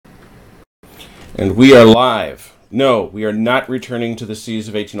And we are live. No, we are not returning to the seas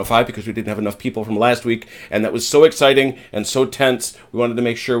of 1805 because we didn't have enough people from last week, and that was so exciting and so tense. We wanted to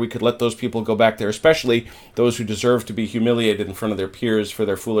make sure we could let those people go back there, especially those who deserve to be humiliated in front of their peers for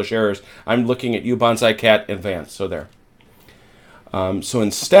their foolish errors. I'm looking at you, Bonsai Cat, and Vance, so there. So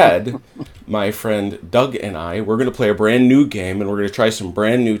instead, my friend Doug and I, we're going to play a brand new game, and we're going to try some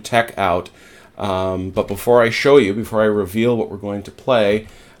brand new tech out. But before I show you, before I reveal what we're going to play,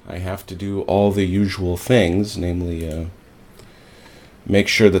 I have to do all the usual things, namely make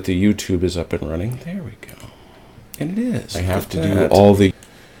sure that the YouTube is up and running. There we go. And it is. I have to do all the...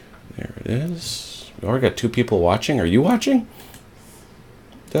 There it is. We already got 2 people watching. Are you watching?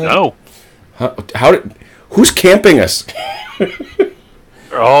 No. Who's camping us?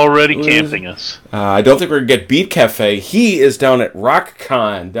 They're already camping us. I don't think we're going to get Beat Cafe. He is down at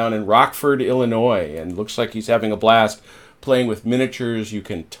RockCon, down in Rockford, Illinois, and looks like he's having a blast playing with miniatures you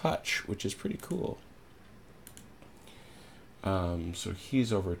can touch, which is pretty cool. So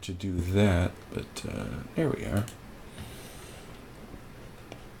he's over to do that, but there we are.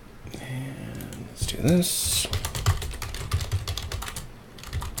 And let's do this.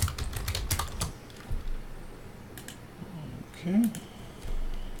 Okay.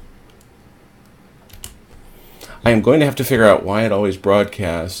 I am going to have to figure out why it always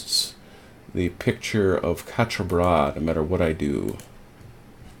broadcasts the picture of Katrabra, no matter what I do.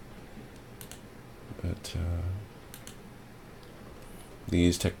 But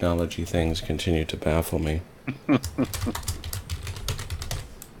these technology things continue to baffle me.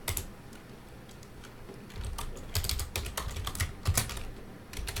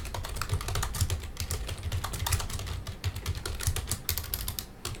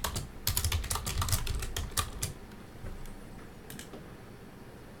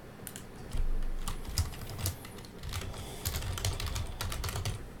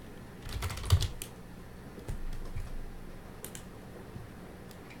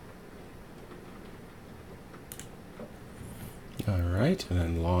 Alright, and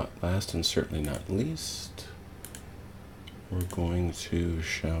then last and certainly not least, we're going to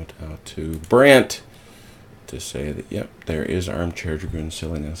shout out to Brant to say that, yep, there is Armchair Dragoon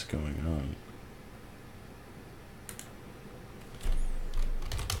silliness going on.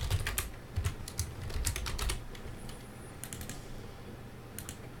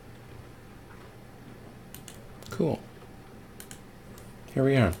 Cool. Here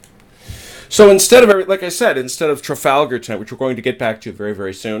we are. So instead of, like I said, instead of Trafalgar tonight, which we're going to get back to very,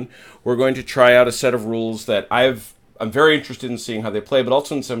 very soon, we're going to try out a set of rules that I'm very interested in seeing how they play, but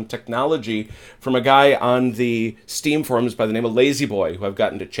also in some technology from a guy on the Steam forums by the name of Lazy Boy, who I've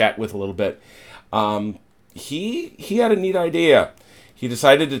gotten to chat with a little bit. He had a neat idea. He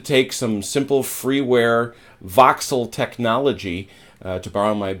decided to take some simple freeware voxel technology, to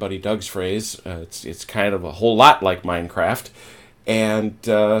borrow my buddy Doug's phrase. It's kind of a whole lot like Minecraft, and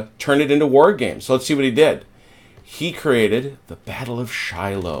turn it into war games. So let's see what he did. He created the Battle of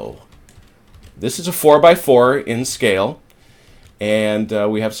Shiloh. This is a 4x4 in scale, and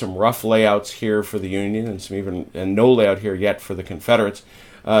we have some rough layouts here for the Union, and no layout here yet for the Confederates.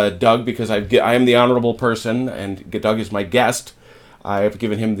 Doug, because I am the honorable person, and Doug is my guest, I have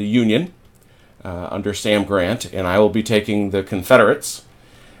given him the Union under Sam Grant, and I will be taking the Confederates,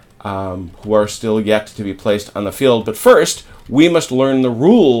 who are still yet to be placed on the field. But first, we must learn the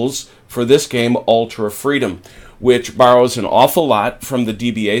rules for this game, Ultra Freedom, which borrows an awful lot from the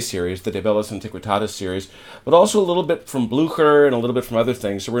DBA series, the De Bellis Antiquitatis series, but also a little bit from Blücher and a little bit from other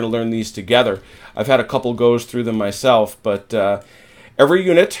things. So we're going to learn these together. I've had a couple goes through them myself, but every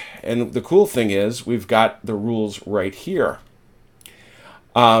unit, and the cool thing is we've got the rules right here.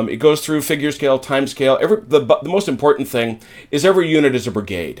 It goes through figure scale, time scale. The most important thing is every unit is a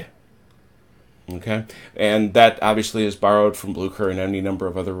brigade. Okay? And that obviously is borrowed from Blücher and any number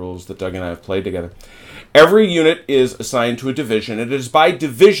of other rules that Doug and I have played together. Every unit is assigned to a division. It is by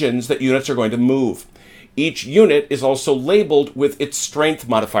divisions that units are going to move. Each unit is also labeled with its strength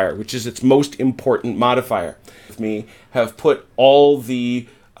modifier, which is its most important modifier. Me have put all the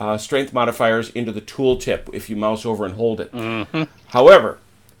strength modifiers into the tooltip if you mouse over and hold it. Mm-hmm. However,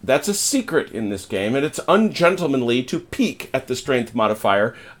 that's a secret in this game, and it's ungentlemanly to peek at the strength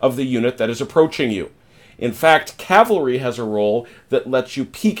modifier of the unit that is approaching you. In fact, cavalry has a role that lets you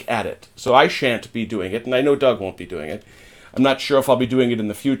peek at it, so I shan't be doing it, and I know Doug won't be doing it. I'm not sure if I'll be doing it in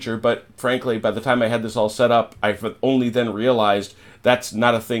the future, but frankly, by the time I had this all set up, I've only then realized that's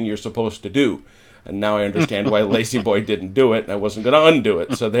not a thing you're supposed to do. And now I understand why Lazy Boy didn't do it, and I wasn't going to undo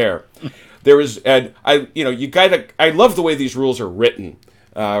it. So there is, and I love the way these rules are written.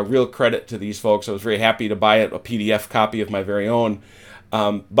 Real credit to these folks. I was very happy to buy a PDF copy of my very own.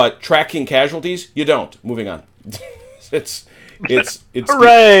 But tracking casualties, you don't. Moving on. it's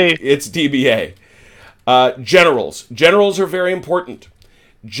Hooray! It's DBA. Generals. Generals are very important.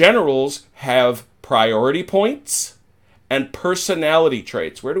 Generals have priority points and personality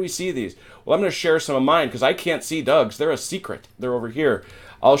traits. Where do we see these? Well, I'm going to share some of mine because I can't see Doug's. They're a secret. They're over here.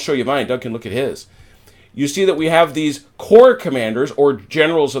 I'll show you mine. Doug can look at his. You see that we have these corps commanders or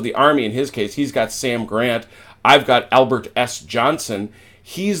generals of the Army. In his case, he's got Sam Grant. I've got Albert S. Johnson.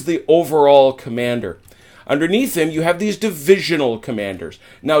 He's the overall commander. Underneath him, you have these divisional commanders.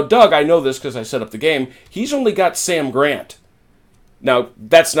 Now, Doug, I know this because I set up the game. He's only got Sam Grant. Now,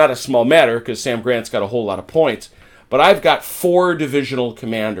 that's not a small matter because Sam Grant's got a whole lot of points. But I've got 4 divisional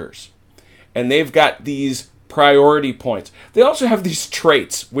commanders. And they've got these priority points. They also have these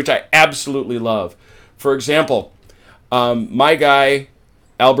traits, which I absolutely love. For example, my guy,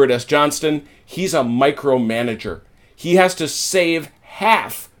 Albert S. Johnston, he's a micromanager. He has to save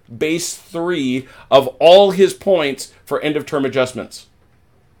half base 3 of all his points for end-of-term adjustments.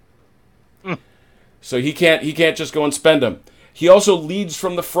 So he can't just go and spend them. He also leads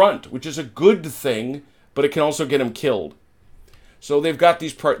from the front, which is a good thing, but it can also get him killed. So they've got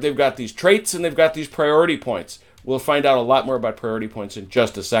these traits and they've got these priority points. We'll find out a lot more about priority points in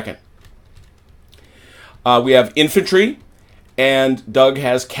just a second. We have infantry, and Doug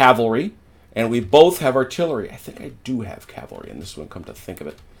has cavalry, and we both have artillery. I think I do have cavalry in this one, come to think of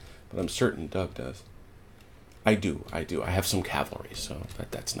it, but I'm certain Doug does. I do. I have some cavalry, so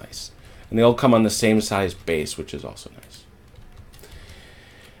that's nice. And they all come on the same size base, which is also nice.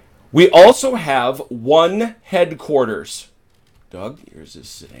 We also have 1 headquarters. Doug, yours is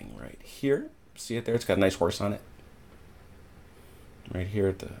sitting right here. See it there? It's got a nice horse on it. Right here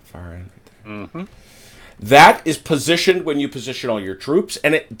at the far end. Right there. Mm-hmm. That is positioned when you position all your troops,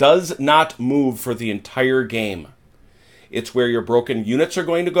 and it does not move for the entire game. It's where your broken units are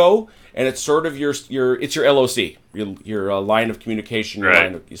going to go, and it's sort of your LOC, your line of communication. Your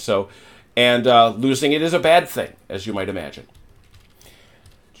right. Losing it is a bad thing, as you might imagine.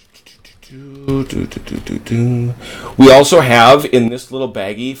 We also have, in this little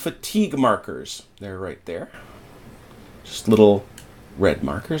baggie, fatigue markers. They're right there. Just little red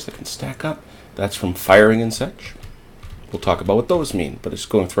markers that can stack up. That's from firing and such. We'll talk about what those mean, but it's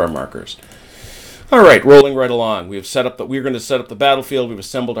going through our markers. All right, rolling right along. We're going to set up the battlefield. We've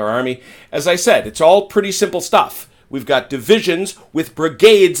assembled our army. As I said, it's all pretty simple stuff. We've got divisions with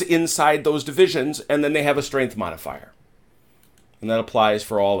brigades inside those divisions, and then they have a strength modifier. And that applies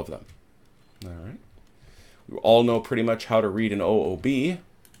for all of them. All right. We all know pretty much how to read an OOB.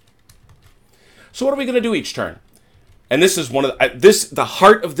 So what are we going to do each turn? And this is the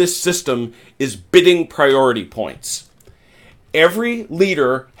heart of this system is bidding priority points. Every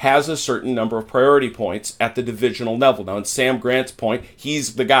leader has a certain number of priority points at the divisional level. Now, in Sam Grant's point,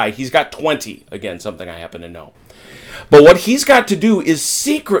 he's the guy. He's got 20. Again, something I happen to know. But what he's got to do is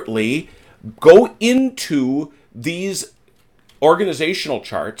secretly go into these organizational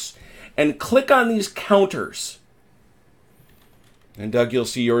charts and click on these counters. And Doug, you'll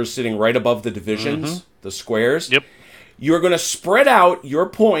see yours sitting right above the divisions, the squares. Yep. You're going to spread out your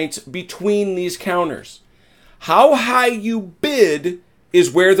points between these counters. How high you bid is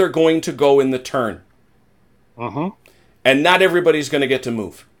where they're going to go in the turn. And not everybody's going to get to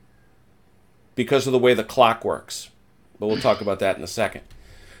move because of the way the clock works. But we'll talk about that in a second.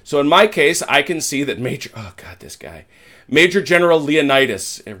 So in my case, I can see that Major General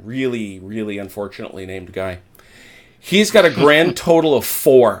Leonidas, a really, really unfortunately named guy, he's got a grand total of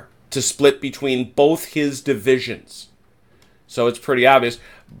 4 to split between both his divisions. So it's pretty obvious,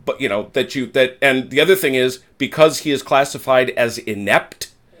 but and the other thing is, because he is classified as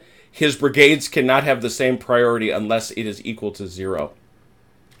inept, his brigades cannot have the same priority unless it is equal to 0.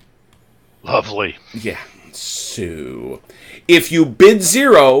 Lovely. Yeah. So if you bid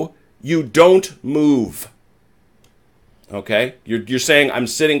 0, you don't move. Okay? You're saying, I'm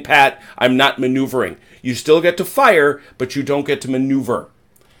sitting pat, I'm not maneuvering. You still get to fire, but you don't get to maneuver.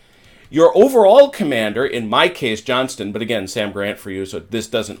 Your overall commander, in my case, Johnston, but again, Sam Grant for you, so this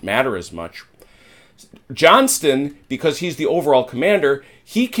doesn't matter as much. Johnston, because he's the overall commander,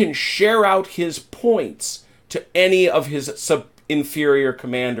 he can share out his points to any of his sub-inferior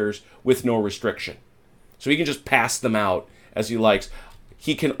commanders with no restriction. So he can just pass them out as he likes.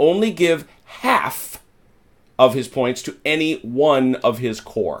 He can only give half of his points to any one of his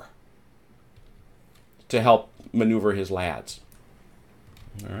corps to help maneuver his lads.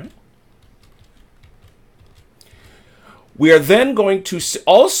 All right. We are then going to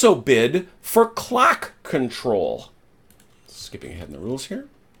also bid for clock control. Skipping ahead in the rules here.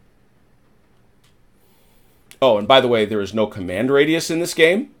 Oh, and by the way, there is no command radius in this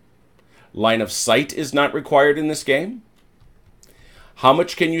game. Line of sight is not required in this game. How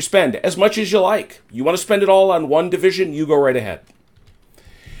much can you spend? As much as you like. You want to spend it all on one division? You go right ahead.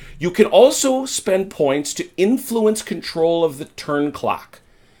 You can also spend points to influence control of the turn clock.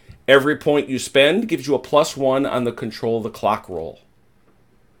 Every point you spend gives you a +1 on the control of the clock roll.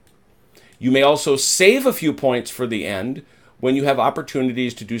 You may also save a few points for the end when you have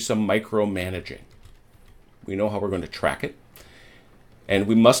opportunities to do some micromanaging. We know how we're going to track it. And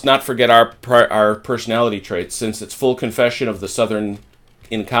we must not forget our personality traits, since it's full confession of the Southern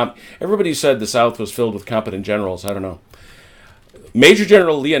everybody said the South was filled with competent generals. I don't know. Major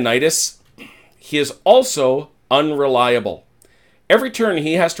General Leonidas, he is also unreliable. Every turn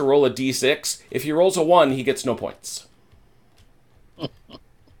he has to roll a d6. If he rolls a 1, he gets no points.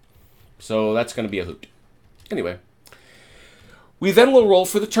 So that's going to be a hoot. Anyway. We then will roll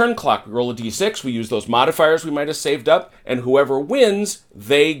for the turn clock. We roll a d6, we use those modifiers we might have saved up, and whoever wins,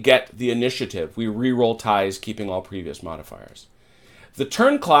 they get the initiative. We re-roll ties, keeping all previous modifiers. The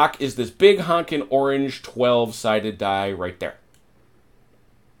turn clock is this big honkin' orange 12-sided die right there.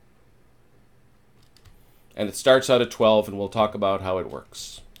 And it starts out at 12, and we'll talk about how it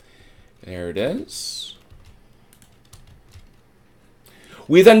works. There it is.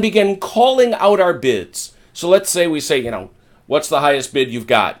 We then begin calling out our bids. So let's say we say, what's the highest bid you've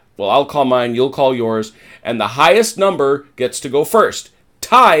got? Well, I'll call mine, you'll call yours, and the highest number gets to go first.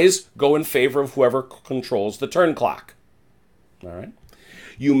 Ties go in favor of whoever controls the turn clock. All right.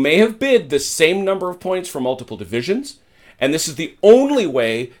 You may have bid the same number of points for multiple divisions, and this is the only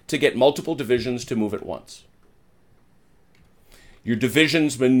way to get multiple divisions to move at once. Your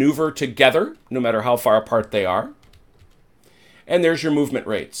divisions maneuver together, no matter how far apart they are. And there's your movement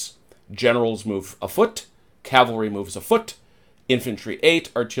rates. Generals move a foot, cavalry moves a foot, infantry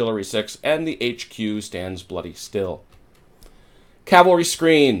 8, artillery 6, and the HQ stands bloody still. Cavalry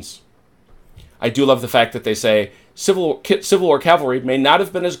screens. I do love the fact that they say Civil War cavalry may not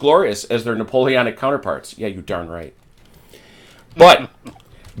have been as glorious as their Napoleonic counterparts. Yeah, you darn right. But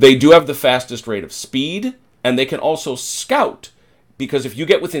they do have the fastest rate of speed, and they can also scout, because if you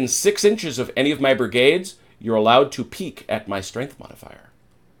get within 6 inches of any of my brigades, you're allowed to peek at my strength modifier.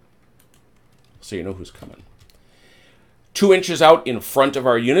 So you know who's coming. 2 inches out in front of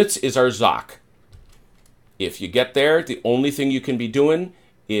our units is our Zoc. If you get there, the only thing you can be doing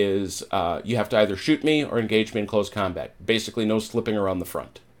is you have to either shoot me or engage me in close combat. Basically, no slipping around the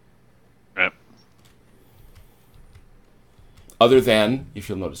front. Yep. Other than, if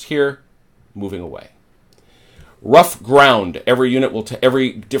you'll notice here, moving away. Rough ground. Every unit will,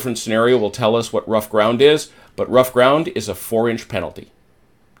 every different scenario will tell us what rough ground is, but rough ground is a 4-inch penalty.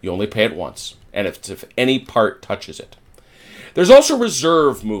 You only pay it once, and if any part touches it. There's also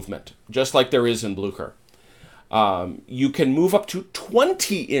reserve movement, just like there is in Blucher. You can move up to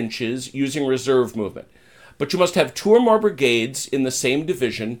 20 inches using reserve movement, but you must have 2 or more brigades in the same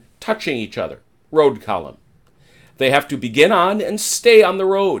division touching each other. Road column. They have to begin on and stay on the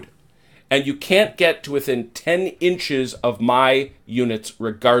road. And you can't get to within 10 inches of my units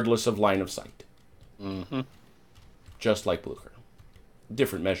regardless of line of sight. Mm-hmm. Just like Blucher.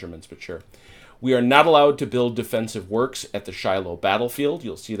 Different measurements, but sure. We are not allowed to build defensive works at the Shiloh battlefield.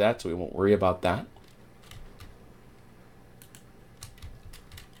 You'll see that, so we won't worry about that.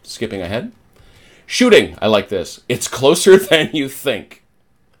 Skipping ahead. Shooting. I like this. It's closer than you think.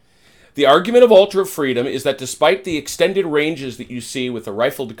 The argument of Ultra Freedom is that despite the extended ranges that you see with the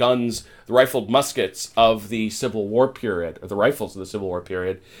rifled guns, the rifled muskets of the Civil War period, or the rifles of the Civil War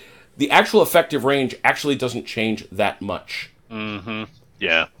period, the actual effective range actually doesn't change that much. Mm-hmm.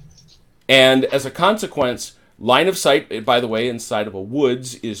 Yeah. And as a consequence, line of sight, by the way, inside of a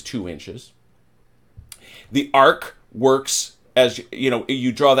woods is 2 inches. The arc works as,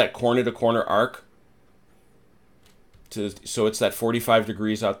 you draw that corner-to-corner arc. So it's that 45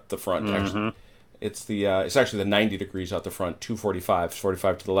 degrees out the front. Mm-hmm. Actually, it's actually the 90 degrees out the front. 245,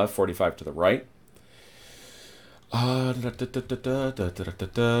 45 to the left, 45 to the right.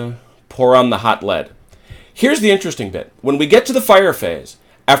 Pour on the hot lead. Here's the interesting bit. When we get to the fire phase,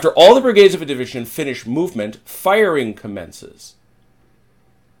 after all the brigades of a division finish movement, firing commences.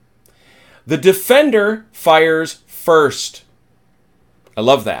 The defender fires first. I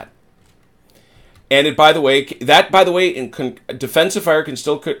love that. And by the way, defensive fire can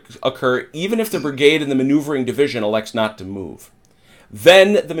still occur even if the brigade in the maneuvering division elects not to move.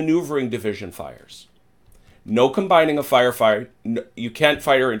 Then the maneuvering division fires. No combining of firefight. You can't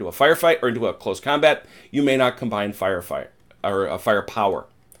fire into a firefight or into a close combat. You may not combine firepower.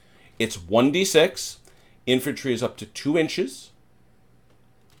 It's 1d6. Infantry is up to 2 inches.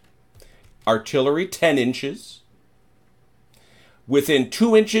 artillery 10 inches. Within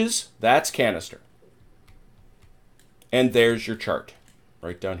 2 inches, that's canister. And there's your chart,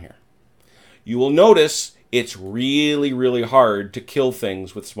 right down here. You will notice it's really, really hard to kill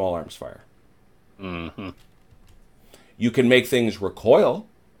things with small arms fire. Mm-hmm. You can make things recoil.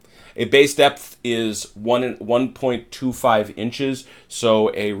 A base depth is 1.25 inches,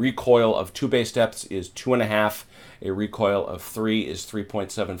 so a recoil of 2 base depths is 2.5. A recoil of 3 is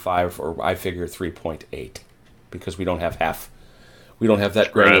 3.75, or I figure 3.8, because we don't have half. We don't have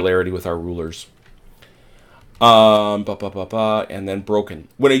that granularity with our rulers. And then broken.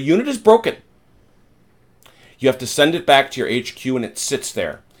 When a unit is broken, you have to send it back to your HQ, and it sits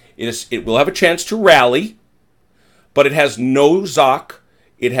there. It will have a chance to rally, but it has no Zoc.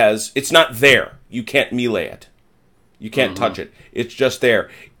 It's not there. You can't melee it. You can't touch it. It's just there.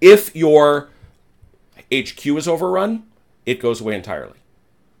 If your HQ is overrun, it goes away entirely.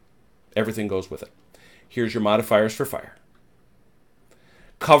 Everything goes with it. Here's your modifiers for fire.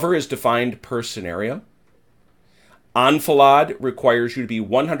 Cover is defined per scenario. Enfilade requires you to be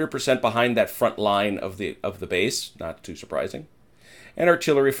 100% behind that front line of the base, not too surprising. And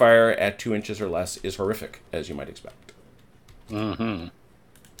artillery fire at 2 inches or less is horrific, as you might expect. Mm-hmm.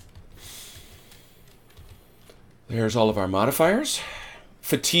 There's all of our modifiers.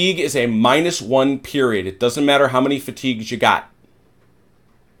 Fatigue is a -1 period. It doesn't matter how many fatigues you got.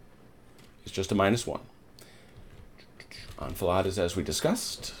 It's just a -1. Enfilade is as we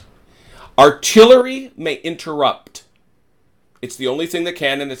discussed. Artillery may interrupt. It's the only thing that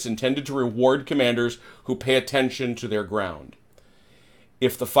can, and it's intended to reward commanders who pay attention to their ground.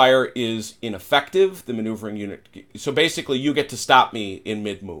 If the fire is ineffective, the maneuvering unit... So basically, you get to stop me in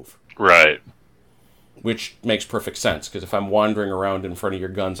mid-move. Right. Which makes perfect sense, because if I'm wandering around in front of your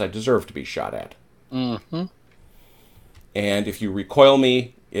guns, I deserve to be shot at. Mm-hmm. And if you recoil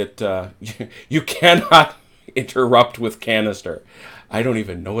me, you cannot interrupt with canister. I don't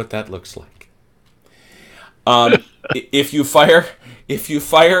even know what that looks like. If you fire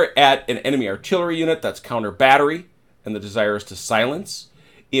at an enemy artillery unit, that's counter battery, and the desire is to silence.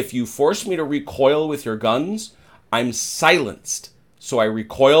 If you force me to recoil with your guns, I'm silenced. So I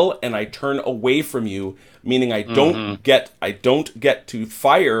recoil and I turn away from you, meaning I don't get to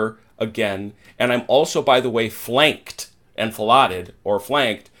fire again. And I'm also, by the way, flanked, enfiladed, or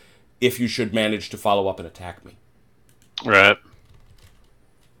flanked, if you should manage to follow up and attack me. Right.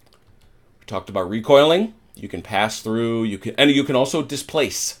 We talked about recoiling. You can pass through. You can also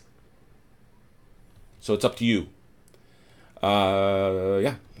displace. So it's up to you.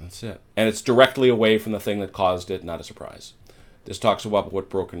 Yeah, that's it. And it's directly away from the thing that caused it, not a surprise. This talks about what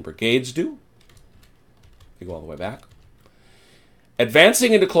broken brigades do. You go all the way back.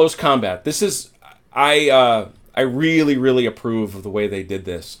 Advancing into close combat. This is... I really, really approve of the way they did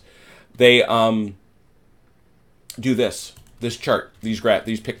this. They do this chart,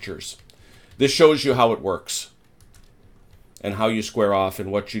 these pictures. This shows you how it works and how you square off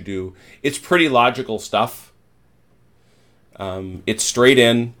and what you do. It's pretty logical stuff. It's straight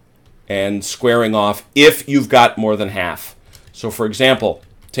in and squaring off if you've got more than half. So, for example,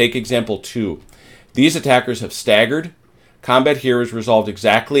 take example 2. These attackers have staggered. Combat here is resolved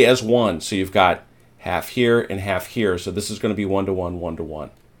exactly as 1. So you've got half here and half here. So this is going to be 1-to-1, 1-to-1.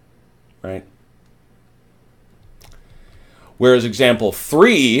 Right? Whereas example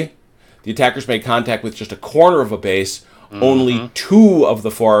 3, the attackers made contact with just a corner of a base. Only 2 of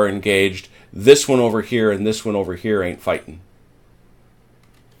the 4 are engaged. This one over here and this one over here ain't fighting.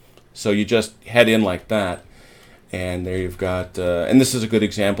 So you just head in like that. And there you've got... and this is a good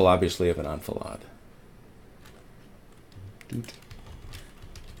example, obviously, of an enfilade.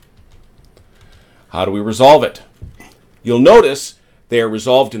 How do we resolve it? You'll notice they are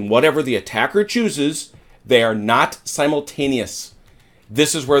resolved in whatever the attacker chooses. They are not simultaneous.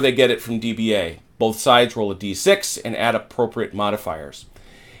 This is where they get it from DBA. Both sides roll a d6 and add appropriate modifiers.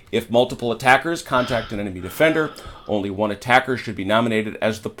 If multiple attackers contact an enemy defender, only one attacker should be nominated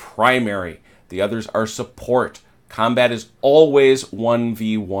as the primary. The others are support. Combat is always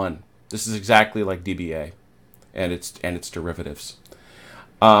 1v1. This is exactly like DBA and its derivatives.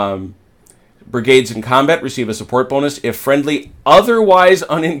 Brigades in combat receive a support bonus if friendly, otherwise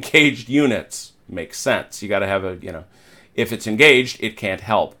unengaged units. Makes sense. You got to have if it's engaged, it can't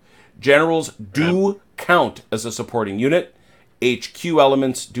help. Generals do count as a supporting unit. HQ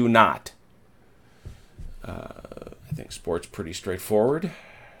elements do not. I think sport's pretty straightforward.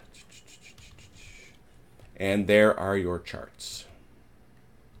 And there are your charts.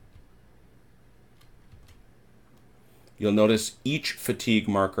 You'll notice each fatigue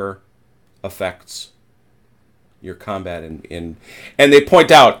marker affects your combat and they point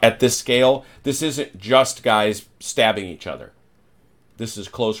out at this scale, this isn't just guys stabbing each other. This is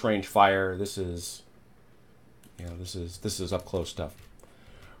close range fire. This is this is up close stuff.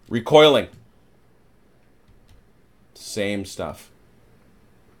 Recoiling. Same stuff.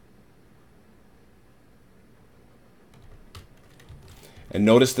 And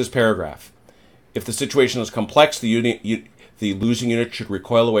notice this paragraph. If the situation is complex, the losing unit should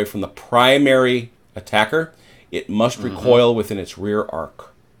recoil away from the primary attacker. It must recoil within its rear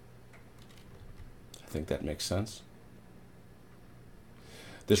arc. I think that makes sense.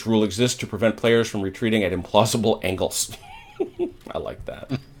 This rule exists to prevent players from retreating at implausible angles. I like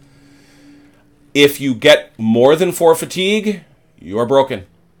that. If you get more than 4 fatigue, you are broken.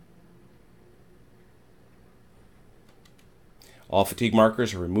 All fatigue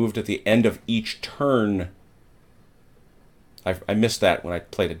markers are removed at the end of each turn. I missed that when I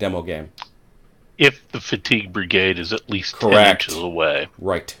played a demo game. If the fatigue brigade is at least Correct. 10 inches away.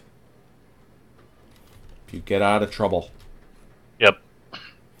 Right. If you get out of trouble. Yep.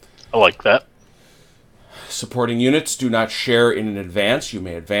 I like that. Supporting units do not share in an advance. You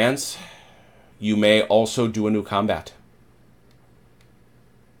may advance. You may also do a new combat.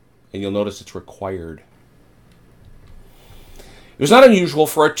 And you'll notice it's required. It was not unusual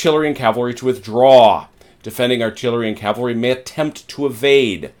for artillery and cavalry to withdraw. Defending artillery and cavalry may attempt to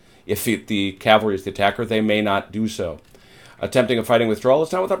evade. If the cavalry is the attacker, they may not do so. Attempting a fighting withdrawal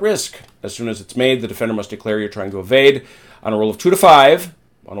is not without risk. As soon as it's made, the defender must declare you're trying to evade. On a roll of 2 to 5,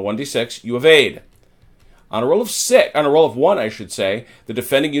 on a 1d6, you evade. On a roll of 1, I should say, the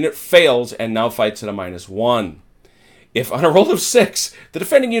defending unit fails and now fights at a -1. If on a roll of 6, the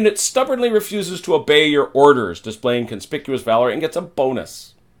defending unit stubbornly refuses to obey your orders, displaying conspicuous valor, and gets a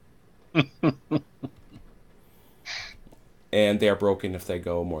bonus. And they are broken if they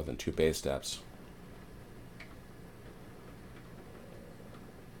go more than 2 base steps.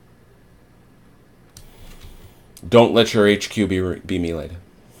 Don't let your HQ be meleeed.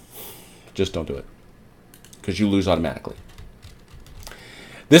 Just don't do it. Because you lose automatically.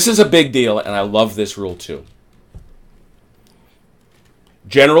 This is a big deal, and I love this rule too.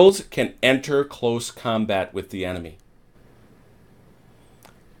 Generals can enter close combat with the enemy.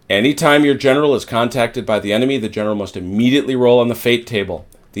 Anytime your general is contacted by the enemy, the general must immediately roll on the fate table.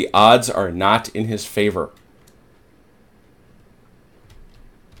 The odds are not in his favor.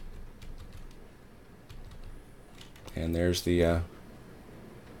 And there's the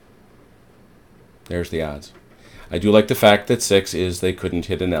odds. I do like the fact that 6 is they couldn't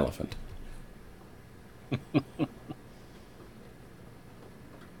hit an elephant.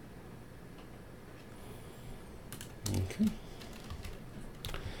 Okay.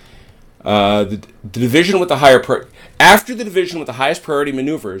 The division with the after the division with the highest priority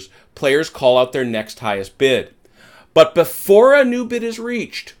maneuvers, players call out their next highest bid. But before a new bid is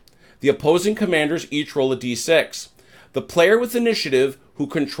reached, the opposing commanders each roll a d6. The player with initiative who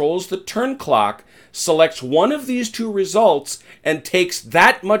controls the turn clock selects one of these 2 results and takes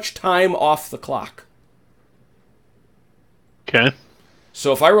that much time off the clock. Okay.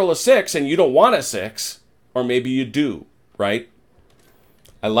 So if I roll a 6 and you don't want a 6, or maybe you do, right?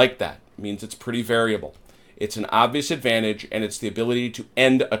 I like that. It means it's pretty variable. It's an obvious advantage, and it's the ability to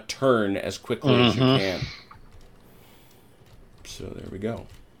end a turn as quickly as you can. So there we go.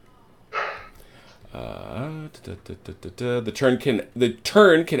 The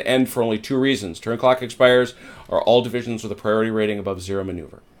turn can end for only 2 reasons. Turn clock expires, or all divisions with a priority rating above 0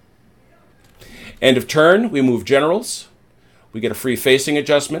 maneuver. End of turn, we move generals. We get a free facing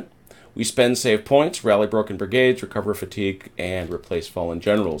adjustment. We spend save points, rally broken brigades, recover fatigue, and replace fallen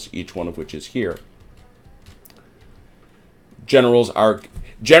generals, each one of which is here. Generals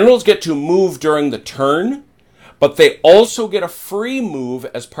get to move during the turn, but they also get a free move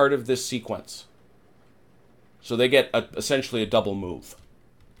as part of this sequence. So they get essentially a double move.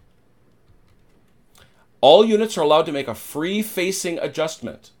 All units are allowed to make a free facing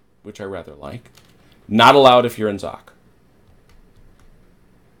adjustment, which I rather like. Not allowed if you're in Zoc.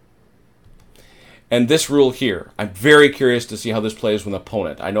 And this rule here, I'm very curious to see how this plays with an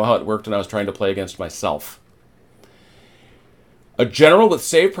opponent. I know how it worked when I was trying to play against myself. A general with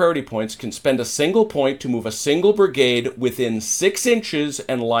save priority points can spend a single point to move a single brigade within 6 inches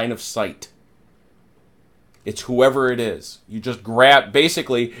and line of sight. It's whoever it is. You just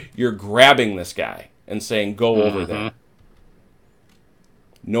basically, you're grabbing this guy and saying, go over there.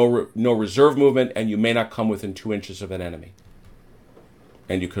 No reserve movement, and you may not come within 2 inches of an enemy.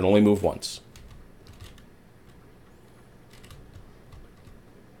 And you can only move once.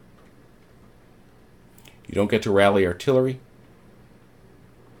 You don't get to rally artillery.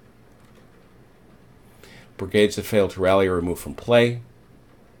 Brigades that fail to rally are removed from play.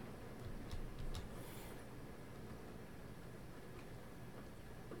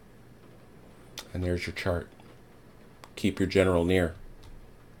 And there's your chart. Keep your general near.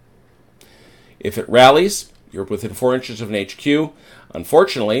 If it rallies, you're within 4 inches of an HQ.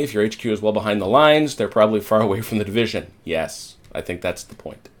 Unfortunately, if your HQ is well behind the lines, they're probably far away from the division. Yes, I think that's the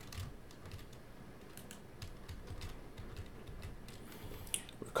point.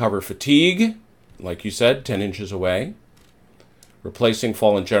 Recover fatigue, like you said, 10 inches away. Replacing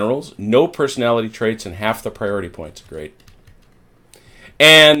fallen generals. No personality traits and half the priority points. Great.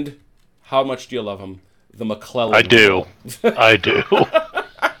 And how much do you love them? The McClellan. I do. I do.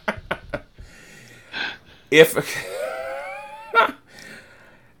 If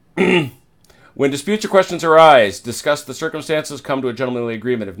when disputes or questions arise, discuss the circumstances, come to a gentlemanly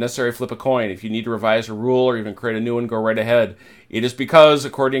agreement. If necessary, flip a coin. If you need to revise a rule or even create a new one, go right ahead. It is because,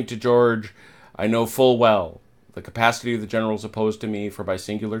 according to George, I know full well the capacity of the generals opposed to me, for by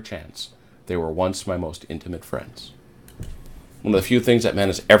singular chance they were once my most intimate friends. One of the few things that man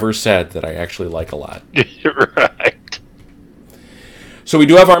has ever said that I actually like a lot. Right. So we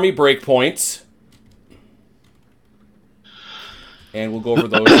do have Army breakpoints. And we'll go over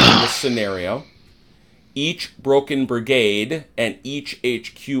those in this scenario. Each broken brigade and each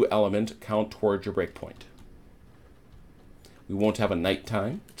HQ element count towards your breakpoint. We won't have a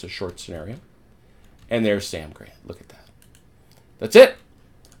nighttime. It's a short scenario. And there's Sam Grant. Look at that. That's it.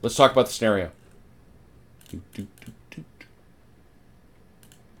 Let's talk about the scenario.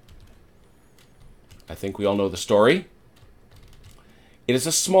 I think we all know the story. It is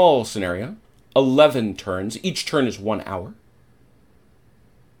a small scenario. 11 turns. Each turn is 1 hour.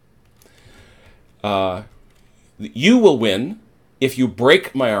 You will win if you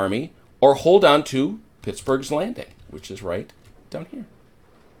break my army or hold on to Pittsburgh's Landing, which is right down here.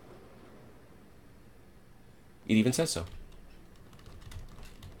 It even says so.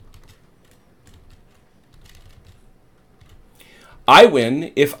 I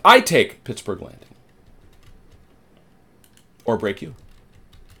win if I take Pittsburgh Landing or break you.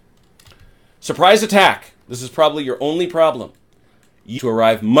 Surprise attack. This is probably your only problem. You to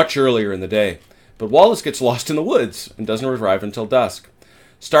arrive much earlier in the day. But Wallace gets lost in the woods and doesn't arrive until dusk.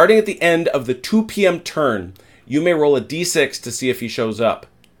 Starting at the end of the 2 p.m. turn, you may roll a d6 to see if he shows up.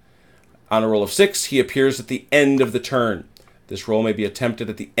 On a roll of 6, he appears at the end of the turn. This roll may be attempted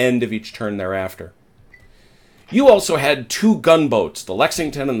at the end of each turn thereafter. You also had 2 gunboats, the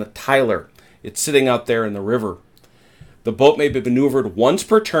Lexington and the Tyler. It's sitting out there in the river. The boat may be maneuvered once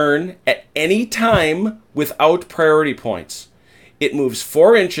per turn at any time without priority points. It moves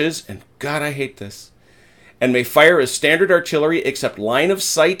 4 inches, and God, I hate this, and may fire as standard artillery except line of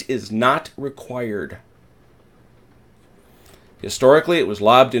sight is not required. Historically, it was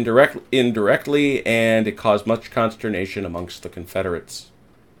lobbed indirectly, and it caused much consternation amongst the Confederates.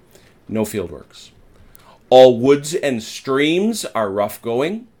 No fieldworks. All woods and streams are rough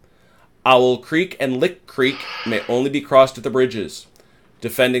going. Owl Creek and Lick Creek may only be crossed at the bridges.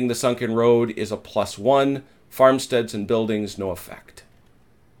 Defending the sunken road is a +1. Farmsteads and buildings, no effect.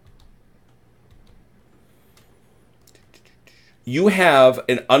 You have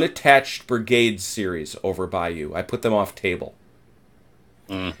an unattached brigade series over by you. I put them off table.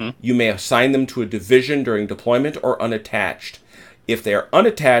 Mm-hmm. You may assign them to a division during deployment or unattached. If they are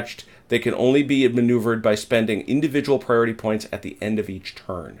unattached, they can only be maneuvered by spending individual priority points at the end of each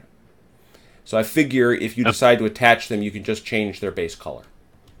turn. So I figure if you decide to attach them, you can just change their base color.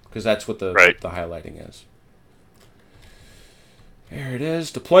 Because that's what the highlighting is. There it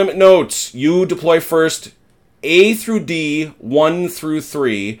is. Deployment notes. You deploy first. A through D, 1 through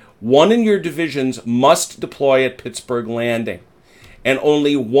 3. One in your divisions must deploy at Pittsburgh Landing. And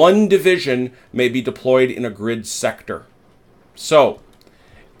only one division may be deployed in a grid sector. So,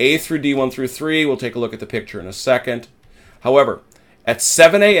 A through D, 1 through 3. We'll take a look at the picture in a second. However, at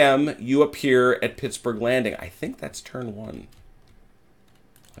 7 a.m., you appear at Pittsburgh Landing. I think that's turn 1.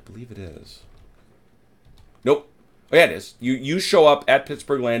 I believe it is. Nope. Oh, yeah, it is. You show up at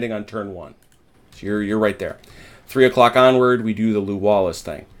Pittsburgh Landing on turn 1. So you're right there. 3 o'clock onward, we do the Lew Wallace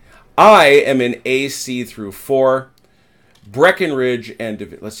thing. I am in AC through 4. Breckinridge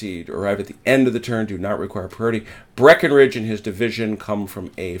and, let's see, arrive at the end of the turn, do not require priority. Breckinridge and his division come from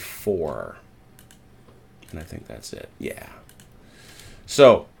A4. And I think that's it. Yeah.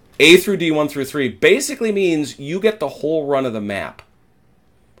 So, A through D, 1 through 3, basically means you get the whole run of the map,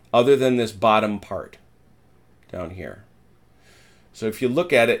 other than this bottom part down here. So if you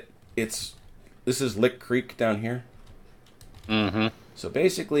look at it, this is Lick Creek down here. Mm-hmm. So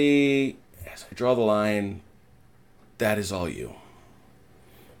basically, as I draw the line, that is all you.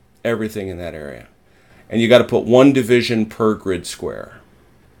 Everything in that area. And you got to put 1 division per grid square.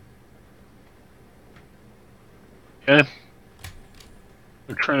 Okay.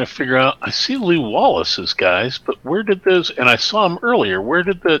 I'm trying to figure out. I see Lew Wallace's guys, but where did those? And I saw them earlier. Where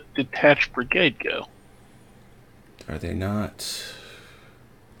did the detached brigade go? Are they not?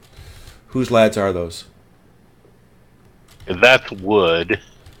 Whose lads are those? That's wood.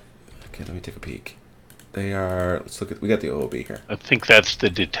 Okay, let me take a peek. They are. Let's look at. We got the OOB here. I think that's the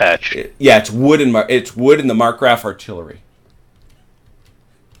detached. Yeah, it's wood and the Markgraf artillery.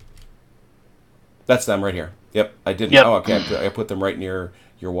 That's them right here. Yep, I didn't. Yep. Oh, okay. I put them right near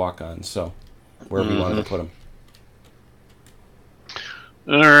your walk-on. So wherever you wanted to put them.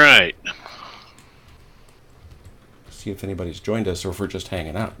 All right. See if anybody's joined us or if we're just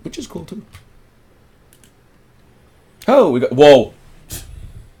hanging out, which is cool too. Oh, we got. Whoa.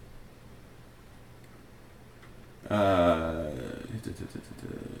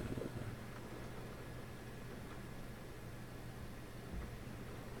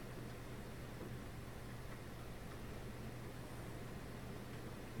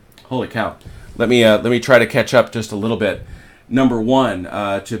 Holy cow! Let me try to catch up just a little bit. Number 1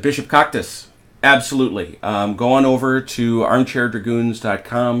 to Bishop Coctus. Absolutely. Go on over to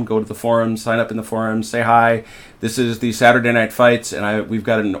armchairdragoons.com. Go to the forums. Sign up in the forums. Say hi. This is the Saturday Night Fights, and we've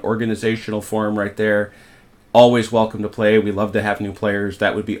got an organizational forum right there. Always welcome to play. We love to have new players.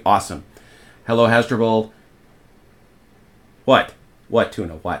 That would be awesome. Hello, Hasdrubal. What? What,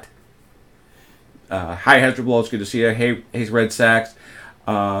 Tuna? What? Hi, Hasdrubal. It's good to see you. Hey, Red Sacks.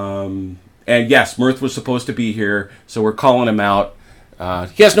 And yes, Mirth was supposed to be here, so we're calling him out.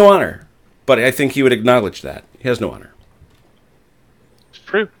 He has no honor, but I think he would acknowledge that. He has no honor. It's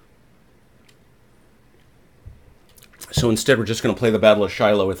true. So instead, we're just going to play the Battle of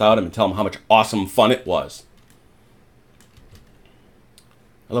Shiloh without him and tell him how much awesome fun it was.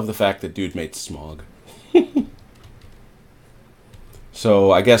 I love the fact that dude made Smog.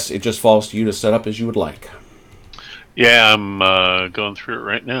 So I guess it just falls to you to set up as you would like. Yeah, I'm going through it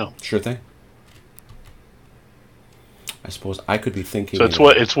right now. Sure thing. I suppose I could be thinking. So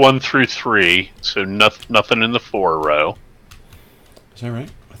it's 1 through 3. So nothing in the 4 row. Is that right?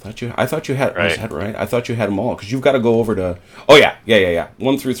 I thought you had. Right. Is that right? I thought you had them all because you've got to go over to. Oh yeah.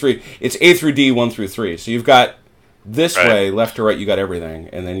 1 through 3. It's A through D, 1 through 3. So you've got this way, left to right. You got everything,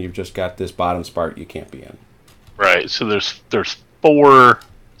 and then you've just got this bottom part you can't be in. Right. So there's 4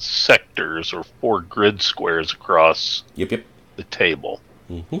 sectors or 4 grid squares across. Yep. The table.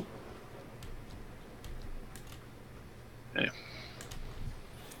 Mm-hmm.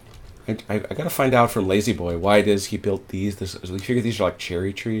 Okay. I got to find out from Lazy Boy why it is he built these. We figure these are like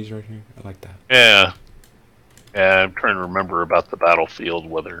cherry trees right here. I like that. Yeah. Yeah, I'm trying to remember about the battlefield,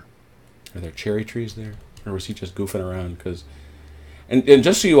 whether... Are there cherry trees there? Or was he just goofing around? And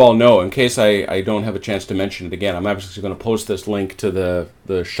just so you all know, in case I don't have a chance to mention it again, I'm obviously going to post this link to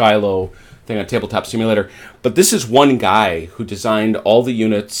the Shiloh thing on Tabletop Simulator. But this is one guy who designed all the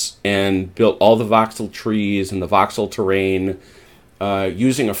units and built all the voxel trees and the voxel terrain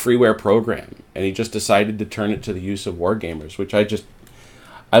using a freeware program. And he just decided to turn it to the use of wargamers, which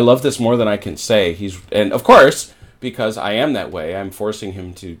I love this more than I can say. And of course, because I am that way, I am coercing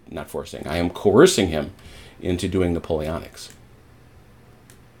him into doing Napoleonics.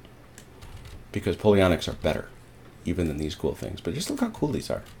 Because Napoleonics are better, even than these cool things. But just look how cool these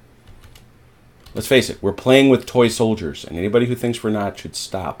are. Let's face it, we're playing with toy soldiers, and anybody who thinks we're not should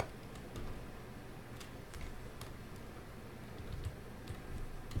stop.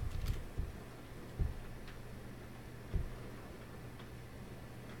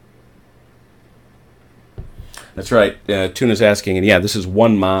 That's right. Tuna's asking, and yeah, this is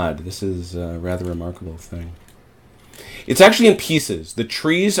one mod. This is a rather remarkable thing. It's actually in pieces. The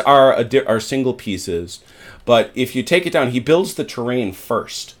trees are single pieces, but if you take it down, he builds the terrain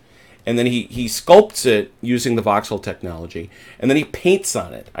first, and then he sculpts it using the voxel technology, and then he paints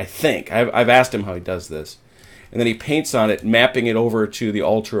on it, I think. I've asked him how he does this. And then he paints on it, mapping it over to the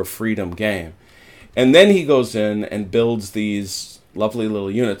Altar of Freedom game. And then he goes in and builds these lovely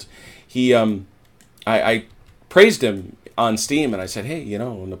little units. I praised him on Steam, and I said, hey,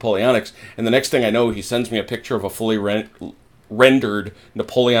 Napoleonics. And the next thing I know, he sends me a picture of a fully rendered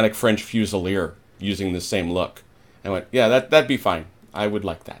Napoleonic French Fusilier using the same look. I went, yeah, that'd be fine. I would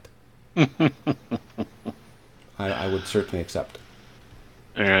like that. I would certainly accept.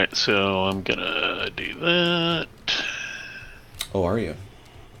 All right, so I'm going to do that. Oh, are you?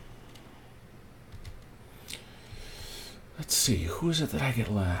 Let's see. Who is it that I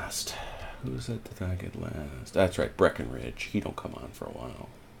get last? That's right, Breckenridge. He don't come on for a while.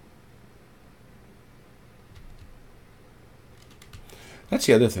 That's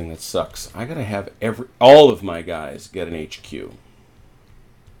the other thing that sucks. I gotta have all of my guys get an HQ.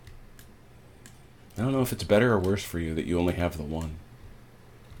 I don't know if it's better or worse for you that you only have the one.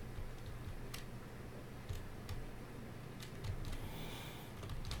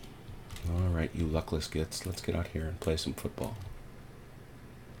 Alright, you luckless gits. Let's get out here and play some football.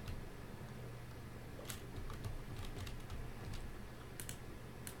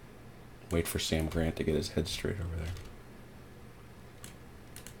 Wait for Sam Grant to get his head straight over there.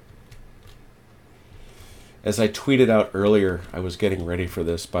 As I tweeted out earlier, I was getting ready for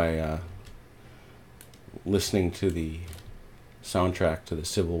this by listening to the soundtrack to the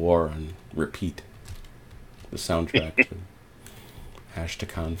Civil War on repeat. The soundtrack to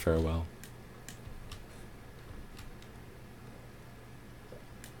Ashtakan Farewell.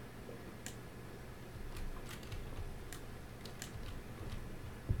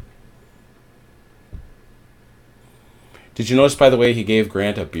 Did you notice, by the way, he gave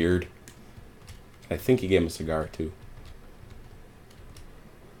Grant a beard? I think he gave him a cigar, too.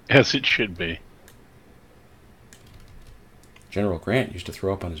 As it should be. General Grant used to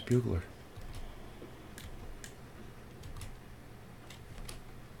throw up on his bugler.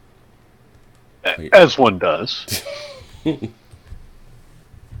 As one does.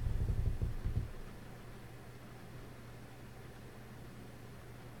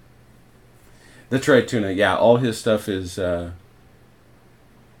 That's right, Tuna. Yeah, all his stuff is...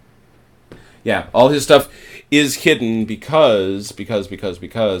 Yeah, all his stuff is hidden because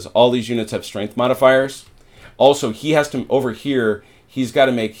all these units have strength modifiers. Also, he has to, over here, he's got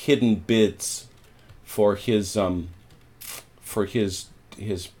to make hidden bids for his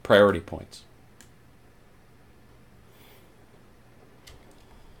priority points.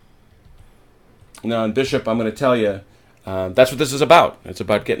 Now, in Bishop, I'm going to tell you, that's what this is about. It's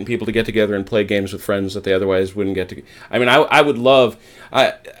about getting people to get together and play games with friends that they otherwise wouldn't get to. I mean, I would love...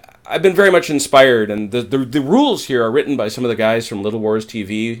 I've been very much inspired, and the rules here are written by some of the guys from Little Wars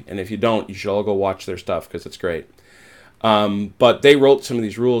TV, and if you don't, you should all go watch their stuff, because it's great. But they wrote some of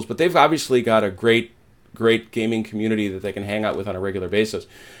these rules, but they've obviously got a great gaming community that they can hang out with on a regular basis.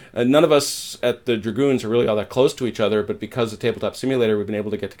 None of us at the Dragoons are really all that close to each other, but because of Tabletop Simulator, we've been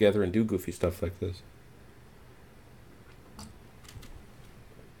able to get together and do goofy stuff like this.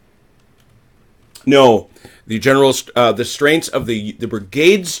 No, the general, the strengths of the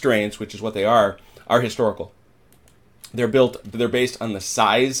brigade strengths, which is what they are historical. They're based on the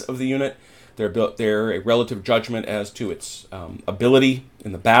size of the unit. They're a relative judgment as to its ability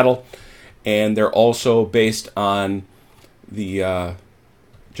in the battle, and they're also based on the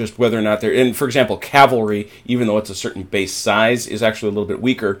just whether or not they're in. For example, cavalry, even though it's a certain base size, is actually a little bit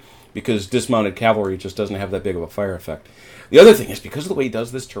weaker because dismounted cavalry just doesn't have that big of a fire effect. The other thing is, because of the way he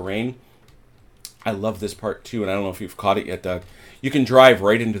does this terrain, I love this part too, and I don't know if you've caught it yet, Doug. You can drive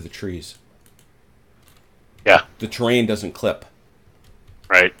right into the trees. Yeah. The terrain doesn't clip.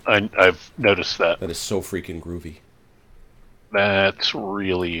 Right. I've noticed that. That is so freaking groovy. That's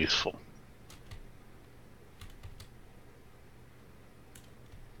really useful.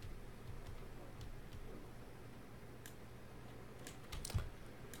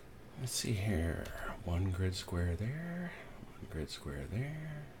 Let's see here. One grid square there. One grid square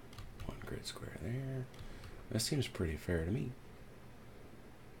there. One grid square there. That seems pretty fair to me.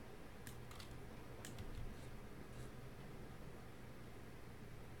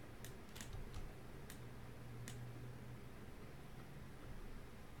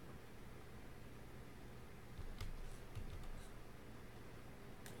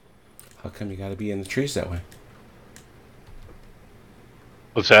 How come you gotta be in the trees that way?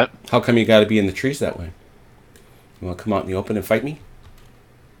 What's that? How come you gotta be in the trees that way? You wanna come out in the open and fight me?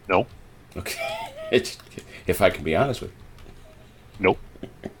 No. Okay. If I can be honest with you. Nope.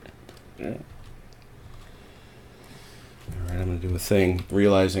 Yeah. Alright, I'm going to do a thing.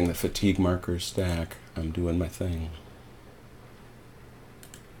 Realizing the fatigue markers stack, I'm doing my thing.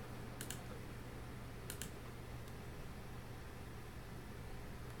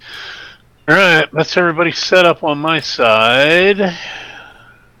 Alright, that's everybody set up on my side.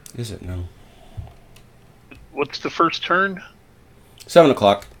 Is it? No. What's the first turn? 7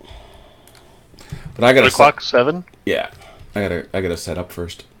 o'clock. But I gotta 7 o'clock, 7? Yeah. I gotta set up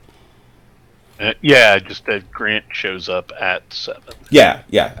first. Yeah, just that Grant shows up at 7. Yeah.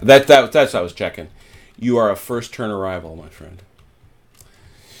 That's what I was checking. You are a first turn arrival, my friend.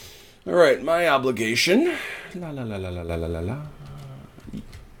 Alright, my obligation. La la la la la la la la.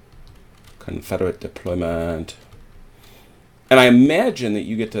 Confederate deployment. And I imagine that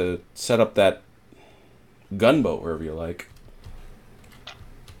you get to set up that gunboat wherever you like.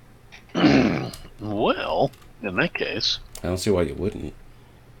 Well, in that case, I don't see why you wouldn't.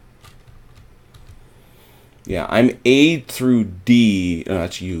 Yeah, I'm A through D. No,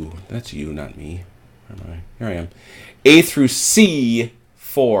 that's you. That's you, not me. Where am I? Here I am. A through C,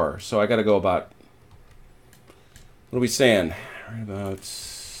 4. So I got to go about... What are we saying? Right about...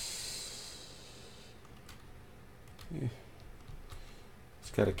 Just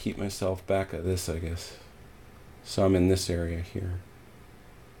got to keep myself back at this, I guess. So I'm in this area here.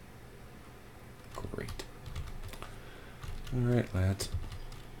 Great. All right, lads.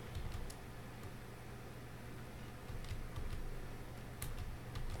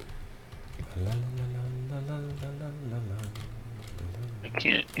 I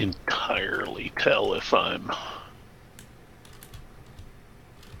can't entirely tell if I'm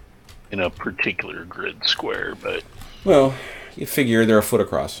in a particular grid square, but... Well, you figure they're a foot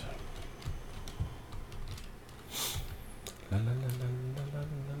across.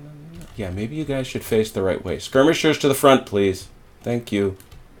 Yeah, maybe you guys should face the right way. Skirmishers to the front, please. Thank you.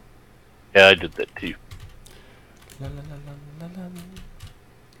 Yeah, I did that too.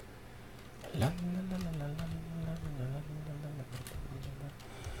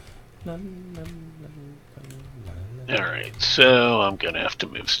 Alright, so I'm going to have to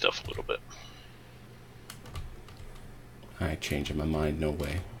move stuff a little bit. I ain't changing my mind, no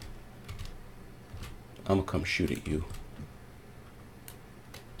way. I'm gonna come shoot at you.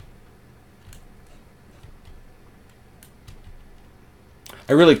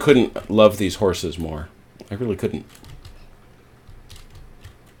 I really couldn't love these horses more. I really couldn't.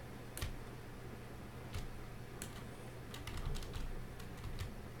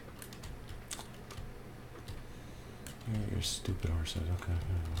 You're stupid horses, okay.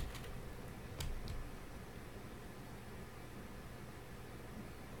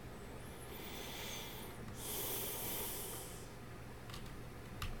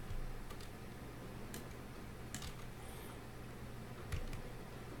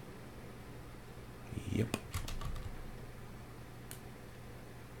 Yep.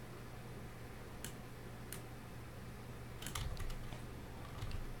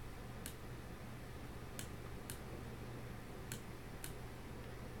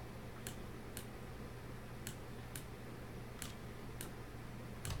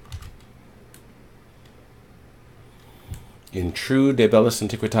 In true De Bellis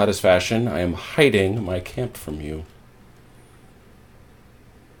Antiquitatis fashion, I am hiding my camp from you.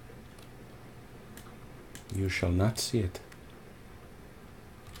 You shall not see it.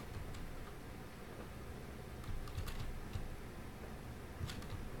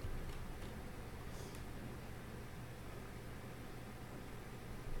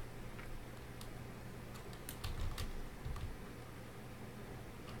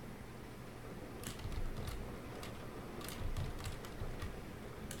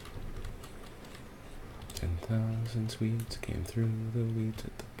 Thousand Swedes came through the weeds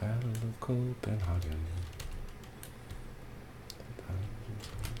at the Battle of Copenhagen.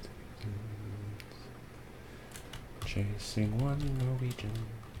 Chasing one Norwegian.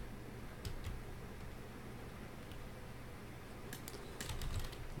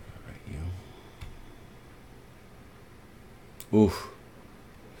 Alright, you. Oof.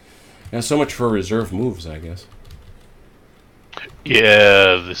 Now, so much for reserve moves, I guess.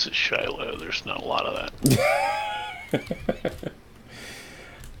 Yeah, this is Shiloh. There's not a lot of that.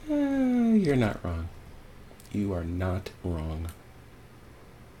 You're not wrong. You are not wrong.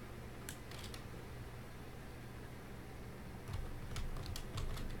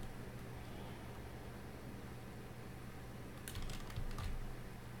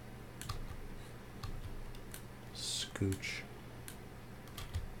 Scooch.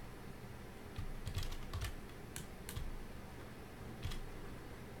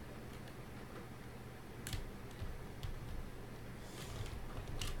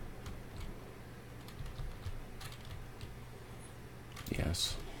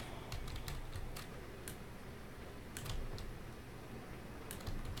 Yes.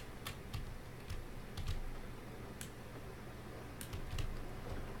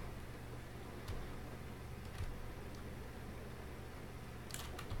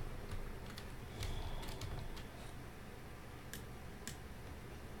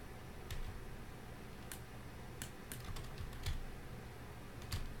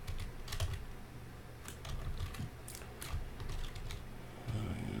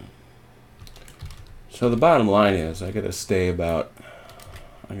 So the bottom line is I gotta stay about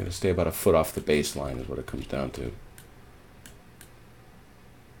a foot off the baseline is what it comes down to.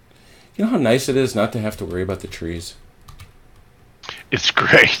 You know how nice it is not to have to worry about the trees? It's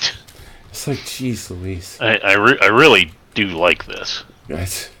great. It's like, geez Louise. I really do like this.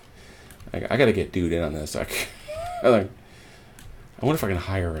 Guys, I gotta get dude in on this. I wonder if I can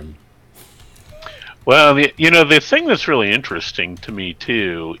hire him. Well, the thing that's really interesting to me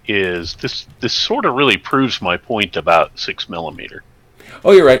too is this sort of really proves my point about 6 millimeter.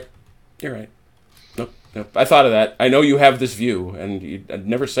 Oh, you're right. You're right. Nope, nope. I thought of that. I know you have this view, and I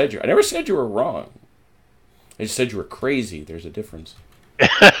never said I never said you were wrong. I just said you were crazy. There's a difference.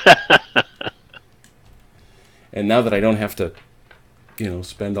 And now that I don't have to,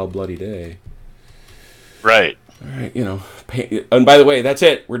 spend all bloody day. Right. All right, and by the way, that's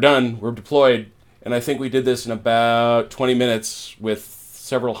it. We're done. We're deployed. And I think we did this in about 20 minutes with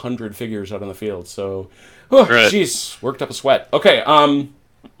several hundred figures out on the field. So, Right. jeez, worked up a sweat. Okay, I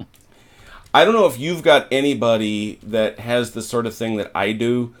don't know if you've got anybody that has the sort of thing that I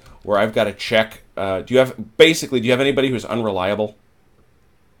do, where I've got to check. Do you have anybody who's unreliable?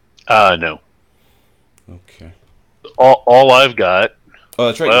 No. Okay. All I've got. Oh,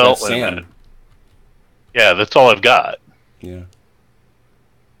 that's right. You Well, got wait a minute. Sam. Yeah, that's all I've got. Yeah.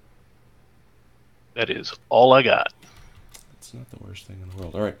 That is all I got. It's not the worst thing in the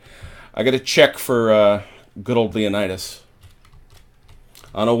world. All right. I got to check for good old Leonidas.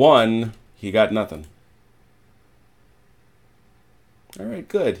 On a 1, he got nothing. All right,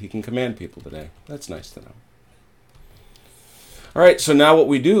 good. He can command people today. That's nice to know. All right, so now what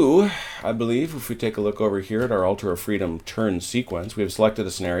we do, I believe, if we take a look over here at our Altar of Freedom turn sequence, we have selected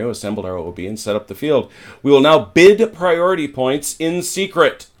a scenario, assembled our OB, and set up the field. We will now bid priority points in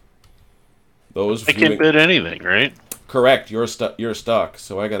secret. I can't bid anything, right? Correct. You're stuck.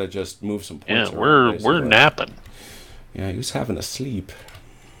 So I got to just move some points. Yeah, around, we're napping. Yeah, he was having a sleep.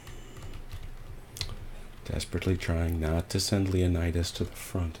 Desperately trying not to send Leonidas to the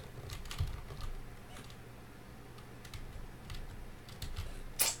front.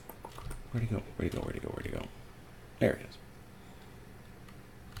 Where'd he go? Where'd he go? Where'd he go? Where'd he go? There he is.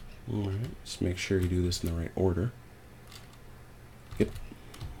 All right, just make sure you do this in the right order. Yep.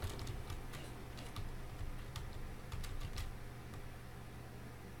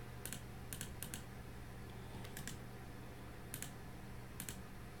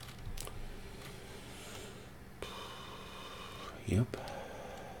 Yep.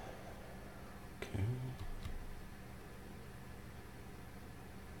 Okay.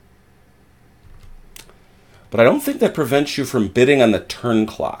 But I don't think that prevents you from bidding on the turn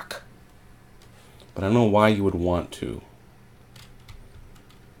clock. But I don't know why you would want to.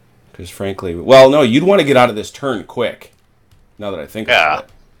 Because frankly, well, no, you'd want to get out of this turn quick. Now that I think about it.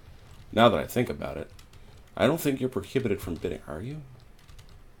 Now that I think about it. I don't think you're prohibited from bidding, are you?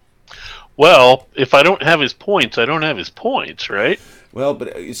 Well, if I don't have his points, I don't have his points, right? Well, but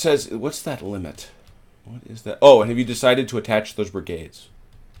it says, what's that limit? What is that? Oh, and have you decided to attach those brigades?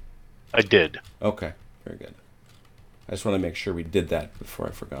 I did. Okay, very good. I just want to make sure we did that before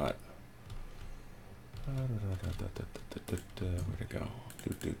I forgot. Where'd it go?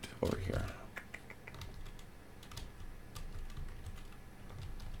 Over here.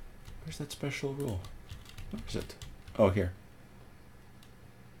 Where's that special rule? Where is it? Oh, here.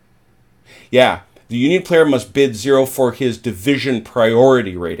 Yeah, the Union player must bid 0 for his division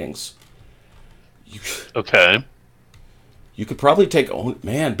priority ratings. Okay. You could probably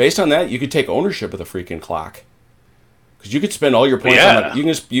based on that, you could take ownership of the freaking clock. Because you could spend all your points on it. You're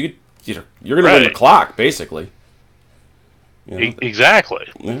going to win the clock, basically. Exactly.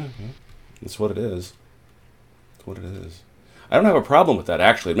 Yeah, that's what it is. That's what it is. I don't have a problem with that,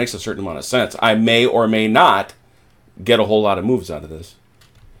 actually. It makes a certain amount of sense. I may or may not get a whole lot of moves out of this.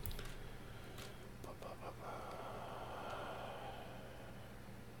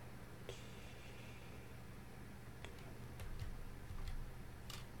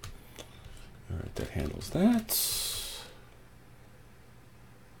 All right, that handles that.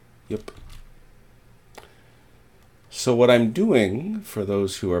 Yep. So what I'm doing, for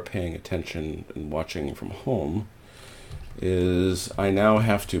those who are paying attention and watching from home, is I now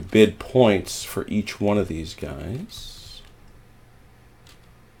have to bid points for each one of these guys.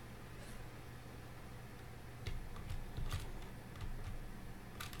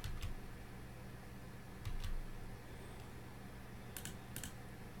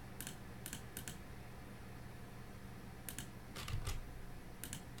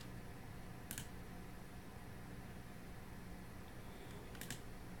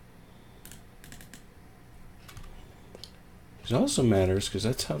 It also matters because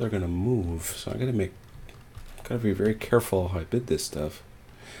that's how they're going to move. So I got to be very careful how I bid this stuff.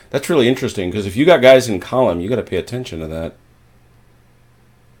 That's really interesting because if you got guys in column, you got to pay attention to that.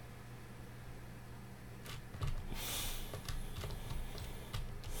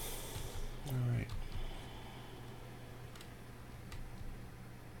 All right.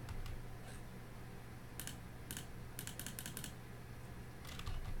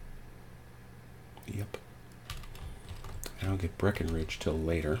 don't get Breckenridge till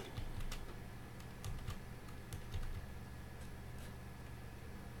later.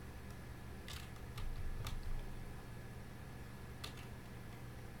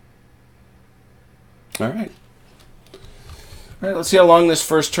 All right. All right, let's see how long this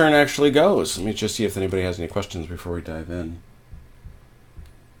first turn actually goes. Let me just see if anybody has any questions before we dive in.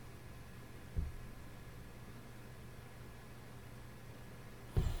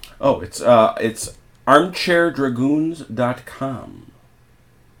 Oh, it's armchairdragoons.com.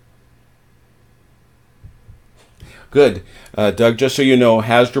 Good. Doug, just so you know,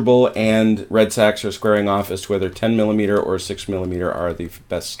 Hasdrubal and Red Sox are squaring off as to whether 10 millimeter or 6 millimeter are the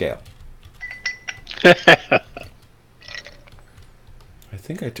best scale. I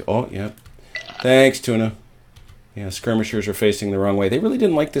think oh, yeah. Thanks, Tuna. Yeah, skirmishers are facing the wrong way. They really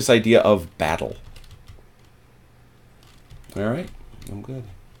didn't like this idea of battle. All right, I'm good.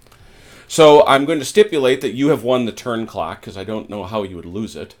 So I'm going to stipulate that you have won the turn clock, because I don't know how you would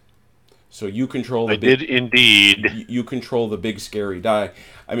lose it. So you control the I did indeed. You control the big scary die.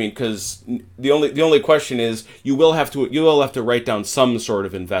 I mean, because the only question is you will have to write down some sort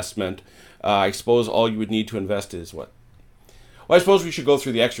of investment. I suppose all you would need to invest is what? Well, I suppose we should go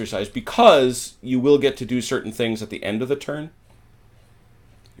through the exercise, because you will get to do certain things at the end of the turn.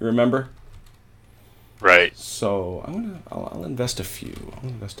 You remember? Right. So I'll invest a few. I'll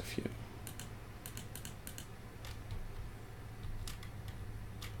invest a few.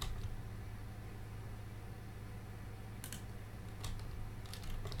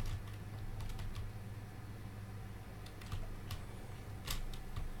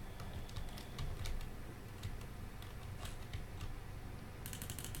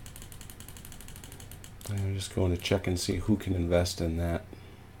 I'm just going to check and see who can invest in that.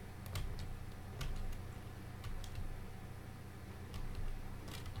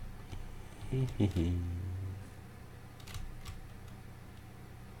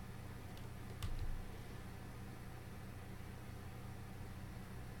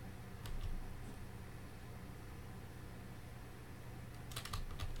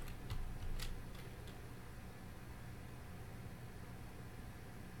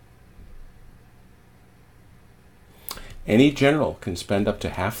 Any general can spend up to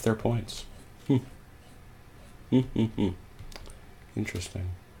half their points. Interesting.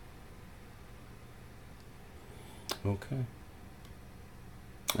 Okay.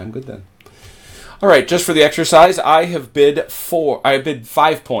 I'm good then. All right, just for the exercise, I have bid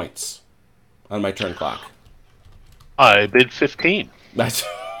 5 points on my turn clock. I bid 15. That's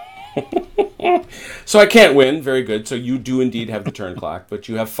so I can't win. Very good. So you do indeed have the turn clock, but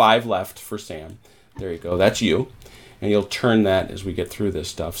you have 5 left for Sam. There you go. That's you. And you'll turn that as we get through this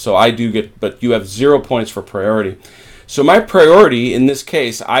stuff. So I do get, but you have 0 points for priority. So my priority in this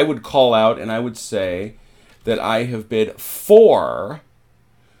case, I would call out and I would say that I have bid 4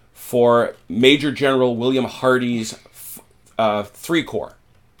 for Major General William Hardy's 3 Corps,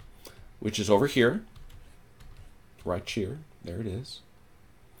 which is over here, right here. There it is.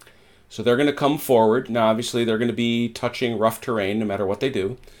 So they're going to come forward. Now, obviously, they're going to be touching rough terrain no matter what they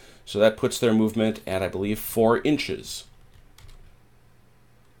do. So that puts their movement at, I believe, 4 inches.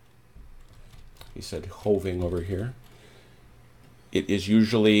 He said hoving over here. It is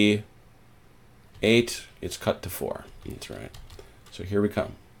usually 8. It's cut to 4. That's right. So here we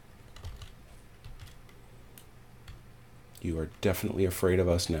come. You are definitely afraid of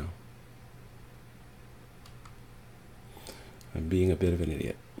us now. I'm being a bit of an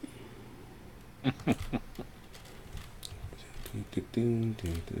idiot.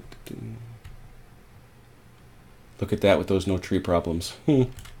 Look at that with those no tree problems.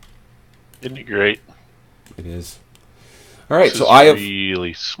 Isn't it great? It is. All right, This so is I have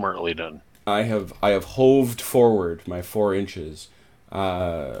really smartly done. I have hoved forward my 4 inches.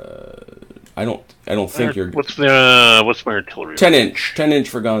 I don't think you're. What's my artillery? 10 inch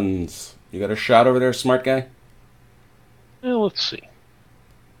for guns. You got a shot over there, smart guy? Well, let's see.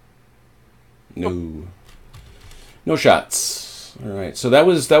 No. No shots. All right. So that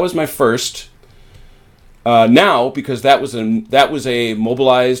was my first. Now, because that was a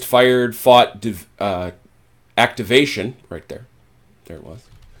mobilized, fired, fought activation right there. There it was.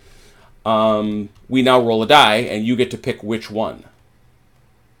 We now roll a die, and you get to pick which one.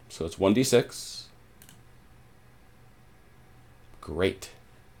 So it's 1d6. Great.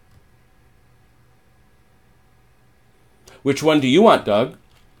 Which one do you want, Doug?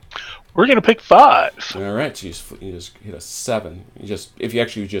 We're gonna pick 5. All right, so you just hit a 7. If you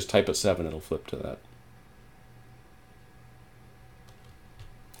actually just type a 7, it'll flip to that.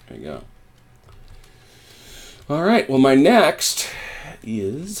 There you go. All right. Well, my next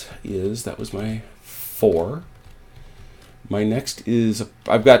is that was my 4. My next is,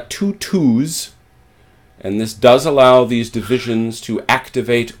 I've got 2 2s, and this does allow these divisions to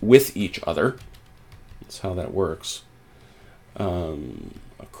activate with each other. That's how that works.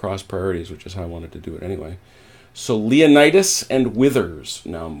 Across priorities, which is how I wanted to do it anyway. So Leonidas and Withers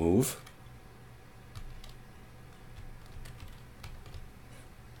now move.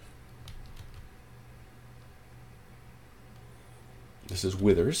 This is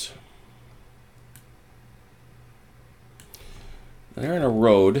Withers. They're in a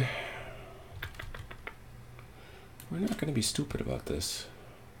road. We're not going to be stupid about this,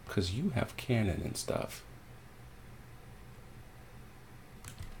 because you have cannon and stuff.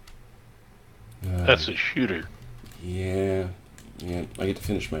 That's a shooter. Yeah. I get to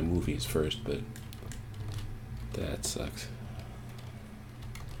finish my movies first, but that sucks.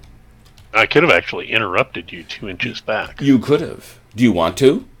 I could have actually interrupted you 2 inches back. You could have. Do you want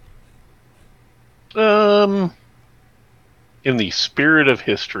to? In the spirit of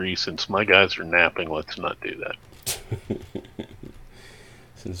history, since my guys are napping, let's not do that.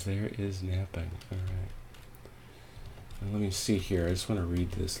 Since there is napping. All right. Now, let me see here. I just want to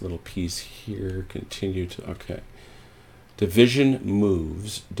read this little piece here. Continue to... Okay. Division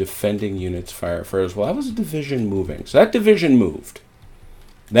moves. Defending units fire first. Well, that was a division moving. So that division moved.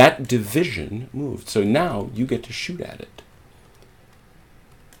 That division moved. So now you get to shoot at it.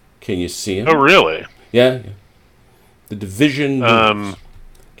 Can you see him? Oh, really? Yeah. The division moves.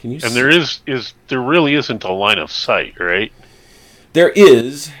 Can you see? And there really isn't a line of sight, right? There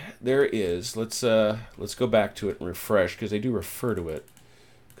is. Let's go back to it and refresh, because they do refer to it.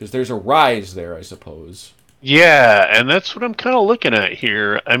 Because there's a rise there, I suppose. Yeah, and that's what I'm kind of looking at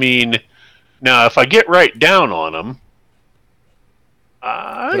here. I mean, now if I get right down on them,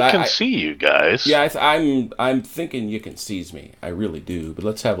 I can see you guys. Yeah, I'm thinking you can seize me. I really do. But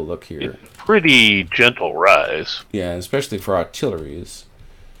let's have a look here. It's a pretty gentle rise. Yeah, especially for artilleries.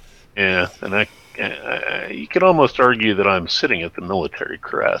 Yeah, and you could almost argue that I'm sitting at the military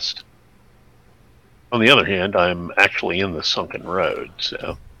crest. On the other hand, I'm actually in the sunken road,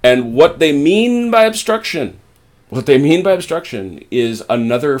 so... And what they mean by obstruction is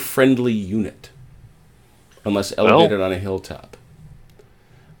another friendly unit. Unless elevated on a hilltop.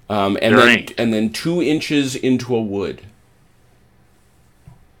 And then 2 inches into a wood.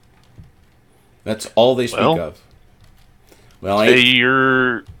 That's all they speak of. Well, say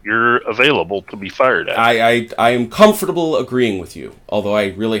you're available to be fired at. I am comfortable agreeing with you, although I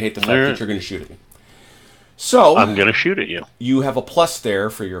really hate the fact that you're going to shoot at me. So I'm going to shoot at you. You have a plus there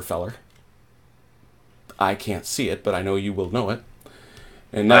for your feller. I can't see it, but I know you will know it.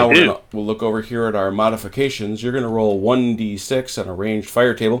 And now we'll look over here at our modifications. You're going to roll 1d6 on a ranged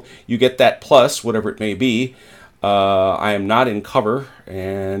fire table. You get that plus, whatever it may be. I am not in cover,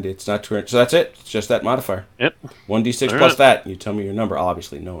 and it's not 200. So that's it. It's just that modifier. Yep. 1d6 plus that. You tell me your number. I'll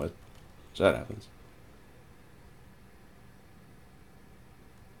obviously know it. So that happens.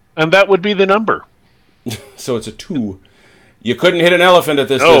 And that would be the number. So it's a 2. You couldn't hit an elephant at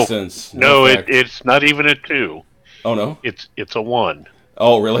this distance. No, it's not even a 2. Oh, no? It's a 1.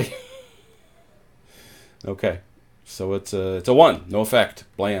 Oh, really? Okay. So it's a 1. No effect.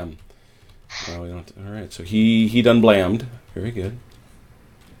 Blam. We don't. All right. So he done blammed. Very good.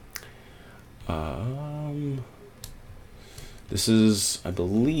 This is, I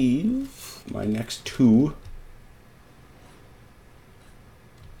believe, my next 2.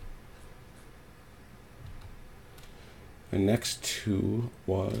 My next 2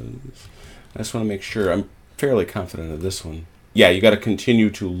 was... I just want to make sure. I'm fairly confident of this one. Yeah, you got to continue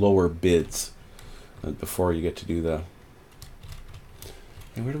to lower bids before you get to do the...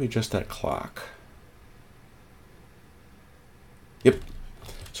 And where do we adjust that clock? Yep.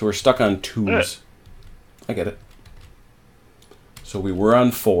 So we're stuck on 2s. I get it. So we were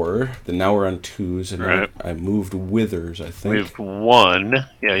on 4, then now we're on 2s, and I moved Withers, I think. Moved 1.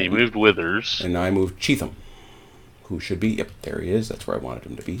 Yeah, you moved Withers. And now I moved Cheatham, who should be... Yep, there he is. That's where I wanted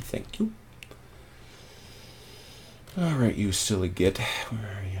him to be. Thank you. All right, you silly git. Where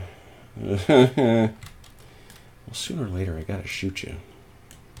are you? Well, sooner or later, I gotta shoot you.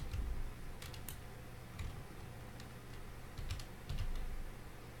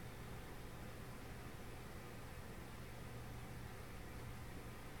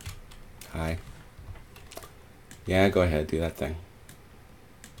 Hi. Yeah, go ahead, do that thing.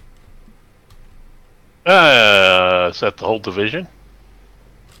 Is that the whole division?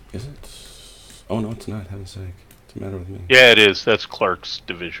 Is it? Oh, no, it's not. Heaven's sake. What's the matter with me? Yeah, it is. That's Clark's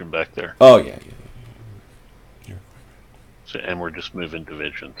division back there. Oh, yeah. So, and we're just moving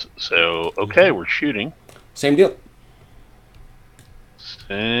divisions. So, okay, we're shooting. Same deal.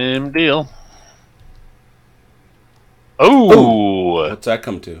 Same deal. Oh, What's that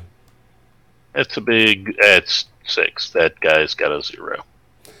come to? that's a big. It's 6. That guy's got a 0.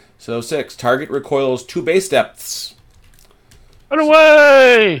 So 6. Target recoils 2 base depths. Run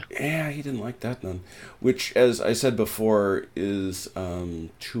away! Yeah, he didn't like that none. Which, as I said before, is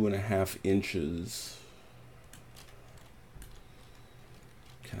 2.5 inches.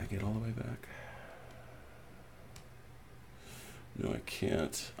 Can I get all the way back? No, I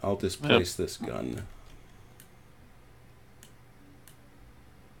can't. I'll displace this gun.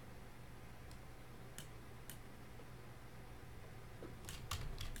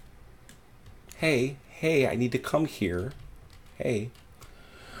 Hey, I need to come here. Hey.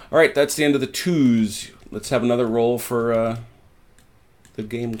 All right, that's the end of the 2s. Let's have another roll for the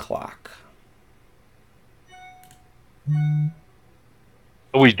game clock.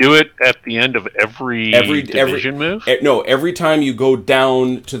 We do it at the end of every division move? No, every time you go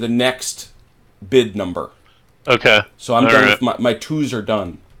down to the next bid number. Okay. So I'm done with my 2s are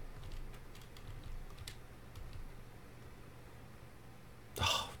done.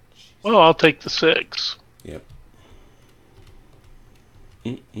 Oh, well, I'll take the 6. Yep.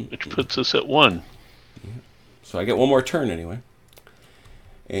 Which puts us at 1. Yep. So I get one more turn anyway.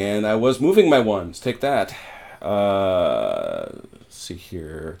 And I was moving my 1s. Take that. Let's see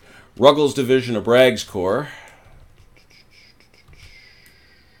here. Ruggles Division of Bragg's Corps.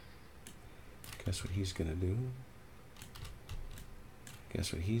 Guess what he's gonna do?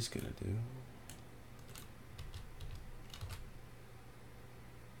 Guess what he's gonna do?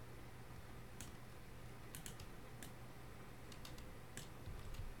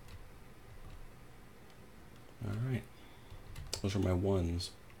 All right. Those are my 1s.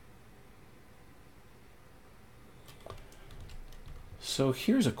 So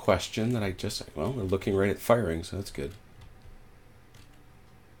here's a question that well, we're looking right at firing, so that's good.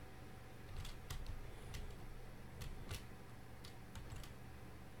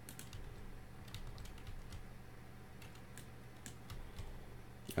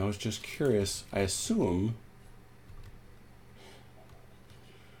 I was just curious. I assume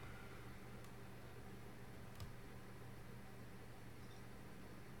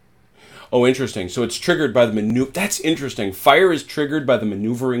oh, interesting. So it's triggered by the maneuver. That's interesting. Fire is triggered by the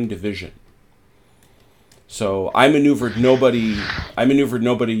maneuvering division. So I maneuvered nobody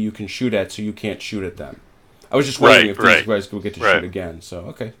you can shoot at, so you can't shoot at them. I was just wondering if these guys will get to shoot again. So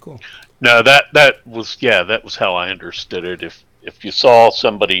okay, cool. No, that was how I understood it. If you saw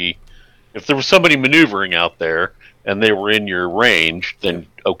somebody, if there was somebody maneuvering out there and they were in your range, then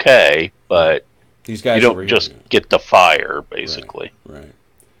okay, but these guys you don't just get to fire basically. Right.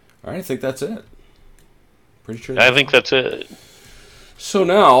 All right, I think that's it. Pretty sure. I think that's it. So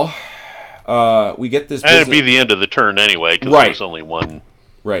now we get this. And it'd be the end of the turn anyway, because there was only one.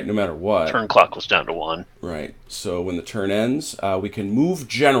 Right, no matter what. Turn clock was down to 1. Right. So when the turn ends, we can move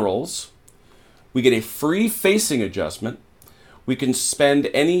generals. We get a free facing adjustment. We can spend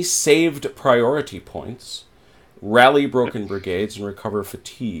any saved priority points, rally broken brigades, and recover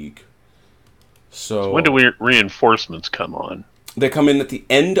fatigue. So when do reinforcements come on? They come in at the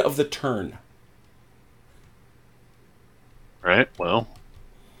end of the turn. Right, well.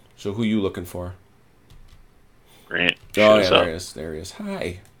 So who are you looking for? Grant. Oh, yeah, there he is. There he is.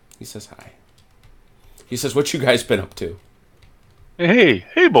 Hi. He says hi. He says, what you guys been up to? Hey,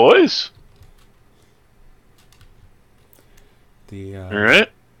 boys. All right.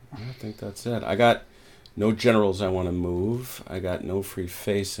 I think that's it. I got no generals I want to move. I got no free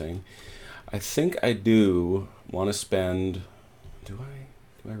facing. I think I do want to spend... Do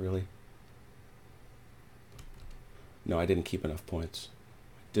I really? No, I didn't keep enough points.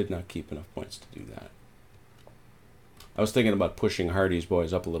 I did not keep enough points to do that. I was thinking about pushing Hardy's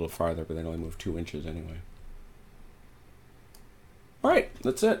boys up a little farther, but they only move 2 inches anyway. All right,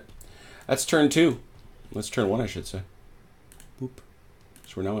 that's it. That's turn 2. That's turn 1, I should say. Boop.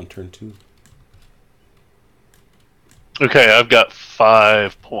 So we're now on turn 2. Okay, I've got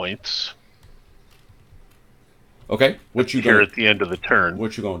 5 points. Okay, what you here gonna, at the end of the turn?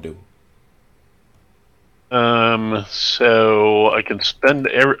 What you gonna do? So I can spend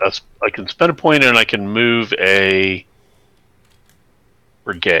a point and I can move a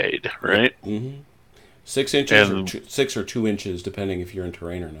brigade, right? Mm-hmm. 6 inches or 6 or 2 inches, depending if you're in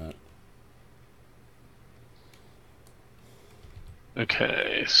terrain or not.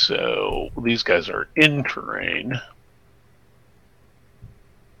 Okay, so these guys are in terrain.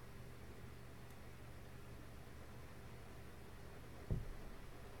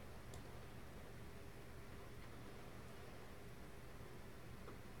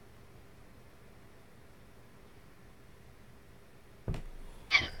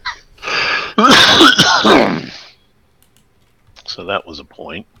 that was a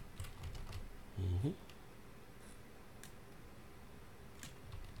point. Mm-hmm.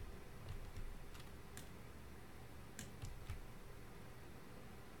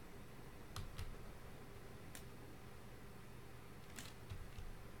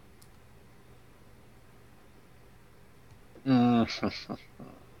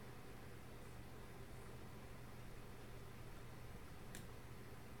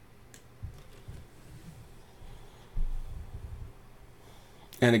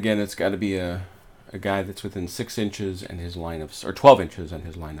 And again, it's got to be a guy that's within 6 inches and his line of, or 12 inches and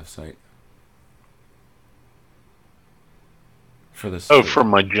his line of sight. For this. Oh, from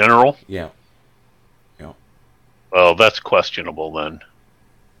my general? Yeah. Yeah. Well, that's questionable then.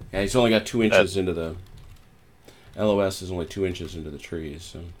 Yeah, he's only got 2 inches into the. LOS is only 2 inches into the trees,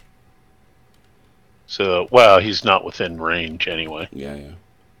 so. So, well, he's not within range anyway. Yeah, yeah.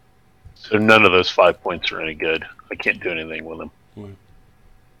 So none of those 5 points are any good. I can't do anything with them. Right.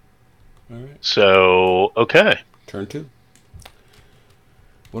 All right. So, okay. Turn 2.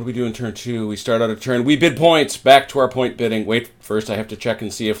 What do we do in turn 2? We start out a turn. We bid points. Back to our point bidding. Wait, first I have to check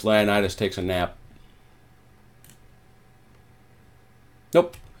and see if Leonidas takes a nap.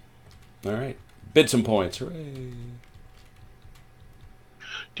 Nope. All right. Bid some points. Hooray.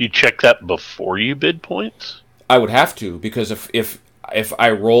 Do you check that before you bid points? I would have to, because if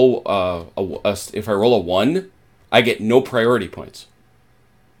I roll if I roll a 1, I get no priority points.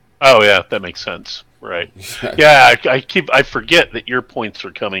 Oh yeah, that makes sense. Right. Yeah, I forget that your points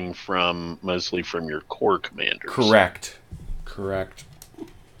are coming from mostly from your core commanders. Correct.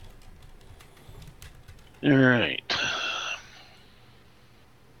 All right.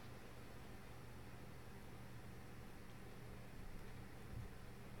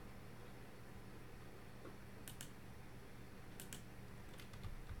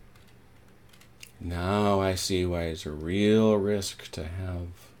 Now I see why it's a real risk to have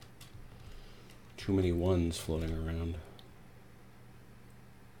too many 1s floating around.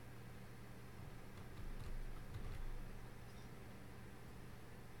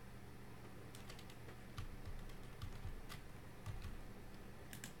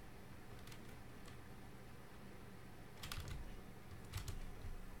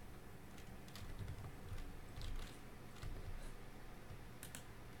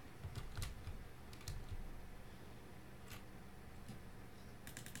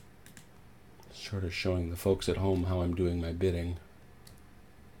 Sort of showing the folks at home how I'm doing my bidding.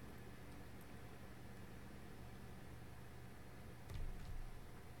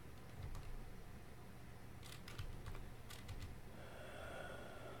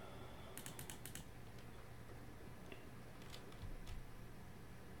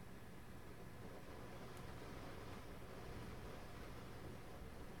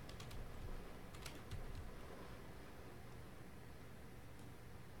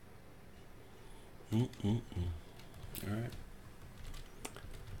 All right.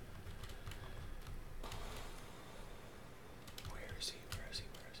 Where is he?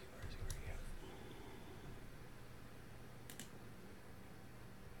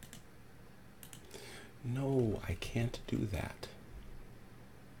 No, I can't do that.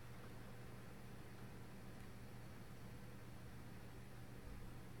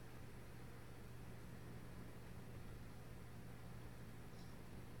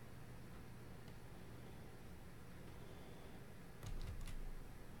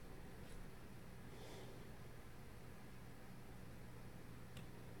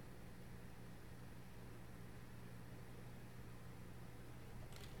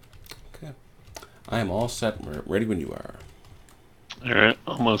 Okay. I am all set. Ready when you are. All right,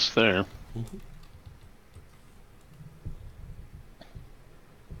 almost there. Mm-hmm.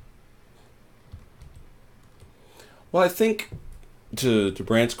 Well, I think to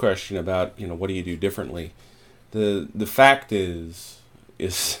Brant's question about, what do you do differently, the fact is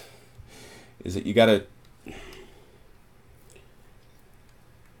that you got to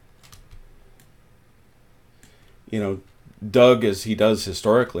Doug, as he does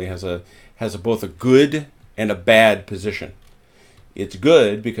historically, has both a good and a bad position. It's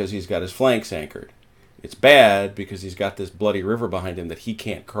good because he's got his flanks anchored. It's bad because he's got this bloody river behind him that he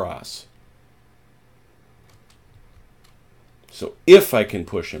can't cross. So if I can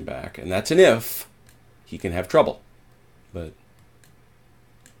push him back, and that's an if, he can have trouble. And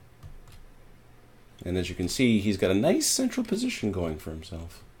as you can see, he's got a nice central position going for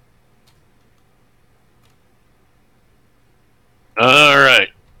himself. All right.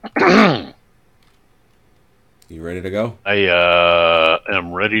 You ready to go? I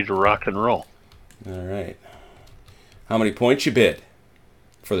am ready to rock and roll. All right. How many points you bid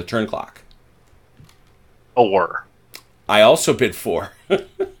for the turn clock? 4. I also bid 4.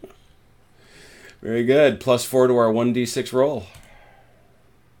 Very good. +4 to our 1d6 roll.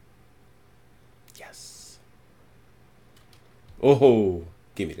 Yes. Oh,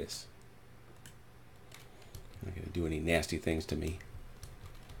 give me this. I'm not going to do any nasty things to me.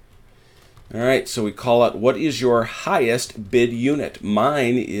 All right, so we call out, what is your highest bid unit?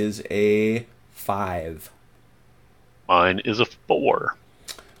 Mine is a 5. Mine is a 4.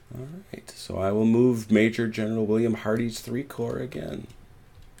 All right, so I will move Major General William Hardy's 3 Corps again.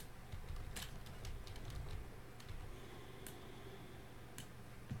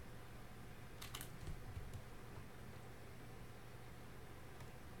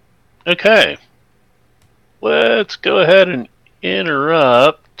 Okay. Let's go ahead and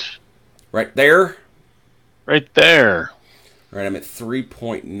interrupt. Right there? Right there. All right, I'm at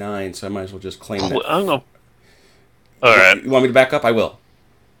 3.9, so I might as well just claim that. I'm gonna... All right. You want me to back up? I will.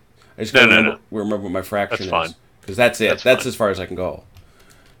 I just gotta remember what my fraction That's fine. is. Because that's it. That's as far as I can go.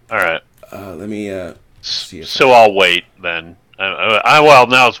 All right. Let me see if So I'll wait then. Well,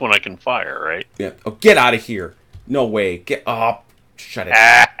 now it's when I can fire, right? Yeah. Oh, get out of here. No way. Get up. Shut it.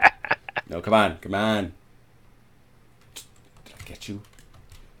 No, come on. Come on. Did I get you?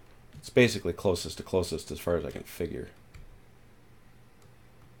 It's basically closest to closest as far as I can figure.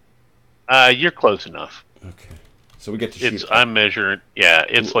 You're close enough. Okay. So we get to shoot. I'm measuring. Yeah,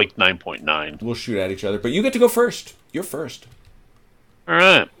 it's like 9.9. We'll shoot at each other, but you get to go first. You're first. All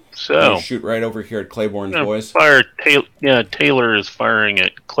right. So shoot right over here at Claiborne's boys. Fire. Taylor is firing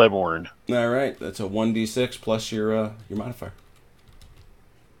at Claiborne. All right. That's a 1d6 plus your modifier.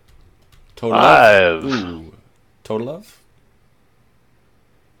 Total 5. Ooh. Total of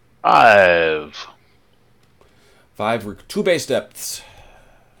 5. 5. 2 base depths.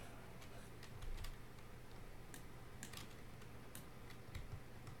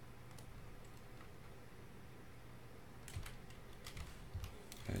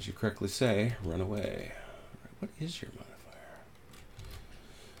 As you correctly say, run away. What is your modifier?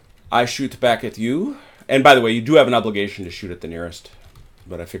 I shoot back at you. And by the way, you do have an obligation to shoot at the nearest.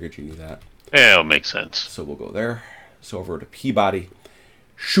 But I figured you knew that. Yeah, it'll make sense. So we'll go there. So over to Peabody.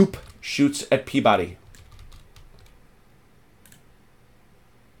 Shoop shoots at Peabody.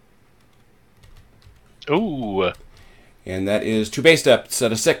 Ooh. And that is 2 base depths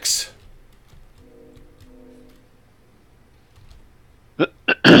at a 6.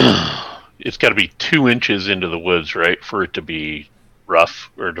 It's got to be 2 inches into the woods, right, for it to be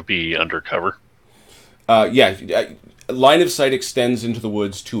rough or to be undercover? Yeah. Line of sight extends into the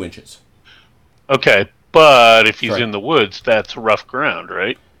woods 2 inches. Okay, but if he's in the woods, that's rough ground,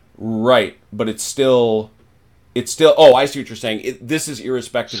 right? Right, but it's still. Oh, I see what you're saying. This is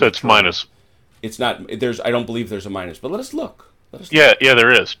irrespective. So it's minus. It's not. I don't believe there's a minus. But let us look. Yeah,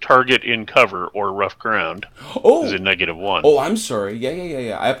 there is. Target in cover or rough ground. Oh, is a -1. Oh, I'm sorry.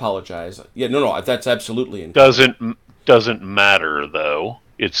 Yeah. I apologize. Yeah, no. That's absolutely in cover. Doesn't matter though.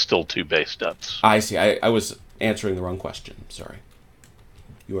 It's still 2 base depths. I see. I was answering the wrong question. Sorry.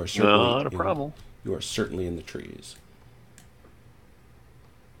 You are certainly not a problem. You are certainly in the trees.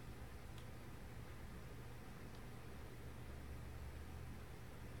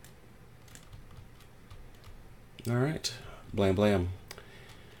 All right. Blam blam.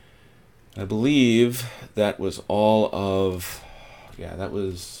 I believe that was all of... Yeah, that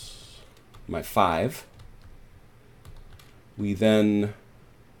was my 5. We then...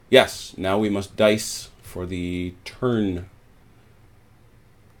 Yes, now we must dice for the turn.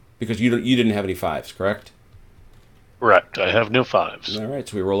 Because you didn't have any 5s, correct? Correct. I have no 5s. All right,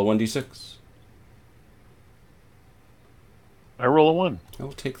 so we roll a 1d6. I roll a 1.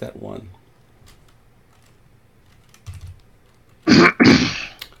 I'll take that 1.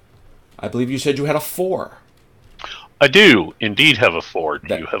 I believe you said you had a 4. I do indeed have a 4.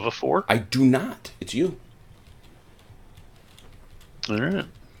 Do you have a 4? I do not. It's you. All right.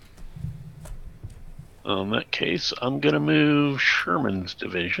 In that case, I'm going to move Sherman's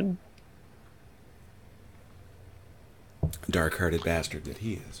division. Dark-hearted bastard that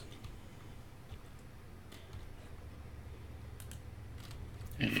he is.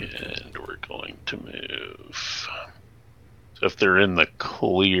 And we're going to move... So if they're in the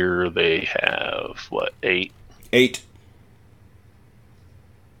clear, they have, what, 8? 8.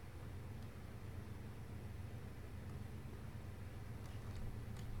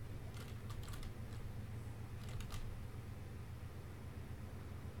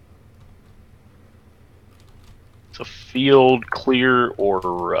 It's a field, clear, or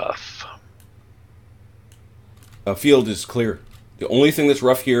rough. A field is clear. The only thing that's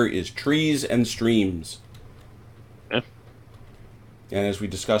rough here is trees and streams. Yeah. And as we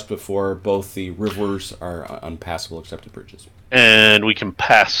discussed before, both the rivers are unpassable except at bridges. And we can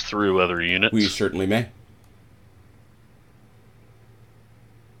pass through other units. We certainly may.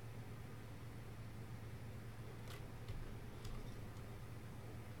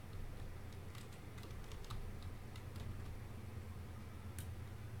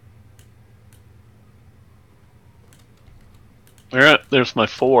 All right, there's my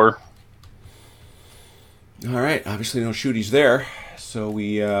 4. All right, obviously no shooties there, so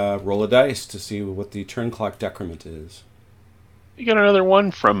we roll a dice to see what the turn clock decrement is. You got another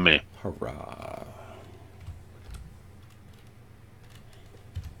 1 from me. Hurrah.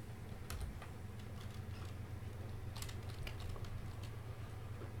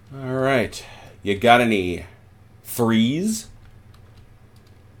 All right, you got any 3s?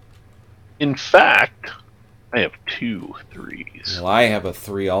 In fact, I have 2 3s. Well, I have a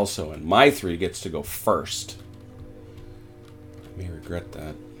 3 also, and my 3 gets to go first. I may regret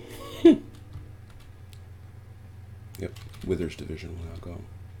that. Yep, Withers Division will now go.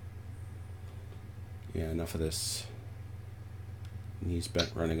 Yeah, enough of this knees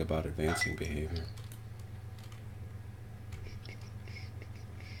bent running about advancing behavior.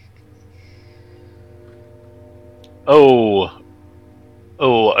 Oh,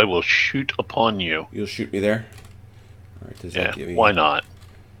 I will shoot upon you. You'll shoot me there? All right, does that give me... Why not?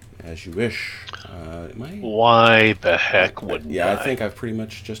 As you wish. Am I... Why the heck wouldn't Yeah, I? I think I've pretty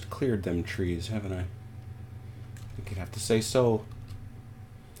much just cleared them trees, haven't I? I think you'd have to say so.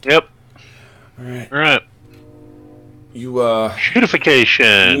 Yep. All right. All right. You,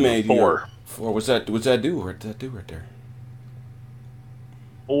 Shootification. You made 4. 4. What's that do? What's that do right there?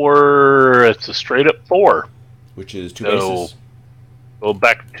 4, it's a straight up 4. Which is 2 bases. Go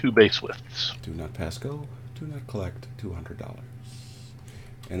back 2 base widths. Do not pass go. Do not collect $200.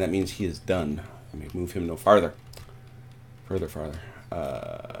 And that means he is done. I may move him no farther. Farther.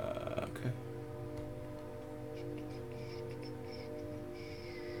 Okay.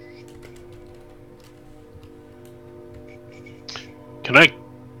 Can I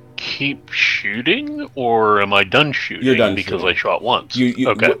keep shooting, or am I done shooting? You're done because shooting. I shot once.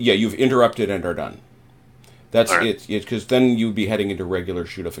 Okay. Yeah, you've interrupted and are done. That's right. it. Because then you'd be heading into regular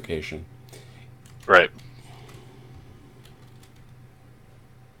shootification. Right.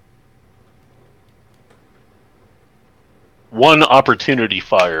 One opportunity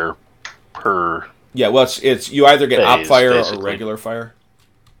fire per. Yeah, well, it's you either get op fire basically. or regular fire.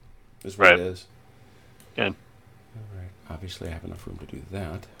 Is what it is. Okay. All right. Obviously, I have enough room to do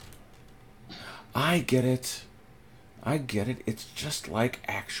that. I get it. It's just like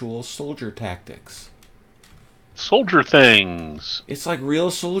actual soldier tactics. Soldier things. It's like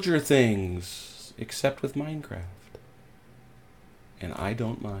real soldier things, except with Minecraft. And I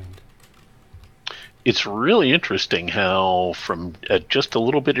don't mind. It's really interesting how, from just a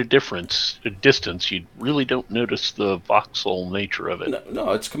little bit of distance, you really don't notice the voxel nature of it.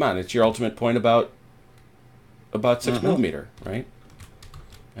 No, come on. It's your ultimate point about 6mm, right?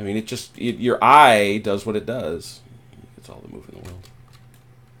 I mean, your eye does what it does. It's all the move in the world.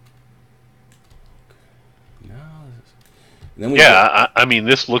 I mean,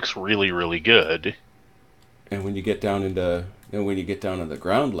 this looks really, really good. And when you get down into the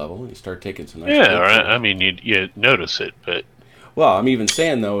ground level, you start taking some nice. Yeah, right. I mean, you notice it, but well, I'm even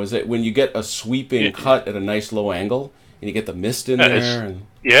saying though is that when you get a sweeping cut at a nice low angle and you get the mist in there, and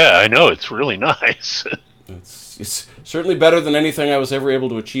I know it's really nice. it's certainly better than anything I was ever able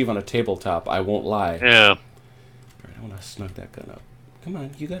to achieve on a tabletop. I won't lie. Yeah. All right, I want to snug that gun up. Come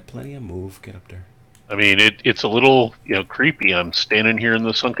on, you got plenty of move. Get up there. I mean, it's a little creepy. I'm standing here in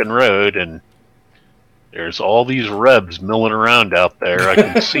the sunken road, and there's all these rebs milling around out there. I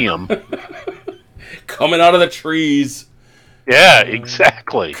can see them coming out of the trees. Yeah,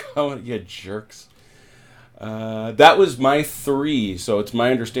 exactly. You jerks. That was my 3, so it's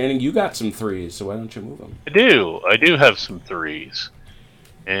my understanding you got some 3s, so why don't you move them? I do have some 3s.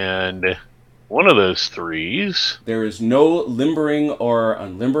 And one of those 3s... There is no limbering or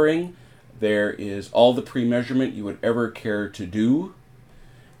unlimbering. There is all the pre-measurement you would ever care to do.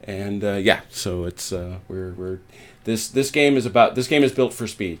 And so it's this game is built for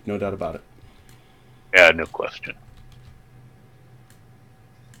speed, no doubt about it. Yeah, no question.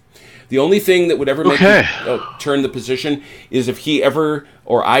 The only thing that would ever make me turn the position is if he ever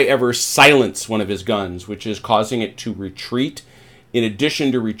or I ever silence one of his guns, which is causing it to retreat. In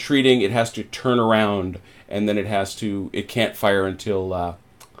addition to retreating, it has to turn around, and then it can't fire until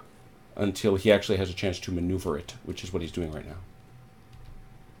he actually has a chance to maneuver it, which is what he's doing right now.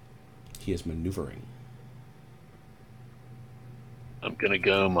 He is maneuvering. I'm going to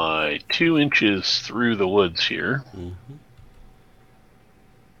go my 2 inches through the woods here. Mm-hmm.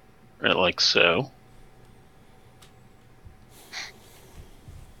 Right, like so.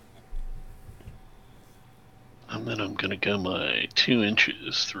 And then I'm going to go my 2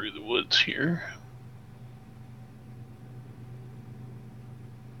 inches through the woods here.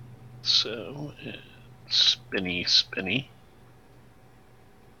 So, spinny, spinny.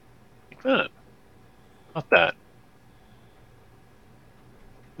 Like that. Not that.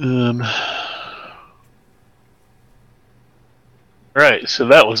 Right, so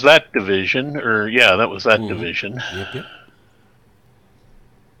that was that division, or yeah, that was that division. Yep, yep.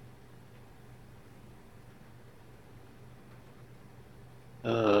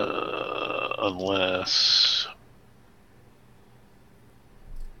 Unless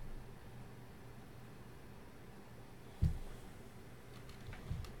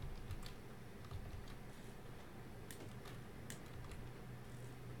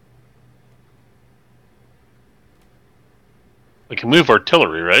we can move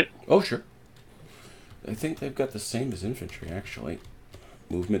artillery, right? Oh, sure. I think they've got the same as infantry, actually.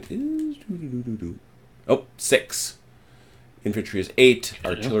 Movement is... Oh, 6. Infantry is 8. Okay.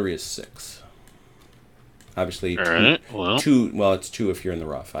 Artillery is 6. Obviously, all right. Well, 2. Well, it's 2 if you're in the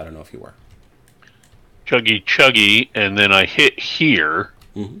rough. I don't know if you were. Chuggy, chuggy, and then I hit here.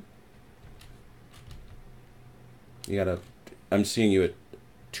 Mm-hmm. You gotta... I'm seeing you at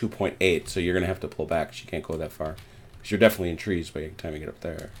 2.8, so you're gonna have to pull back because you can't go that far. Because you're definitely in trees by the time you get up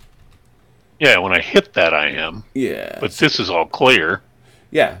there. Yeah, when I hit that, I am. Yeah. But this is all clear.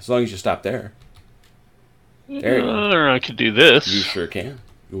 Yeah, as long as you stop there. There you go. Or I could do this. You sure can.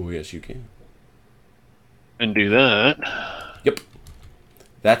 Oh, yes, you can. And do that. Yep.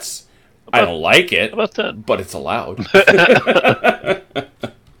 That's... I don't like it. How about that? But it's allowed.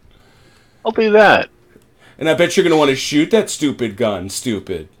 I'll do that. And I bet you're going to want to shoot that stupid gun.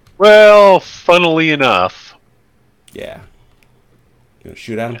 Stupid. Well, funnily enough. Yeah. You want to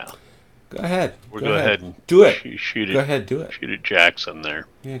shoot at him? Yeah. Go ahead. We'll go ahead and do it. Shoot it. Go ahead, do it. Shoot at Jackson there.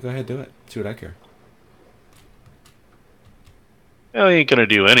 Yeah, go ahead, do it. See what I care. Well, he ain't going to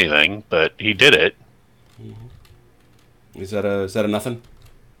do anything, but he did it. Mm-hmm. Is that a nothing?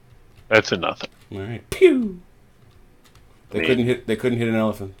 That's a nothing. All right. Pew. They couldn't hit an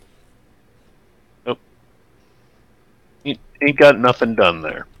elephant. Nope. He ain't got nothing done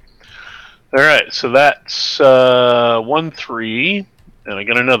there. All right, so that's 1 3, and I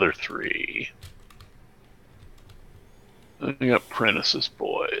got another 3. I got Prentice's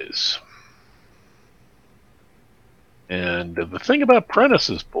boys. And the thing about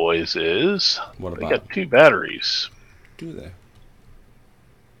Prentice's boys is they got 2 batteries. Do they?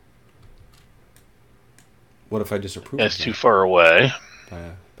 What if I disapprove? That's too far away.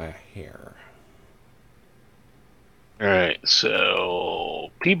 By a hair. All right, so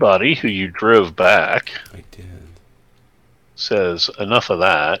Peabody, who you drove back, I did, says enough of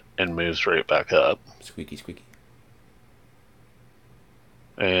that and moves right back up. Squeaky, squeaky.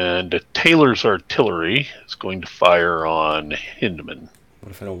 And Taylor's artillery is going to fire on Hindman.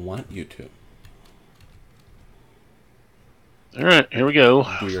 What if I don't want you to? All right, here we go.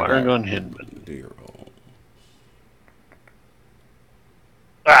 Firing on Hindman. Do your roll.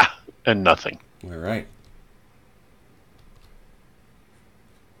 Ah, and nothing. All right.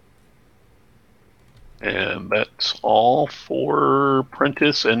 And that's all for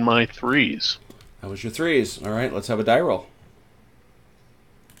Prentice and my 3s. That was your 3s. All right, let's have a die roll.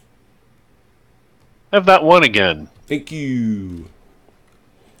 Have that one again. Thank you.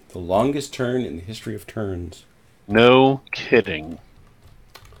 The longest turn in the history of turns. No kidding.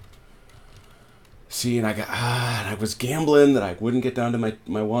 See, and I was gambling that I wouldn't get down to my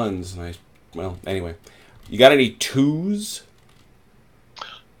 1s, and well, anyway. You got any 2s?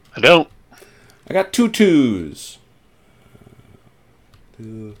 I don't. I got 2 2s.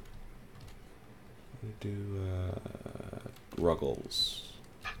 Do Ruggles.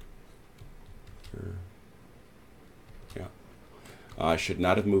 Yeah. I should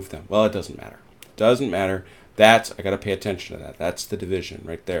not have moved them. Well, it doesn't matter. Doesn't matter. I got to pay attention to that. That's the division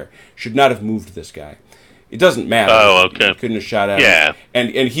right there. Should not have moved this guy. It doesn't matter. Oh, okay. You couldn't have shot at him.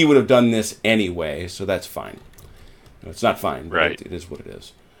 And he would have done this anyway, so that's fine. No, it's not fine, but right. It is what it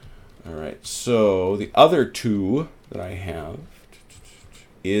is. All right, so the other 2 that I have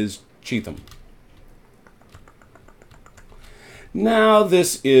is Cheatham. Now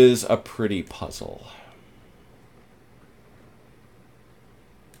this is a pretty puzzle.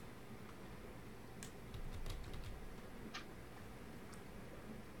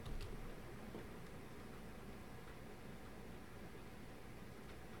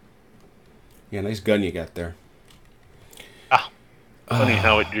 Yeah, nice gun you got there. Funny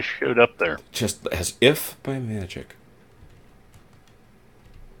how it just showed up there. Just as if by magic.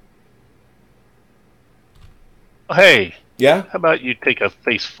 Hey, Yeah? how about you take a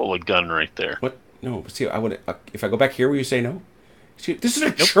face full of gun right there? What? No, see, I would. If I go back here, will you say no? See, this is a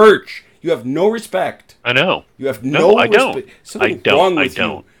Nope. church. You have no respect. I know. You have No, no I don't. respect. Something I wrong don't. I with you.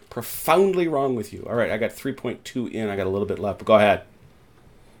 don't. Profoundly wrong with you. All right, I got 3.2 in. I got a little bit left, but go ahead.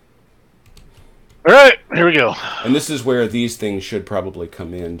 All right, here we go. And this is where these things should probably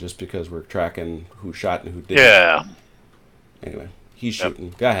come in, just because we're tracking who shot and who didn't. Yeah. Anyway, he's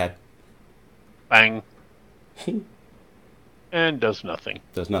shooting. Go ahead. Bang. And does nothing.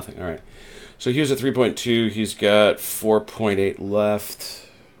 Does nothing. All right. So here's a 3.2. He's got 4.8 left.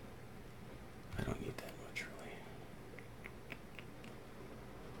 I don't need that much, really.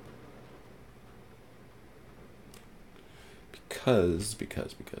 Because.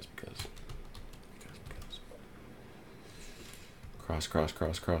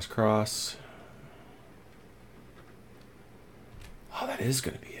 Cross. Oh, that is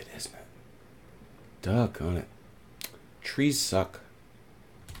going to be it, isn't it? Doggone it. Trees suck.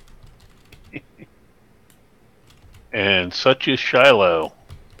 And such is Shiloh.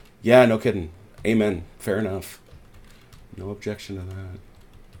 Yeah, no kidding. Amen. Fair enough. No objection to that.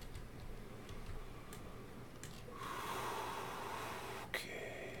 Okay.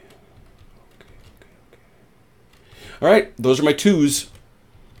 All right, those are my twos.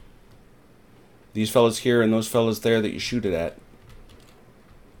 These fellas here and those fellas there that you shoot it at.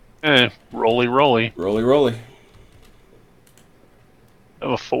 Roly. Roly. I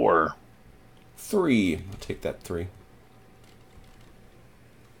have a 4. 3. I'll take that 3.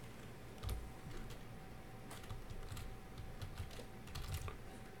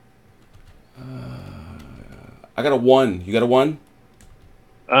 I got a 1. You got a 1?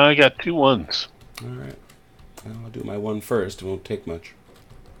 I got 2 1s. All right. I'll do my 1 first. It won't take much.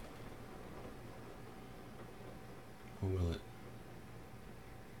 Or will it?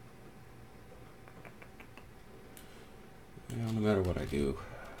 Well, no matter what I do.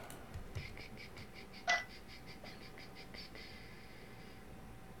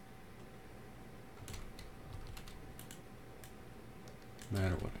 No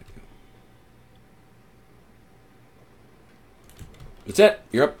matter what I do. That's it.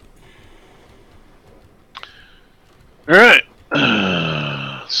 You're up. All right.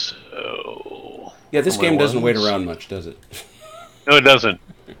 So. Yeah, this game doesn't wait around much, does it? No, it doesn't.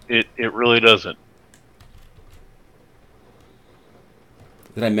 It really doesn't.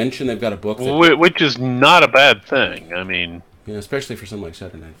 Did I mention they've got a book? That, which is not a bad thing. I mean, you know, especially for something like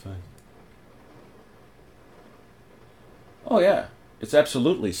Saturday Night Five. Oh yeah, it's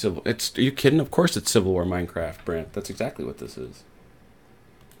absolutely civil. Are you kidding? Of course, it's Civil War Minecraft, Brent. That's exactly what this is.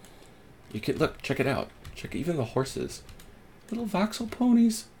 You can look, check it out. Check even the horses, little voxel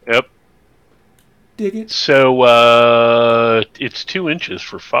ponies. Yep. Dig it. So it's 2 inches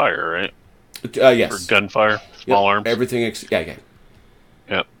for fire, right? Yes. For gunfire, small arms. Everything. Yeah.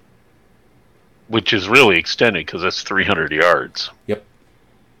 Yep. Which is really extended because that's 300 yards. Yep.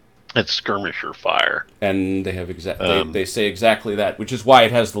 It's skirmisher fire. And they have they say exactly that, which is why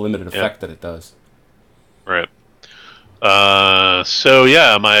it has the limited effect that it does. Right. So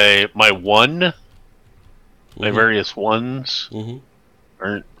yeah, my 1, my various 1s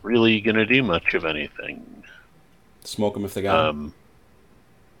aren't really going to do much of anything. Smoke them if they got them.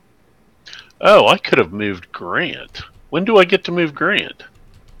 Oh, I could have moved Grant. When do I get to move Grant?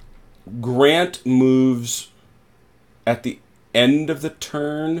 Grant moves at the end of the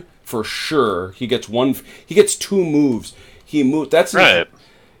turn for sure. He gets 2 moves. He moved. That's right.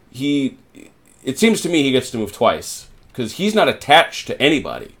 It seems to me he gets to move twice because he's not attached to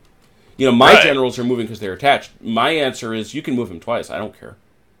anybody. You know, my generals are moving because they're attached. My answer is you can move him twice. I don't care.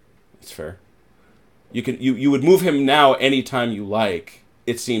 It's fair. You would move him now anytime you like.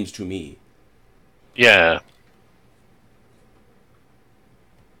 It seems to me. Yeah.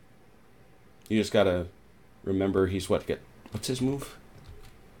 You just gotta remember he's what's his move?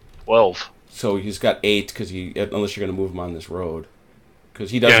 12. So he's got 8 because unless you're gonna move him on this road,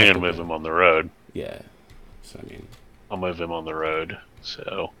 because he doesn't. Yeah, I'm gonna move him on the road. Yeah. So I mean, I'll move him on the road.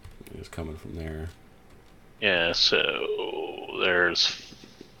 So he was coming from there. Yeah. So there's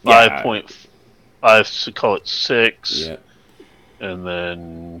 5.5. So call it 6. Yeah. And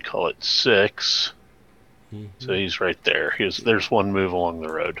then call it 6. So he's right there. There's 1 move along the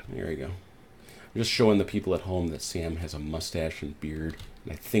road. There you go. I'm just showing the people at home that Sam has a mustache and beard,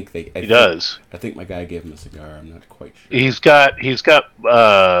 and I think he does. I think my guy gave him a cigar. I'm not quite sure. He's got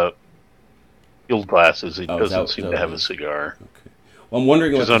field glasses. He doesn't seem to have a cigar. Okay. Well, I'm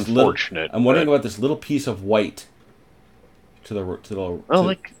wondering about this unfortunate. Wondering about this little piece of white to the.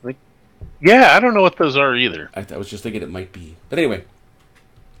 Well, yeah, I don't know what those are either. I was just thinking it might be, but anyway.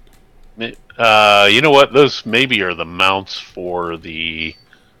 You know what? Those maybe are the mounts for the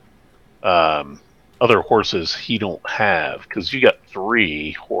other horses he don't have, because you got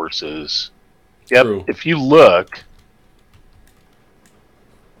 3 horses. Yep. True. If you look,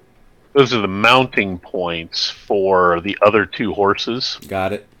 those are the mounting points for the other 2 horses.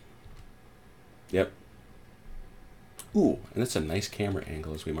 Got it. Yep. Ooh, and it's a nice camera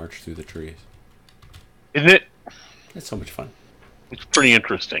angle as we march through the trees. Isn't it? It's so much fun. It's pretty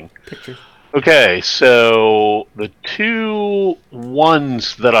interesting. Pictures. Okay, so the 2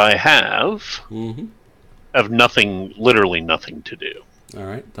 ones that I have nothing, literally nothing to do. All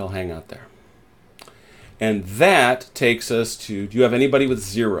right, they'll hang out there. And that takes us to... Do you have anybody with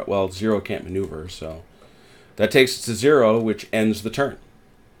 0? Well, 0 can't maneuver, so... That takes us to 0, which ends the turn.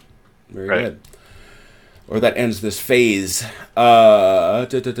 Very good. Or that ends this phase.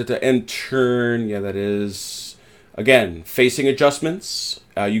 End turn. Yeah, that is... Again, facing adjustments.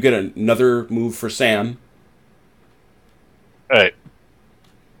 You get another move for Sam. All right.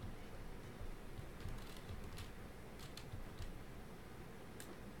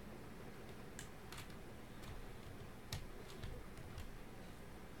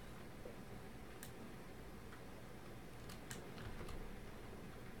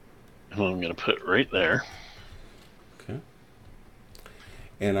 And I'm going to put right there. Okay.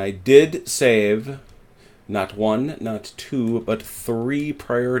 And I did save not 1, not 2, but 3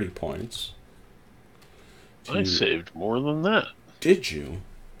 priority points. I saved more than that. Did you?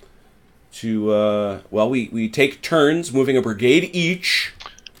 Well, we take turns moving a brigade each.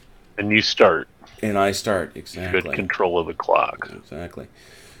 And you start. And I start, exactly. Good control of the clock. Exactly.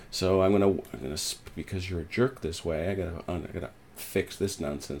 So I'm gonna because you're a jerk this way. I gotta fix this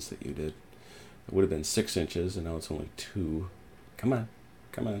nonsense that you did. It would have been 6 inches, and now it's only 2. Come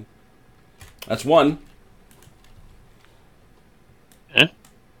on. That's 1. Okay.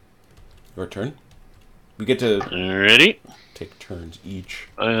 Your turn. We get to ready. Take turns each.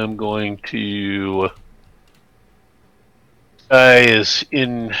 I am going to. Is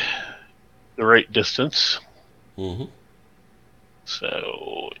in the right distance. Mm-hmm.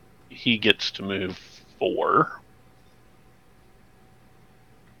 So he gets to move 4.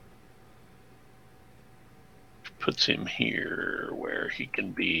 Puts him here where he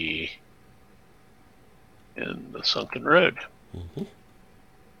can be in the sunken road. Mm-hmm.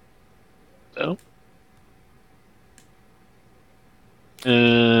 So.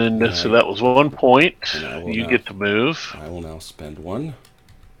 And so that was 1 point. You get to move. I will now spend 1.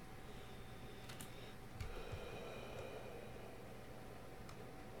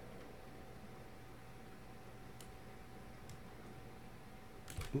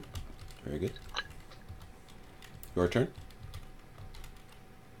 Very good. Your turn.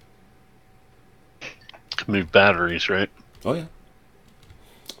 Move batteries, right? Oh, yeah.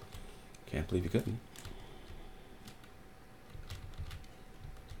 Can't believe you couldn't.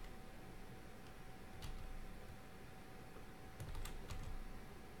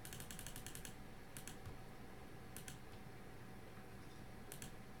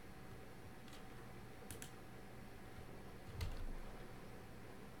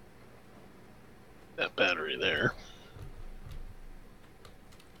 That battery there.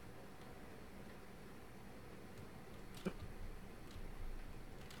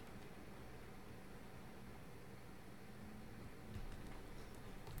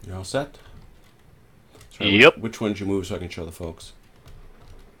 You're all set? Sorry, Yep. Which one did you move so I can show the folks?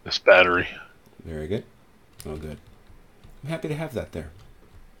 This battery. Very good. Oh, good. I'm happy to have that there.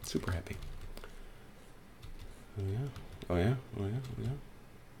 Super happy. Oh, yeah. Oh, yeah. Oh, yeah. Oh, yeah.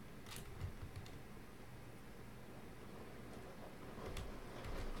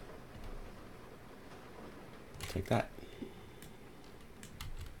 Take that.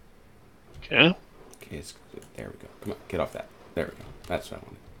 Okay. Okay, there we go. Come on, get off that. There we go. That's what I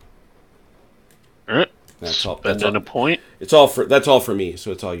wanted. All right. That's all. Spend a point. It's all for. That's all for me.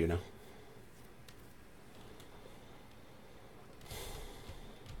 So it's all you know.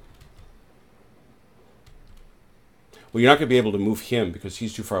 Well, you're not going to be able to move him because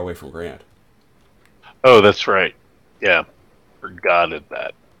he's too far away from Grant. Oh, that's right. Yeah. Forgot of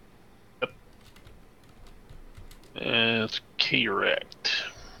that. Yep. That's correct.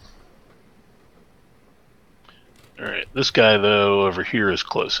 Alright, this guy, though, over here is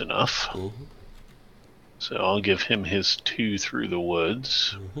close enough. Mm-hmm. So I'll give him his 2 through the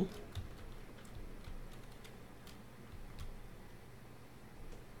woods. Mm-hmm.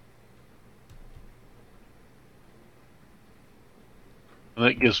 And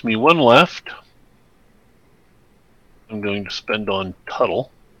that gives me 1 left. I'm going to spend on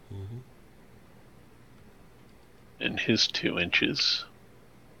Tuttle. And his 2 inches.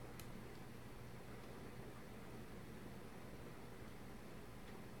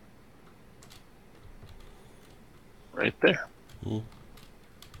 right there. Here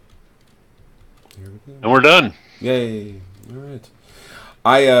we go. And we're done. Yay! All right.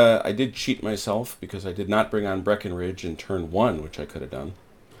 I did cheat myself because I did not bring on Breckenridge in turn 1, which I could have done.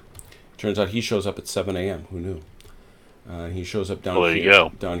 Turns out he shows up at 7 a.m. Who knew? He shows up Well, there you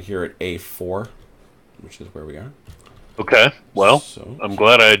go. down here at A4, which is where we are. Okay. Well, So I'm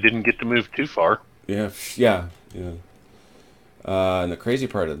glad I didn't get to move too far. yeah. And the crazy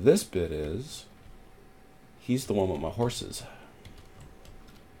part of this bit is he's the one with my horses.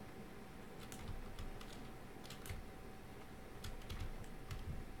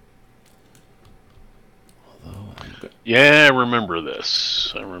 Yeah, I remember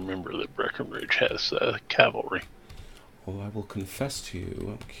this. I remember that Breckenridge has cavalry. Well, I will confess to you,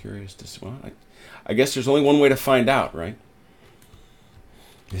 I'm curious to see. Well, I guess there's only one way to find out, right?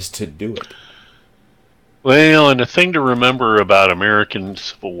 Is to do it. Well, and the thing to remember about American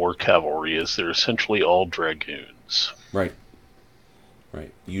Civil War cavalry is they're essentially all dragoons. Right.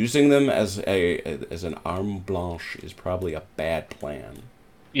 Right. Using them as an arme blanche is probably a bad plan.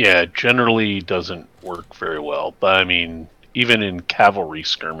 Yeah, it generally doesn't work very well. But I mean, even in cavalry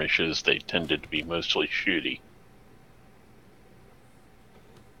skirmishes, they tended to be mostly shooty.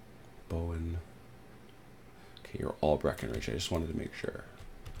 Bowen. Okay, you're all Breckenridge. I just wanted to make sure.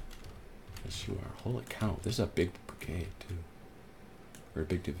 Yes, you are. Holy cow. This is a big brigade, too. Or a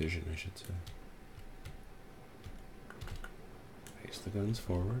big division, I should say. Face the guns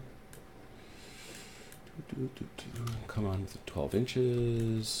forward. Come on with the 12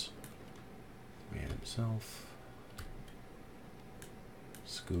 inches. Man himself.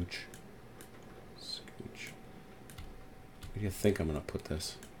 Scooch. Scooch. Where do you think I'm going to put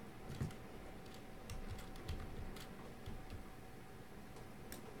this?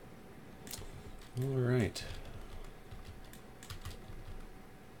 All right.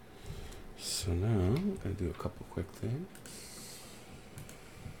 So now I'm going to do a couple quick things.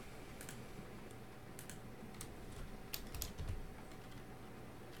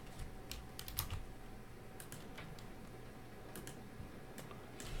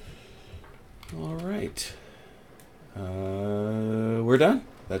 All right. We're done.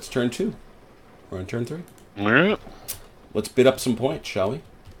 That's turn 2. We're on turn 3. All right. Let's bid up some points, shall we?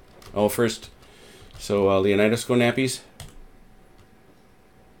 Oh, first. So Leonidas go nappies?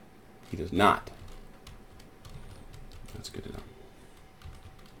 He does not. That's good to know.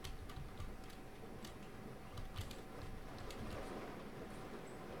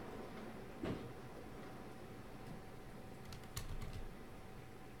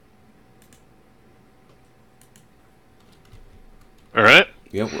 All right.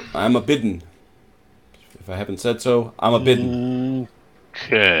 Yep, I'm a biddin'. If I haven't said so, I'm a biddin'.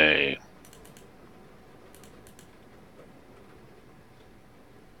 Okay.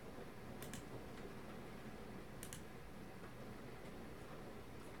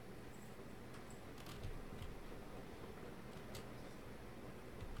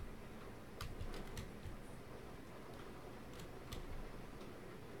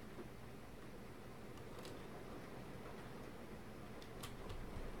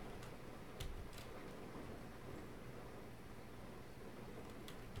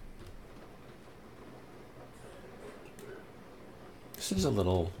 This is a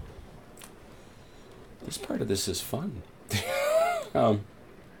little... This part of this is fun.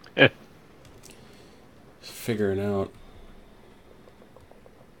 Figuring out...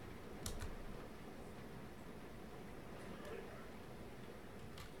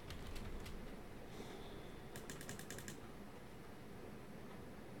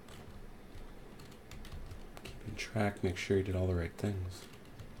 Keeping track, make sure you did all the right things.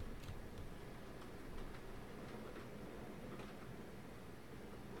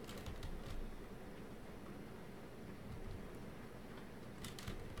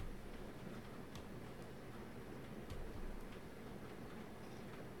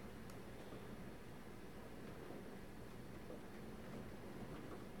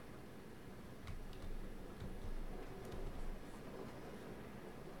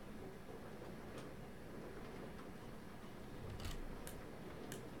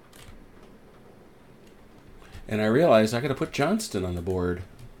 And I realized I gotta put Johnston on the board.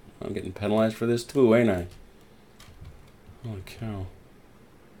 I'm getting penalized for this too, ain't I? Holy cow.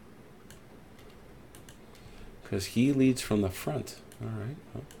 Because he leads from the front. Alright.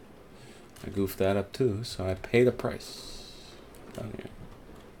 Well, I goofed that up too, so I pay the price. Down here.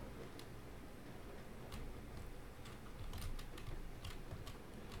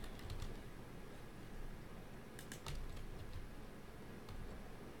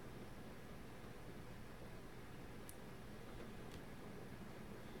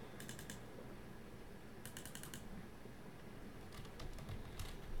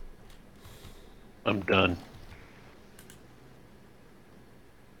 I'm done.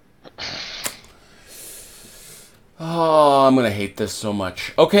 Oh, I'm going to hate this so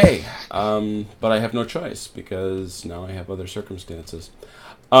much. Okay, but I have no choice because now I have other circumstances.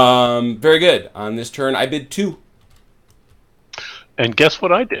 Very good. On this turn, I bid 2. And guess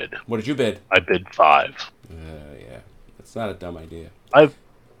what I did? What did you bid? I bid 5. Yeah, that's not a dumb idea. 5,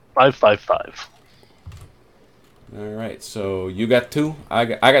 5, 5, 5. All right, so you got 2. I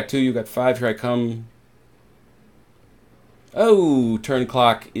got 2. You got 5. Here I come. Oh, turn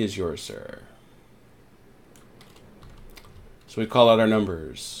clock is yours, sir. So we call out our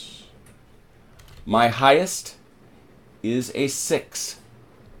numbers. My highest is a 6.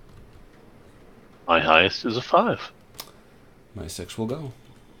 My highest is a 5. My 6 will go.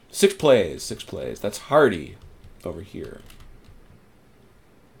 6 plays, 6 plays. That's Hardy over here.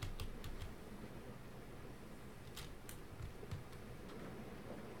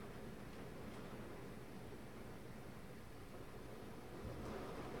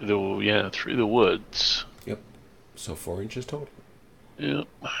 Through the woods. Yep. So 4 inches total. Yep.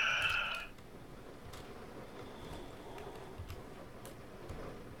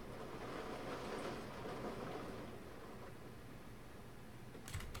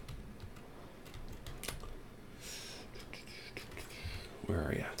 Where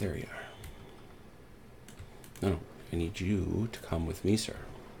are you? There you are. No, I need you to come with me, sir.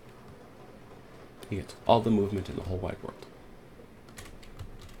 He gets all the movement in the whole wide world.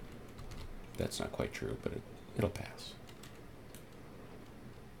 That's not quite true, but it'll pass.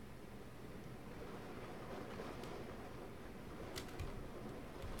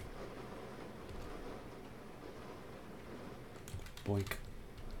 Boink.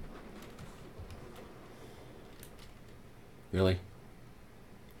 Really?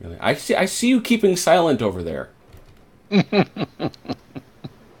 Really? I see you keeping silent over there.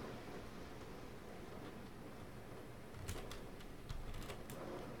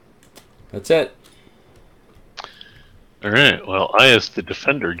 That's it. All right. Well, I, as the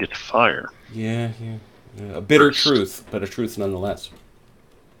defender, get to fire. Yeah. A bitter First. truth, but a truth nonetheless.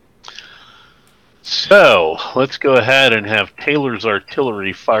 So, let's go ahead and have Taylor's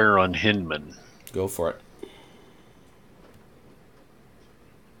artillery fire on Hinman. Go for it.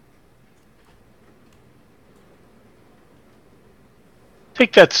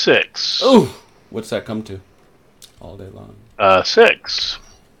 Take that 6. Ooh! What's that come to? All day long. 6.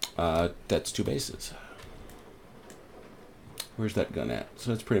 That's 2 bases. Where's that gun at?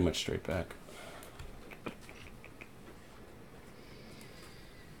 So it's pretty much straight back.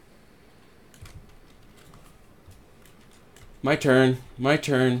 My turn. My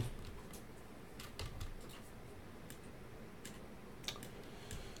turn.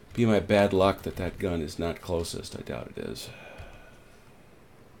 Be my bad luck that gun is not closest. I doubt it is.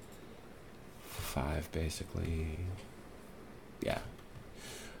 5, basically. Yeah.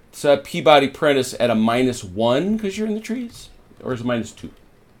 It's a Peabody Prentice at a -1 because you're in the trees? Or is it -2?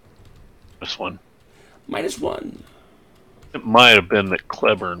 This one. -1. It might have been that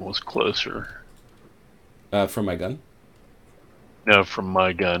Cleburne was closer. From my gun? No, from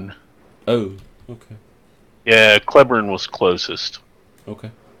my gun. Oh, okay. Yeah, Cleburne was closest.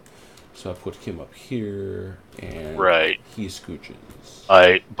 Okay. So I put him up here, and right. He scooches.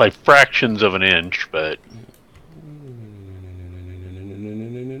 By fractions of an inch, but...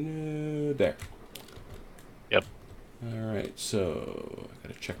 There. Yep. Alright, so I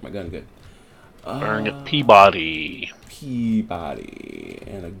gotta check my gun good. Firing at Peabody. Peabody.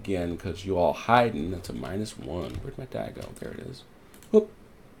 And again, because you all hiding, that's a -1. Where'd my die go? There it is. Whoop.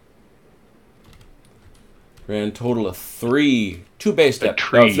 Grand total of 3. 2 base step.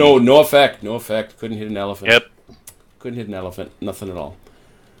 No effect. No effect. Couldn't hit an elephant. Yep. Couldn't hit an elephant. Nothing at all.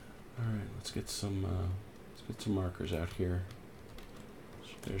 Alright, let's get some markers out here.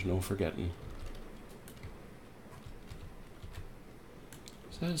 So there's no forgetting.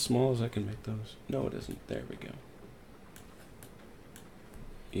 Is that as small as I can make those? No, it isn't. There we go.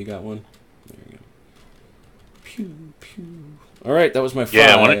 You got one? There you go. Pew, pew. All right, that was my 5.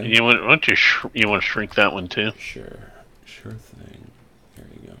 Yeah, why don't you want to shrink that one too? Sure thing. There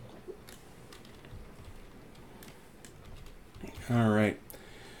you go. All right.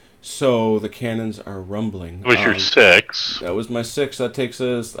 So the cannons are rumbling. It was your 6. That was my 6. That takes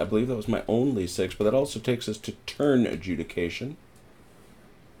us, I believe that was my only 6, but that also takes us to turn adjudication.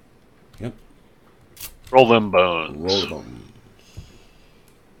 Yep. Roll them bones. Roll them.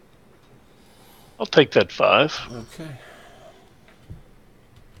 I'll take that 5. Okay.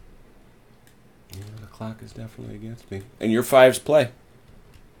 Yeah, the clock is definitely against me. And your 5's play.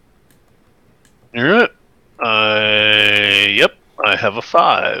 All right. Yep. I have a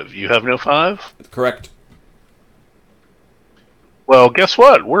 5. You have no 5? Correct. Well, guess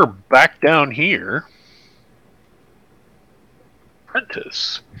what? We're back down here.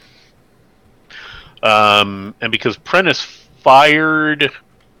 Prentice. And because Prentice fired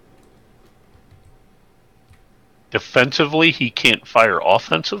defensively, he can't fire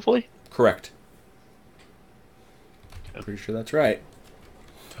offensively? Correct. I'm pretty sure that's right.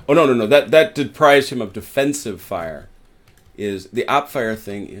 Oh, no. That deprives him of defensive fire. Is the op fire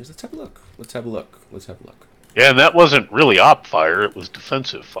thing is... Let's have a look. Yeah, and that wasn't really op fire. It was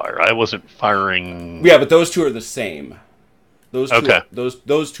defensive fire. I wasn't firing... Yeah, but those two are the same. Those two Okay.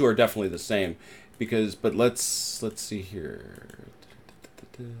 those two are definitely the same. But let's see here.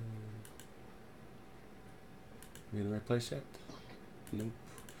 Are we in the right place yet? Nope.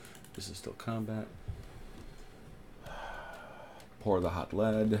 This is still combat. Pour the hot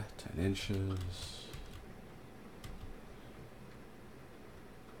lead, 10 inches.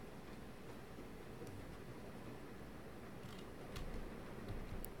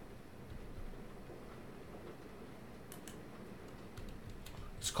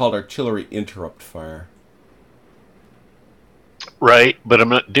 It's called artillery interrupt fire. Right, but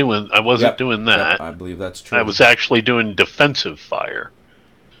I wasn't doing that. Yep, I believe that's true. I was actually doing defensive fire.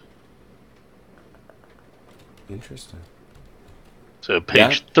 Interesting. So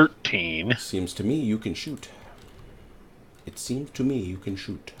page 13. Seems to me you can shoot. It seems to me you can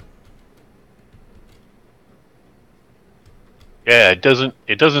shoot. Yeah, it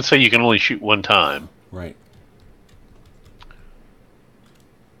doesn't say you can only shoot one time. Right.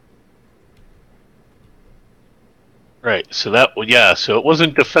 Right, so so it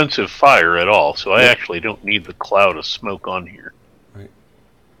wasn't defensive fire at all, so I actually don't need the cloud of smoke on here. Right.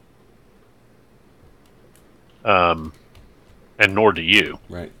 And nor do you.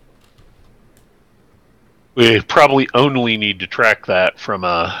 Right. We probably only need to track that from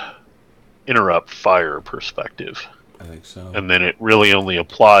a interrupt fire perspective. I think so. And then it really only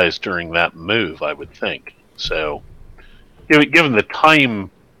applies during that move, I would think. So, given the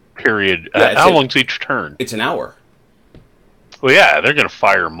time period, how long's each turn? It's an hour. Well, yeah, they're going to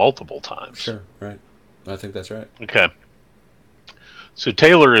fire multiple times. Sure, right. I think that's right. Okay. So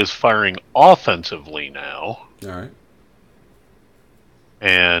Taylor is firing offensively now. All right.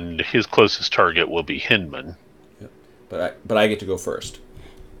 And his closest target will be Hinman. Yep. But I get to go first,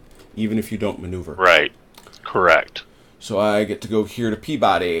 even if you don't maneuver. Right. Correct. So I get to go here to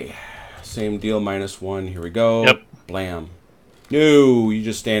Peabody. Same deal, -1. Here we go. Yep. Blam. No, you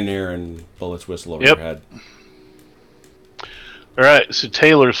just stand there and bullets whistle over your head. All right, so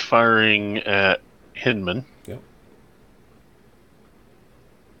Taylor's firing at Hinman. Yep.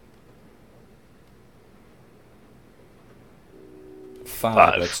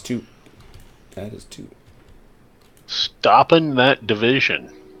 Five. That's 2. That is 2. Stopping that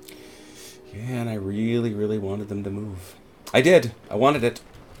division. Yeah, and I really, really wanted them to move. I did. I wanted it.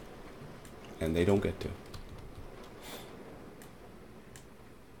 And they don't get to.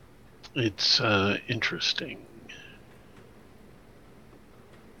 It's interesting.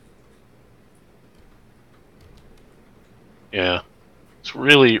 Yeah. It's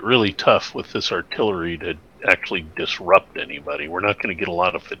really, really tough with this artillery to actually disrupt anybody. We're not going to get a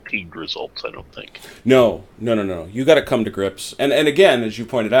lot of fatigued results, I don't think. No. You got to come to grips. And again, as you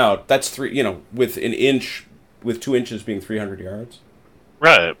pointed out, that's 3, with 2 inches being 300 yards.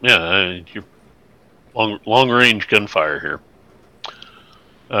 Right, yeah. You're long range gunfire here.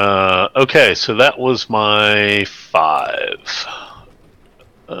 Okay, so that was my 5.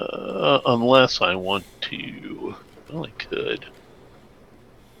 Unless I want to... Well, I could.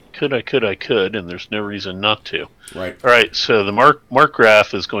 I could, and there's no reason not to. Right. All right, so the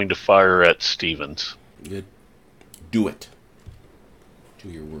Markgraf is going to fire at Stevens. Good. Do it. Do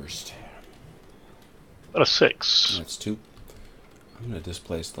your worst. About a 6. That's 2. I'm going to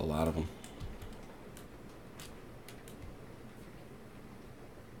displace the lot of them.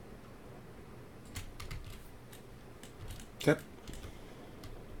 Okay.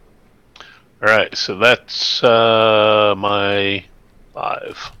 All right, so that's my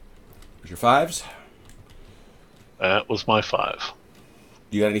 5. There's your 5s. That was my 5.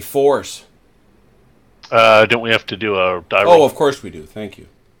 You got any 4s? Don't we have to do a die roll? Oh, of course we do. Thank you.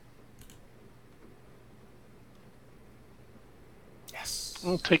 Yes.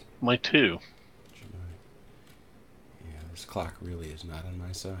 I'll take my 2. Yeah, this clock really is not on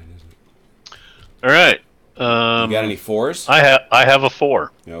my side, is it? All right. You got any 4s? I have a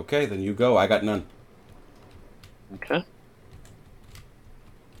 4. Okay, then you go. I got none. Okay.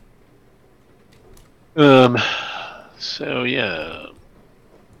 So yeah,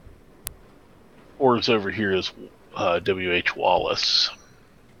 4's over here W.H. Wallace,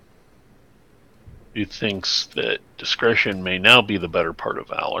 who thinks that discretion may now be the better part of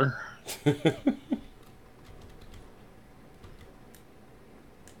valor.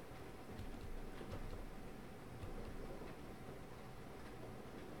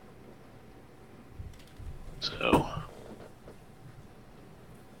 So,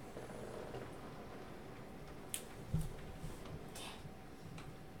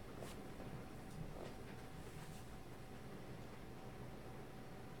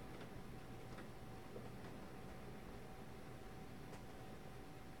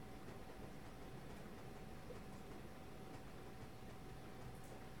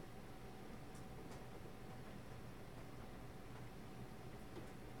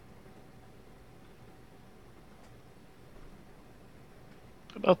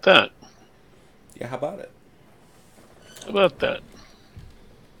 how about that? Yeah, how about it? How about that?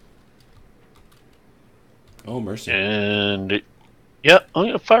 Oh, mercy. And, yeah, I'm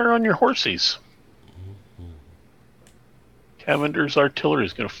going to fire on your horsies. Cavender's artillery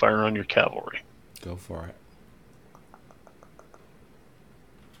is going to fire on your cavalry. Go for it.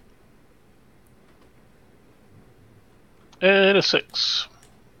 And a 6.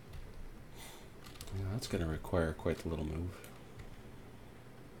 Yeah, that's going to require quite the little move.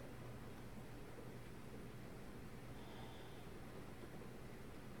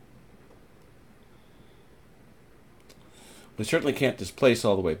 We certainly can't displace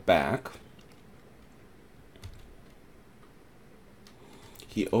all the way back.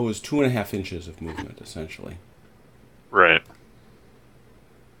 He owes 2.5 inches of movement, essentially. Right.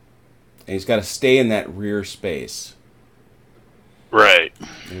 And he's got to stay in that rear space. Right.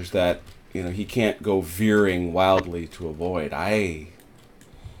 There's that, he can't go veering wildly to avoid. I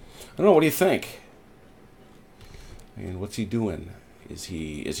don't know, what do you think? I mean, what's he doing? Is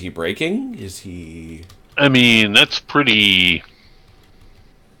he breaking? Is he... I mean, that's pretty...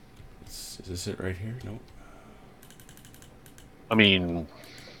 Is this it right here? Nope. I mean...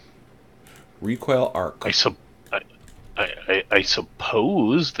 Recoil arc. I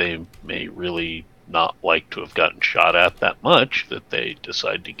suppose they may really not like to have gotten shot at that much that they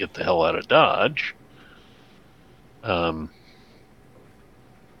decide to get the hell out of Dodge. Now,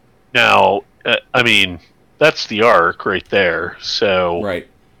 I mean, that's the arc right there. So, right.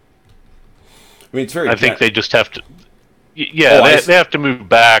 I mean, it's very. I think they just have to. Yeah, they have to move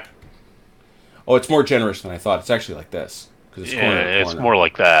back. Oh, it's more generous than I thought. It's actually like this because it's corner to corner. It's more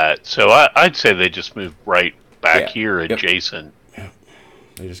like that. So I'd say they just move right back here, adjacent. Yeah.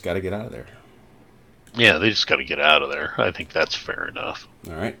 They just got to get out of there. Yeah, they just got to get out of there. I think that's fair enough.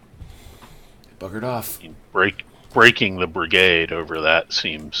 All right. They buggered off. Breaking the brigade over that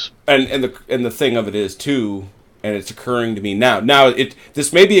seems. And the thing of it is too, and it's occurring to me now. Now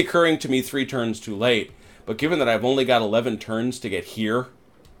this may be occurring to me 3 turns too late, but given that I've only got 11 turns to get here.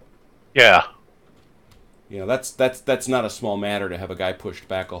 Yeah. That's not a small matter to have a guy pushed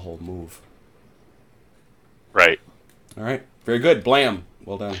back a whole move. Right. All right. Very good. Blam.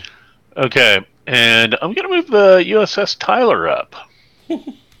 Well done. Okay. And I'm going to move the USS Tyler up.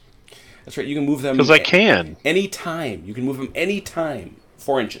 That's right. You can move them... Because I can. Any time. You can move them any time.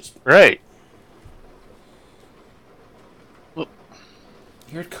 4 inches. Right. Look.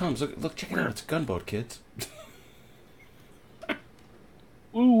 Here it comes. Look, check it out. It's a gunboat, kids.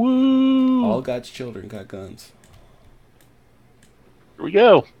 Woo woo! All God's children got guns. Here we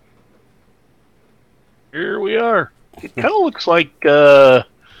go. Here we are. It kind of looks like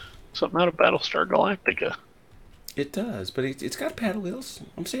something out of Battlestar Galactica. It does, but it's got paddle wheels.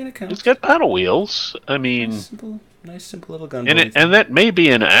 I'm saying it counts. It's got paddle wheels. I mean, nice simple little gunboat. And that may be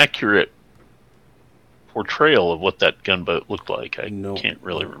an accurate portrayal of what that gunboat looked like. I can't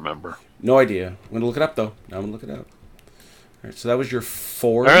really remember. No idea. I'm going to look it up, though. Now I'm going to look it up. All right, so that was your 4s.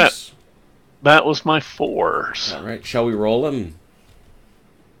 All right. That was my 4s. All right, shall we roll them?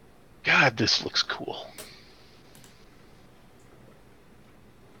 God, this looks cool.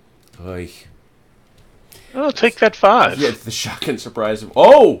 Oy. I'll take that 5. Yeah, the shock and surprise of...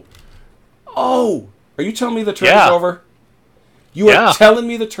 Oh! Are you telling me the turn is over? You are telling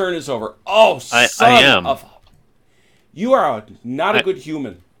me the turn is over. Oh, son I am. You are not a good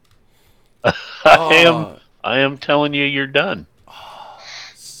human. I am telling you you're done. Oh,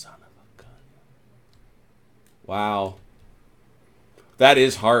 son of a gun. Wow. That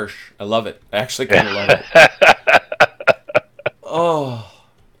is harsh. I love it. I actually kind of love it.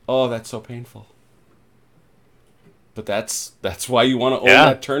 Oh, that's so painful. But that's why you want to own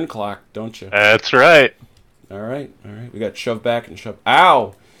that turn clock, don't you? That's right. All right. We got shoved back and shoved...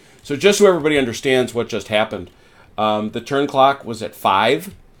 Ow! So just so everybody understands what just happened, the turn clock was at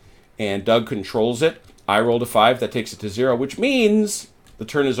 5, and Doug controls it. I rolled a 5. That takes it to 0, which means the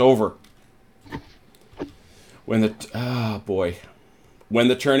turn is over. When the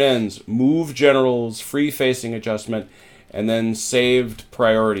turn ends, move generals, free facing adjustment, and then saved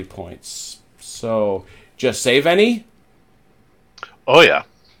priority points. So, just save any? Oh, yeah.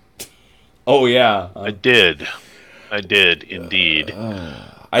 Oh, yeah. I did indeed.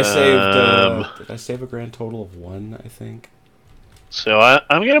 I saved, did I save a grand total of 1, I think? So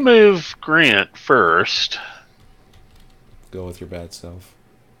I'm going to move Grant first. Go with your bad self.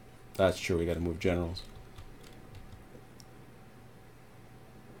 That's true, we got to move generals.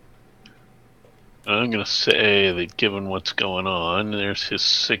 I'm going to say that given what's going on, there's his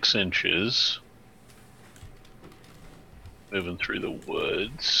 6 inches. Moving through the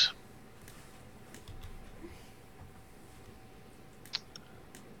woods.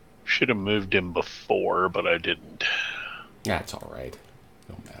 Should have moved him before, but I didn't. That's all right.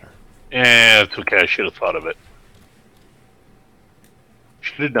 Don't matter. Yeah, it's okay. I should have thought of it.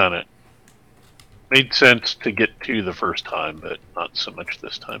 Should have done it. Made sense to get to the first time, but not so much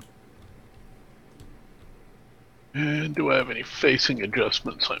this time. And do I have any facing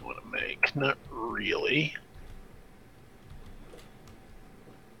adjustments I want to make? Not really.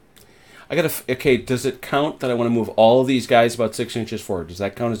 Okay, does it count that I want to move all of these guys about 6 inches forward? Does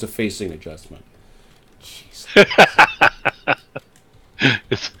that count as a facing adjustment? Jeez.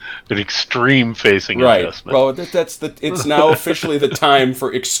 It's an extreme facing right. adjustment. Well, it's now officially the time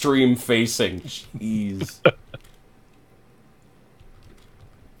for extreme facing. Jeez.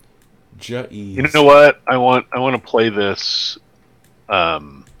 You know what? I want to play this. I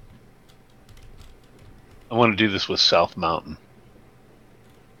want to do this with South Mountain.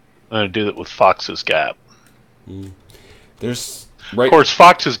 I'm going to do that with Fox's Gap. There's Of course,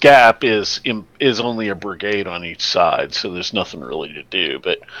 Fox's Gap is only a brigade on each side, so there's nothing really to do.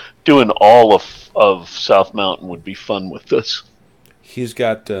 But doing all of South Mountain would be fun with this. He's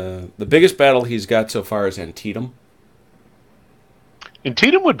got the biggest battle he's got so far is Antietam.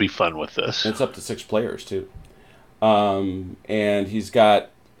 Antietam would be fun with this. It's up to 6 players too, and he's got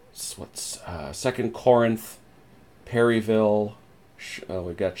Second Corinth, Perryville.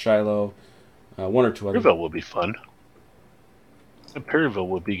 We got Shiloh, 1 or 2 others. Perryville would be fun. Perryville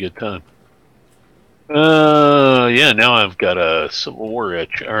would be a good time. Yeah, now I've got a Civil War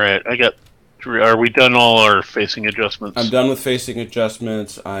itch. All right, I got 3. Are we done all our facing adjustments? I'm done with facing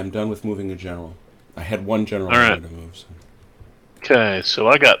adjustments. I'm done with moving a general. I had 1 general I had to move. So. Okay, so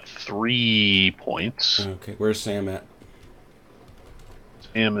I got 3 points. Okay, where's Sam at?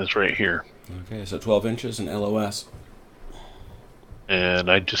 Sam is right here. Okay, so 12 inches and LOS.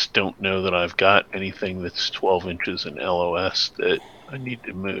 And I just don't know that I've got anything that's 12 inches in LOS that I need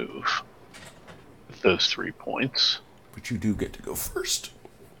to move with those 3 points. But you do get to go first.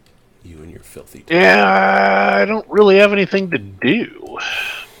 You and your filthy... Yeah, I don't really have anything to do.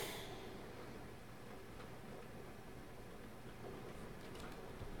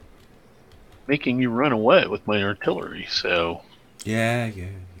 Making you run away with my artillery, so... Yeah.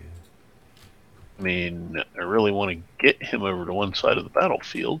 I mean, I really want to get him over to one side of the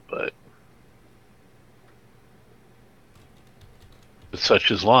battlefield, but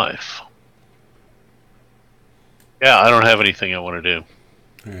such is life. Yeah, I don't have anything I want to do.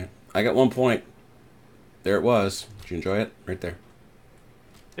 All right. I got 1 point. There it was. Did you enjoy it? Right there.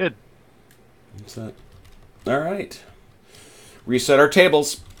 Good. What's that? All right. Reset our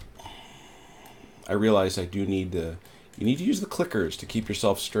tables. I realize I do need to... You need to use the clickers to keep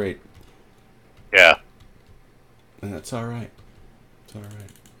yourself straight. Yeah. And that's all right. It's all right.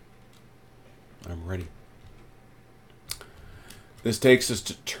 I'm ready. This takes us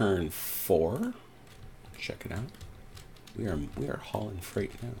to turn 4. Check it out. We are hauling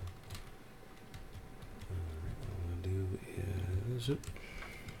freight now. All right, what I'm gonna do is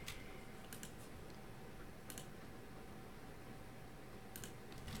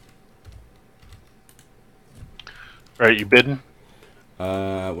All right, you bidding?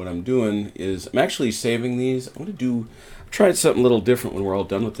 What I'm doing is I'm actually saving these. I've tried something a little different when we're all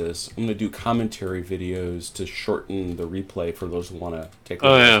done with this. I'm going to do commentary videos to shorten the replay for those who want to take a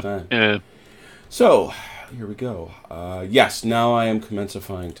little bit of time. Yeah. So, here we go. Yes, now I am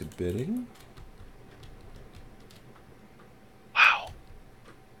commencifying to bidding. Wow.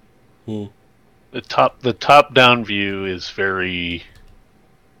 The top down view is very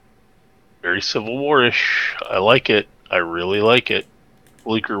Civil War-ish. I like it. I really like it.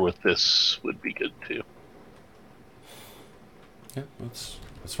 Bleaker with this would be good too. Yeah, that's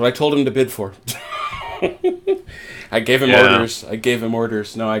what I told him to bid for. I gave him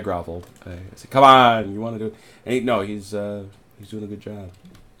orders. No, I groveled. I said, "Come on, you want to do it?" And he's doing a good job.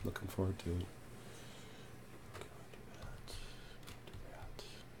 Looking forward to it.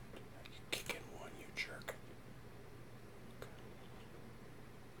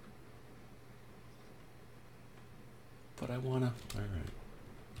 wanna? All right.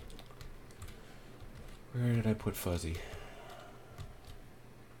 Where did I put Fuzzy?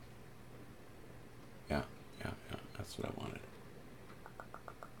 Yeah. That's what I wanted.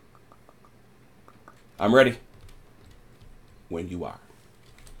 I'm ready. When you are.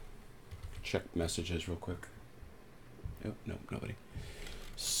 Check messages real quick. Nope, nobody.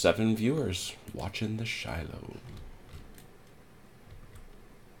 7 viewers watching the Shiloh.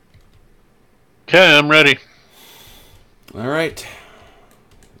 Okay, I'm ready. All right.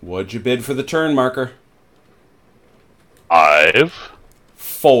 What'd you bid for the turn marker? 5.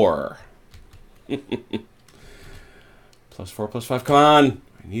 4. +4, +5. Come on.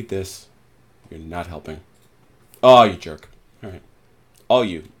 I need this. You're not helping. Oh, you jerk. All right. All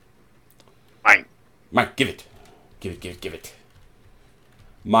you. Mine. Mike, give it. Give it.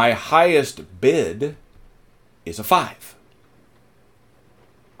 My highest bid is a 5.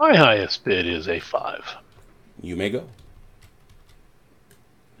 My highest bid is a 5. You may go.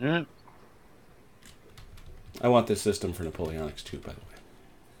 Yeah. I want this system for Napoleonics too, by the way.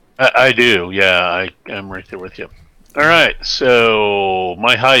 I do, yeah. I'm right there with you. All right, so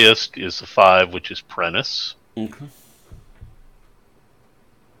my highest is a 5, which is Prentice. Okay.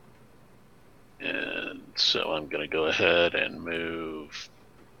 And so I'm going to go ahead and move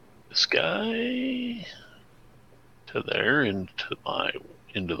this guy to there into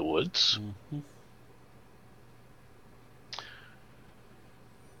the woods. Mm-hmm.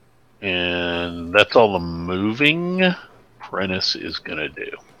 And that's all the moving Prentice is going to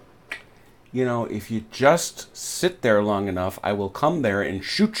do. You know, if you just sit there long enough, I will come there and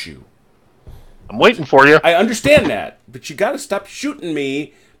shoot you. I'm waiting for you. I understand that, but you got to stop shooting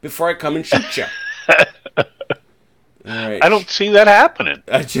me before I come and shoot you. All right. I don't see that happening.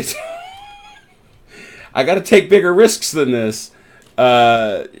 I got to take bigger risks than this.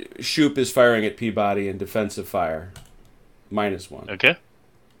 Shoop is firing at Peabody in defensive fire. -1. Okay.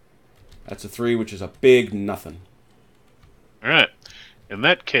 That's a 3, which is a big nothing. All right. In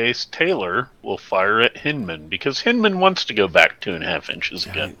that case, Taylor will fire at Hinman because Hinman wants to go back 2.5 inches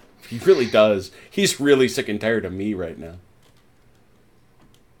again. He really does. He's really sick and tired of me right now.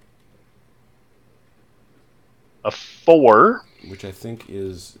 A 4. Which I think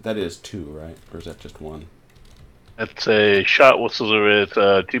is 2, right? Or is that just 1? That's a shot with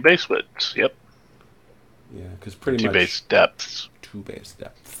 2 base widths. Yep. Yeah, because pretty 2 much base depths. 2 base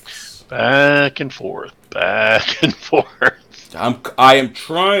depths. Back and forth. I am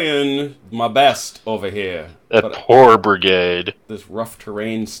trying my best over here. That poor brigade. This rough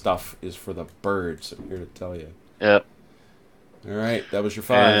terrain stuff is for the birds. I'm here to tell you. Yep. All right, that was your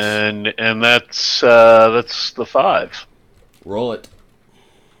 5. And that's the 5. Roll it.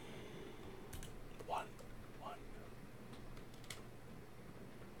 1.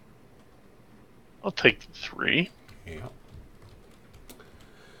 I'll take the 3. Yeah.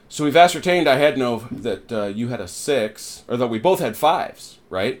 So we've ascertained that you had a 6, or that we both had 5s,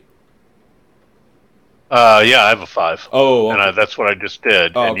 right? Yeah, I have a 5. Oh, okay. And that's what I just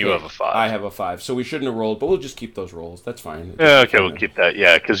did, and you have a 5. I have a 5, so we shouldn't have rolled, but we'll just keep those rolls. That's fine. Yeah, okay, we'll keep that.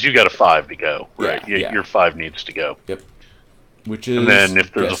 Yeah, because you got a 5 to go, right? Yeah. Your 5 needs to go. Yep. Which is, and then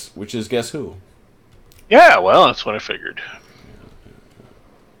if there's guess who? Yeah, well, that's what I figured.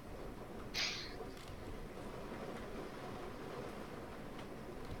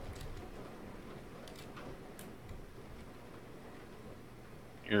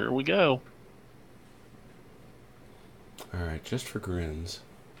 Here we go. All right, just for grins.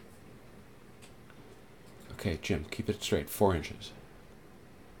 Okay, Jim, keep it straight. 4 inches.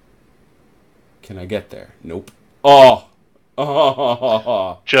 Can I get there? Nope. Oh!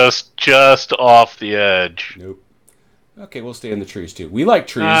 Just off the edge. Nope. Okay, we'll stay in the trees too. We like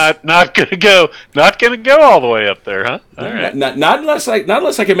trees. Not gonna go all the way up there, huh? All right. Not unless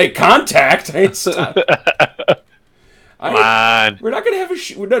I can make contact. Come on. We're not gonna have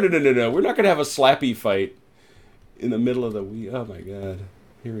no. We're not gonna have a slappy fight in the middle of the Oh my god.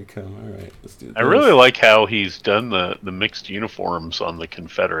 Here we come. All right, let's do this. I really like how he's done the mixed uniforms on the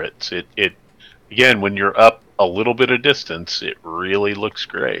Confederates. It again, when you're up a little bit of distance, it really looks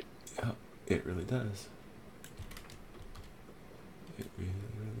great. Oh, it really does. It really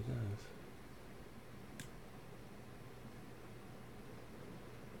does.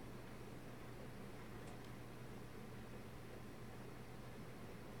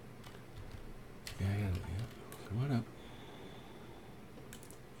 Yeah. Come on up.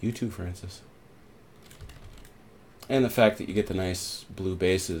 You too, Francis. And the fact that you get the nice blue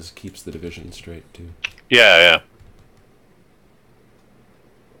bases keeps the division straight, too. Yeah.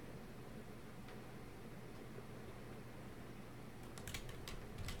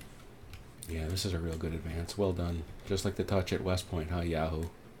 Yeah, this is a real good advance. Well done. Just like the touch at West Point, huh, Yahoo?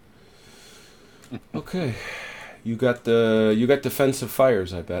 Okay. You got defensive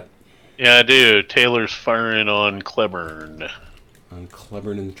fires, I bet. Yeah, I do. Taylor's firing on Cleburne. On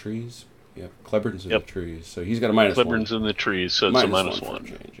Cleburne in the trees? Yep, Cleburn's in the Yep. trees. So he's got a -1. Cleburne's in the trees, so it's a -1 -1. for a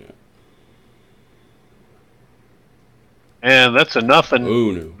change, yeah. And that's a nothing.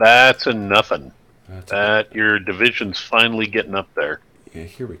 Oh, no. That's a nothing. That's Your division's finally getting up there. Yeah,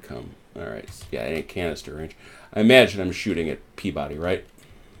 here we come. All right. Yeah, it ain't canister range. I imagine I'm shooting at Peabody, right?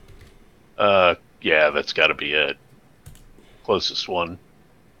 Yeah, that's got to be it. Closest one.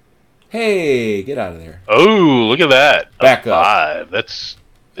 Hey, get out of there. Oh, look at that. Back up. 5. That's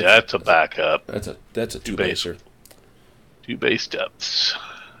a backup. That's a two-baser. 2 base depths.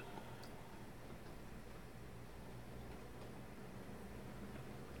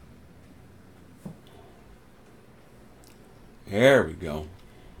 There we go.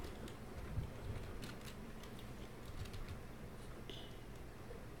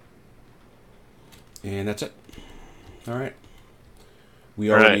 And that's it. All right.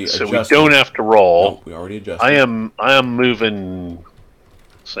 We already so adjusted. we don't have to roll. No, we already adjusted. I am moving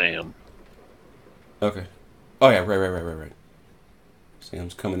Sam. Okay. Oh yeah, right.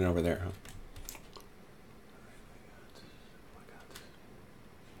 Sam's coming in over there, huh?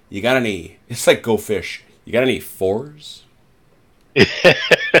 You got any? It's like Go Fish. You got any 4s?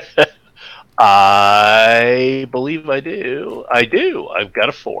 I believe I do. I've got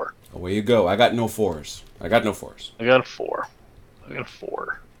a 4. Away you go. I got no 4s. I got a 4.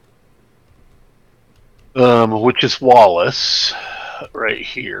 Which is Wallace right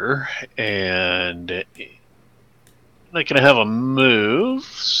here, and I'm not gonna have a move.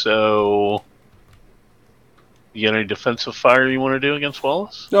 So, you got any defensive fire you want to do against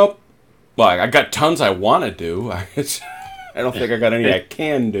Wallace? Nope. Well, I got tons I want to do. I don't think I got any I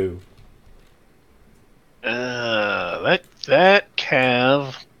can do. That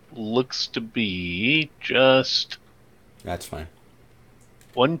cav looks to be just That's fine.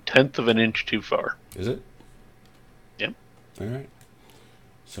 1/10 of an inch too far. Is it? Yep. All right.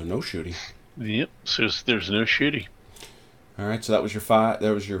 So no shooting. Yep. So there's no shooting. All right. So that was your 5.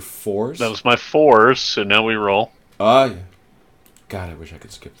 That was your 4s. That was my 4s. So now we roll. Yeah. God, I wish I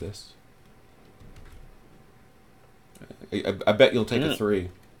could skip this. I bet you'll take a 3.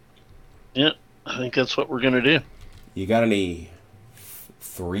 Yeah. I think that's what we're gonna do. You got any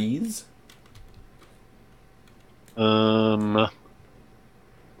 3s? No.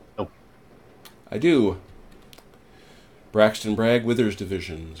 I do. Braxton Bragg Withers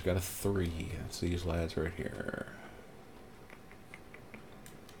division's got a 3. That's these lads right here.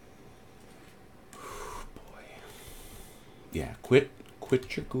 Boy. Yeah, quit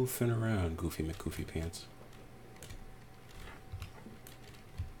your goofing around, Goofy McGoofy Pants.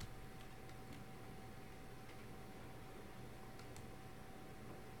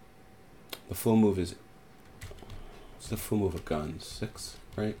 The full move is... What's the full move of guns? 6,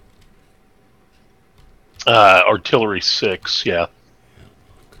 right? Artillery 6, yeah.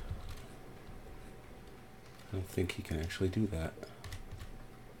 I don't think he can actually do that.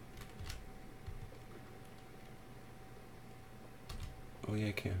 Oh yeah,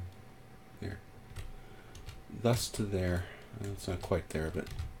 I can. There. Thus to there. It's not quite there, but...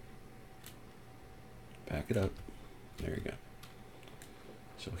 Back it up. There you go.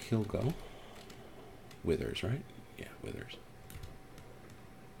 So he'll go. Withers, right? Yeah, Withers.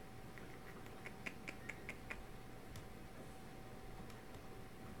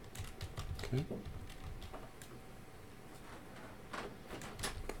 Okay.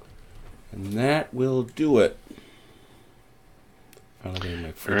 And that will do it. All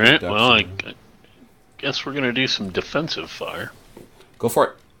right, well, I guess we're going to do some defensive fire. Go for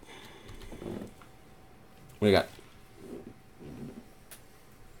it. What do you got?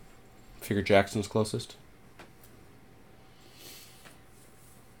 Figure Jackson's closest?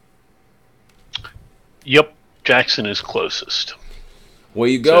 Yep, Jackson is closest. Well,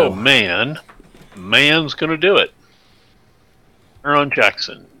 you go. So man's going to do it. We're on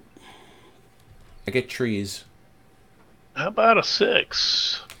Jackson. I get trees. How about a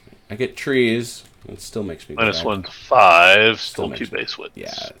 6? I get trees. It still makes me -1's 5. Still makes 2 me- base widths.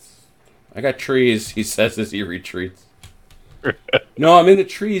 Yeah. I got trees, he says as he retreats. No, I'm in the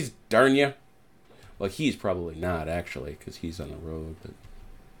trees, darn you. Well, he's probably not, actually, because he's on the road. But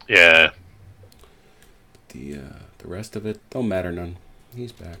Yeah. the rest of it don't matter none.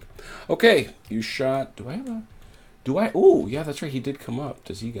 He's back. Okay, you shot. Oh, yeah, that's right. He did come up.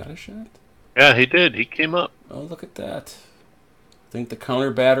 Does he got a shot? Yeah, he did. He came up. Oh, look at that. I think the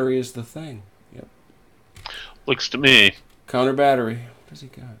counter battery is the thing. Yep. Looks to me. Counter battery. What does he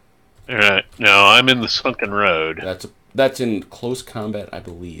got? All right. Now I'm in the sunken road. That's in close combat, I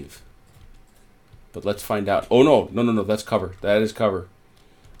believe. But let's find out. Oh no, that's cover. That is cover.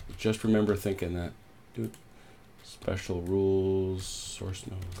 Just remember thinking that. Dude. Special rules. Source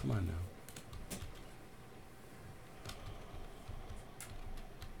no. Come on now.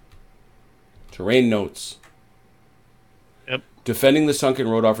 Terrain notes. Yep. Defending the sunken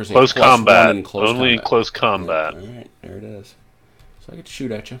road offers Close a plus combat. 1 in close Only combat. in close combat. Yeah, alright, there it is. So I get to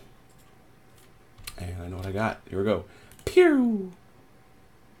shoot at you. And I know what I got. Here we go. Pew!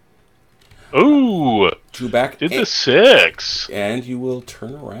 Ooh! 2 back. Did the 6. And you will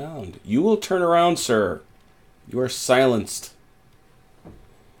turn around. You will turn around, sir. You are silenced.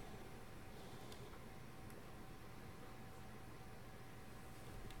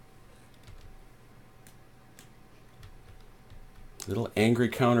 Little angry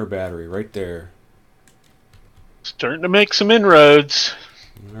counter battery right there. Starting to make some inroads.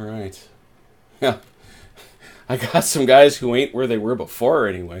 All right. Yeah. I got some guys who ain't where they were before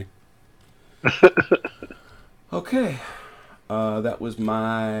anyway. Okay. That was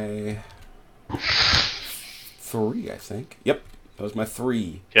my 3, I think. Yep. That was my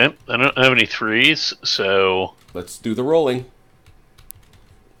 3. Okay. I don't have any 3s, so... Let's do the rolling.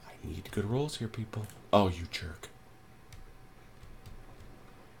 I need good rolls here, people. Oh, you jerk.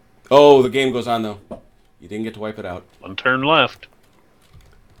 Oh, the game goes on, though. You didn't get to wipe it out. 1 turn left.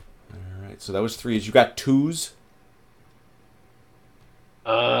 All right, so that was 3s. You got 2s?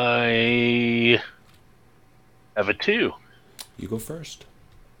 I have a 2. You go first.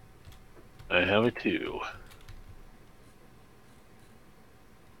 I have a 2.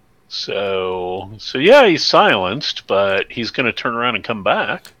 So yeah, he's silenced, but he's going to turn around and come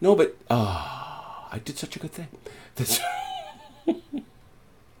back. No, but... I did such a good thing. That's...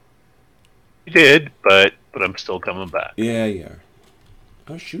 He did, but I'm still coming back. Yeah, yeah.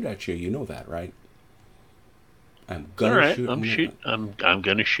 I'll shoot at you. You know that, right? I'm All gonna right, shoot. I'm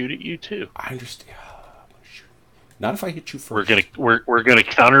going to shoot at you too. I understand. I'm gonna shoot. Not if I hit you first. We're gonna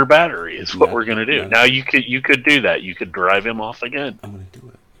counter battery is what Yeah, we're gonna do. yeah. Now you could do that. You could drive him off again. I'm gonna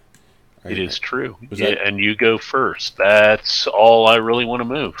do it. It is true. Was Yeah, that- and you go first. That's all I really want to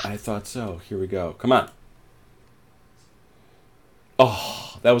move. I thought so. Here we go. Come on.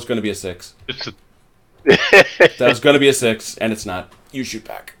 Oh, that was gonna be a 6. It's a, That was gonna be a 6, and it's not. You shoot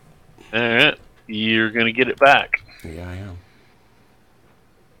back. all right, you're gonna get it back, Yeah, I am.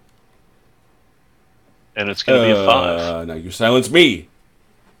 and it's gonna be a 5. Now you silence me.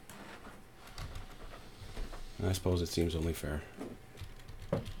 I suppose it seems only fair.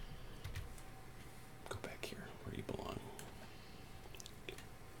 Go back here where you belong.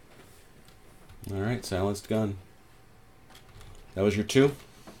 All right, silenced gun. That was your 2?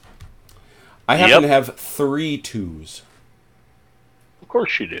 I happen to have 3 2s. Of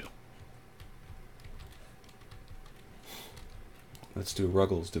course you do. Let's do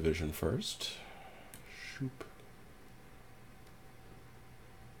Ruggles Division first. Shoop.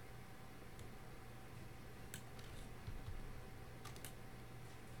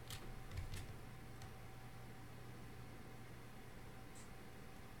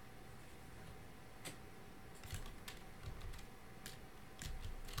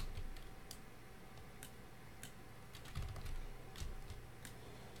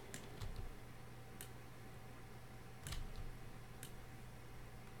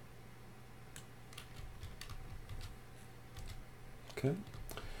 Okay.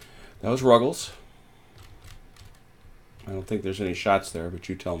 That was Ruggles. I don't think there's any shots there, but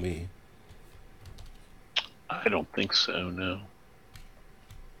you tell me. I don't think so. No.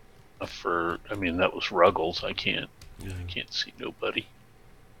 That was Ruggles. I can't see nobody.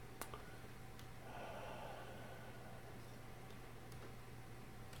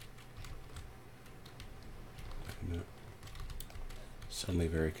 Suddenly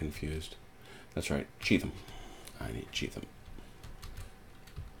very confused. That's right. Cheatham. I need Cheatham.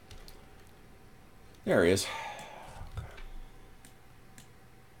 There he is. Okay.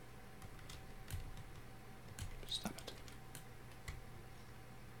 Stop it.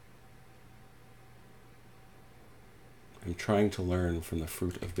 I'm trying to learn from the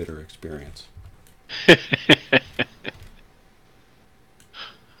fruit of bitter experience.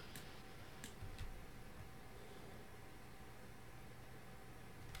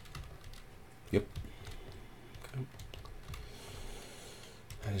 Yep. Okay.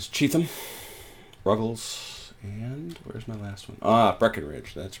 That is Cheatham, Ruggles, and where's my last one? Ah,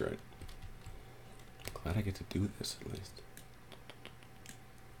 Breckenridge. That's right. Glad I get to do this at least.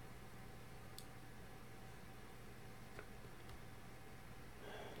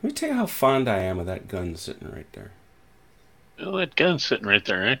 Let me tell you how fond I am of that gun sitting right there. Well, that gun sitting right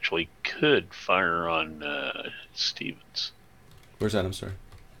there actually could fire on Stevens. Where's that? I'm sorry.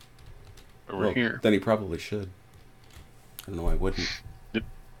 Over here. Then he probably should. I don't know why I wouldn't.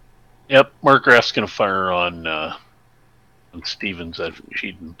 Yep, Markgraf's going to fire on Stevens at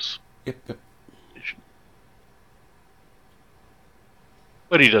Cheatham's. Yep.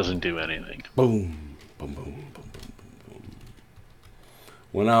 But he doesn't do anything. Boom. Boom, boom, boom, boom, boom, boom.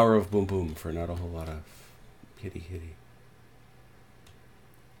 1 hour of boom, boom for not a whole lot of hitty.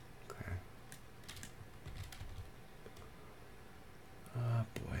 Okay. Oh,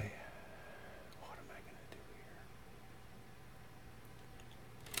 boy. What am I going to do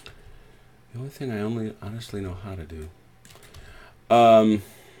here? The only thing I only honestly know how to do. All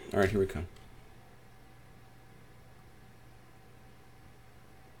right, here we come.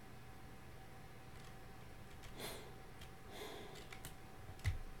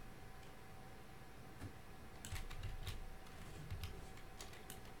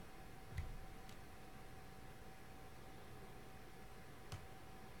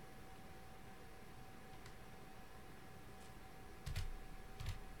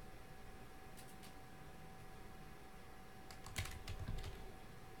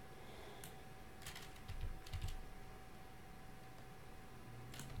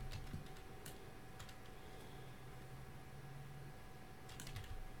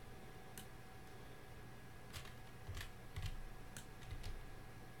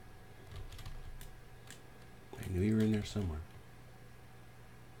 I knew you were in there somewhere.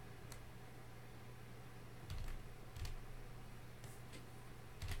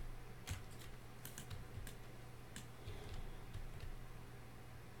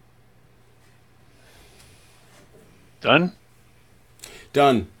 Done?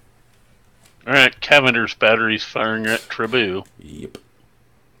 Done. All right, Cavender's battery's firing at Tribu. Yep.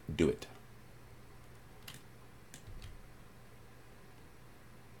 Do it.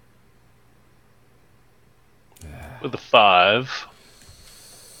 With a 5.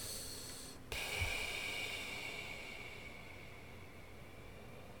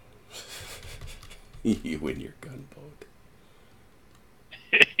 You and your gunboat.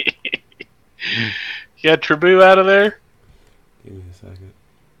 You got Tribu out of there? Give me a second.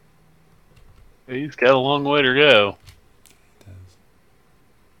 He's got a long way to go. It does.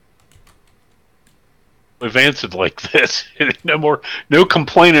 We've answered like this. No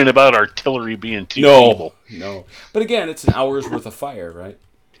complaining about artillery being too feeble. No. But again, it's an hour's worth of fire, right?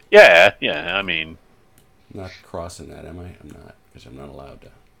 Yeah, I mean... I'm not crossing that, am I? I'm not, because I'm not allowed to.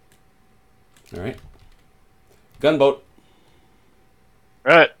 All right. Gunboat.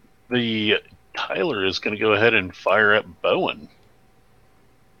 All right. The Tyler is going to go ahead and fire at Bowen.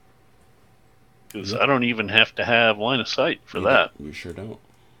 Because I don't even have to have line of sight for that. You sure don't.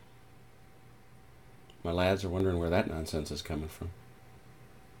 My lads are wondering where that nonsense is coming from.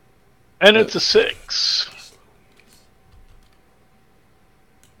 And it's a 6.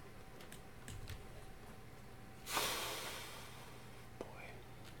 Boy.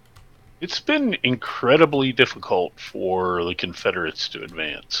 It's been incredibly difficult for the Confederates to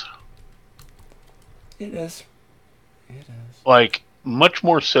advance. It is. Like, much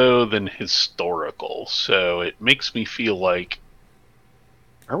more so than historical. So it makes me feel like,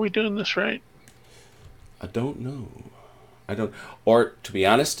 are we doing this right? I don't know. Or, to be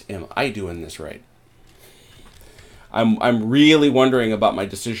honest, am I doing this right? I'm really wondering about my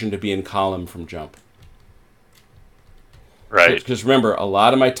decision to be in column from jump. Right. Because remember, a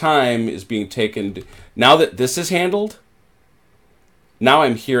lot of my time is being taken... Now that this is handled, now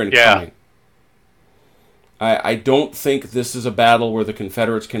I'm here and coming. I don't think this is a battle where the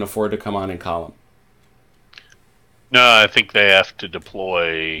Confederates can afford to come on in column. No, I think they have to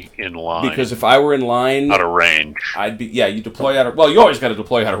deploy in line. Because if I were in line... Out of range. I'd be... Yeah, you deploy out of... Well, you always got to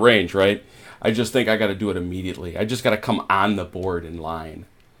deploy out of range, right? I just think I got to do it immediately. I just got to come on the board in line.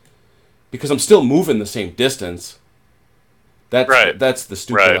 Because I'm still moving the same distance. That's right. That's the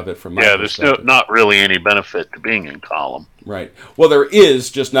stupid of it from my perspective. There's not really any benefit to being in column. Right. Well, there is,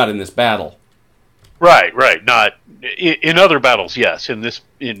 just not in this battle. Right. Not in other battles, yes.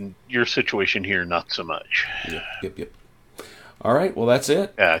 In your situation here, not so much. Yep. All right. Well, that's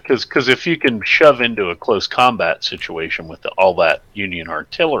it. Yeah, because if you can shove into a close combat situation with all that Union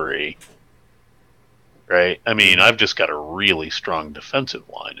artillery, right? I mean, I've just got a really strong defensive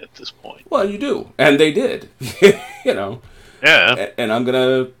line at this point. Well, you do, and they did. You know. Yeah. And I'm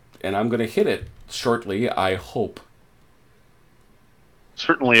gonna hit it shortly. I hope.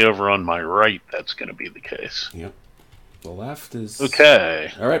 Certainly over on my right, that's going to be the case. Yep. The left is...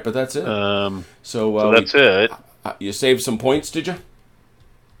 Okay. All right, but that's it. So that's it. You saved some points, did you?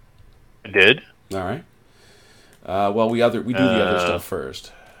 I did. All right. Well, we do the other stuff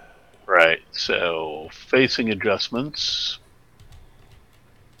first. Right. So facing adjustments,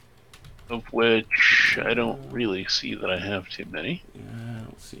 of which I don't really see that I have too many. Yeah, I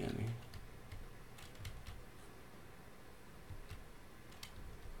don't see any.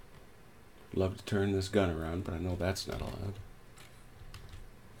 Love to turn this gun around, but I know that's not allowed.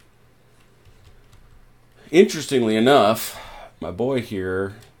 Interestingly enough, my boy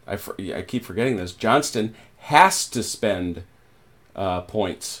here, I keep forgetting this, Johnston has to spend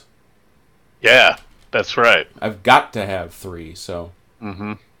points. Yeah, that's right. I've got to have 3, so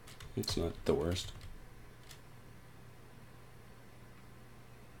Mm-hmm. it's not the worst.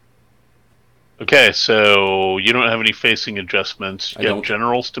 Okay, so you don't have any facing adjustments. You have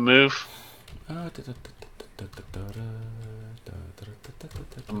generals to move. I'm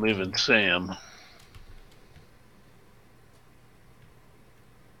moving Sam.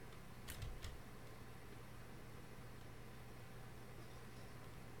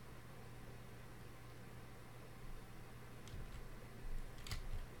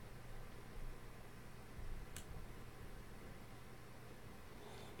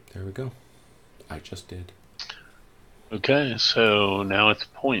 There we go. I just did. Okay, so now it's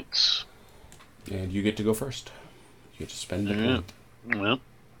points. And you get to go first. You get to spend a point.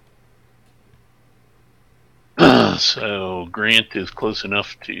 Well. So Grant is close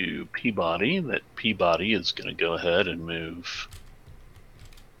enough to Peabody that Peabody is going to go ahead and move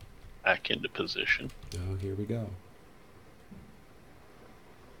back into position. Oh, here we go.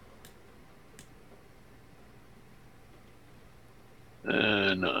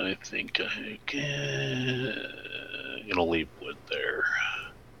 And I think I'm gonna leave wood there.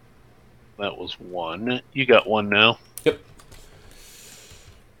 That was 1. You got 1 now? Yep.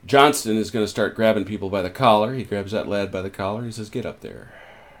 Johnston is going to start grabbing people by the collar. He grabs that lad by the collar. He says, "Get up there."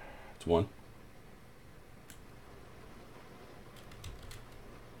 It's 1.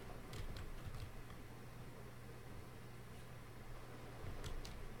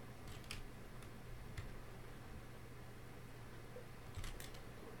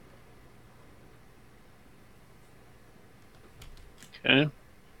 Okay.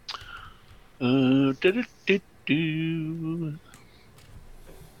 Do-do-do-do.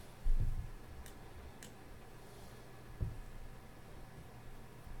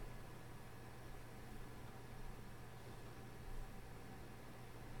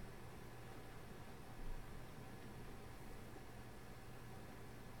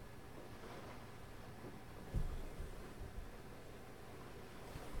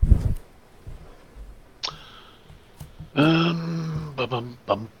 Bum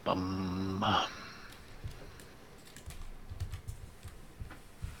bum bum.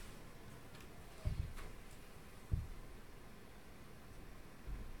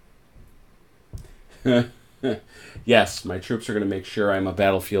 Yes, my troops are going to make sure I'm a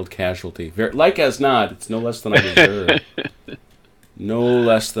battlefield casualty. Like as not, it's no less than I deserve. No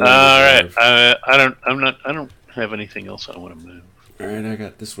less than I deserve. All right. I don't have anything else I want to move. All right, I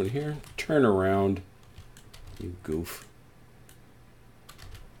got this one here. Turn around, you goof.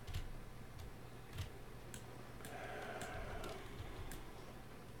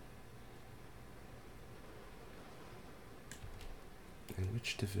 And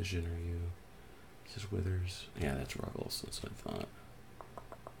which division are you? This is Withers. Yeah, that's Ruggles. That's what I thought.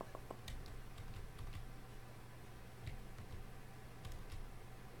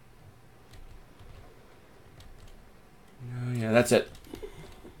 Oh, yeah, that's it.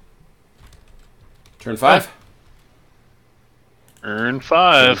 Turn 5. Earn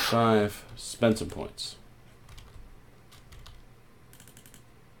 5. Turn 5. Spend some points.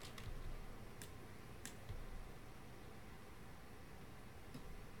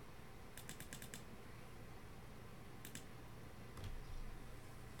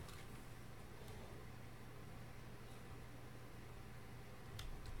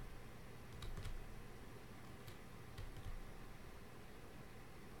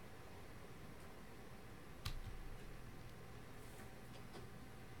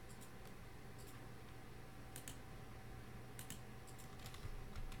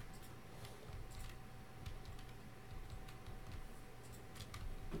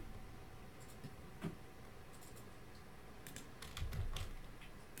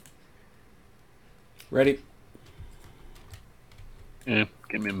 Ready? Yeah,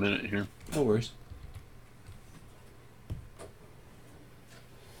 give me a minute here. No worries.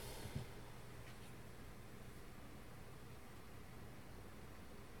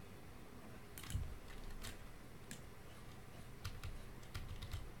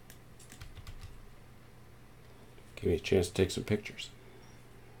 Give me a chance to take some pictures.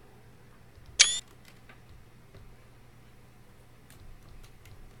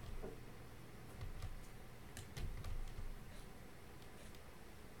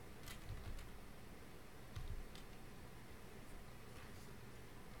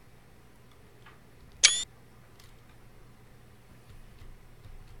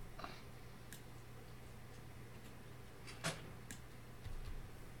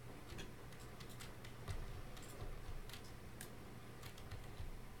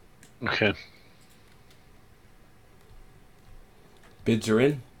 Okay. Bids are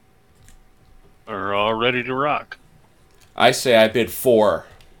in. Are all ready to rock. I say I bid 4.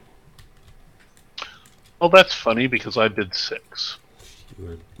 Well, that's funny because I bid 6.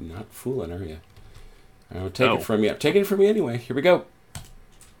 You're not fooling, are you? I'll take it No. from you. I'm taking it from you anyway. Here we go.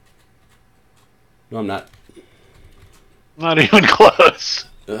 No, I'm not. Not even close.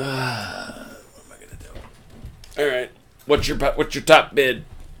 What am I gonna do? All right. What's your top bid?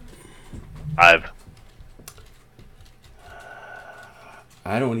 5.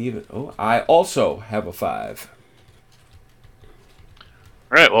 I don't even. Oh, I also have a 5.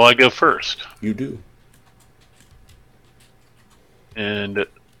 All right. Well, I go first, You do. and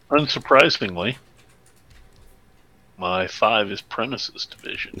unsurprisingly, my 5 is premises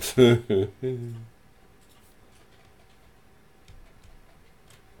division.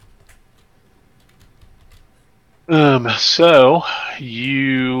 So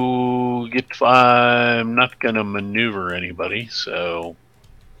you get. I'm not gonna maneuver anybody, so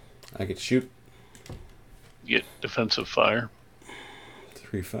I get to shoot. you get defensive fire.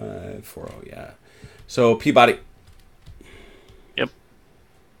 3, 5, 4. Oh yeah. So Peabody Yep.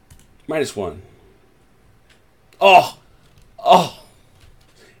 -1. Oh, oh.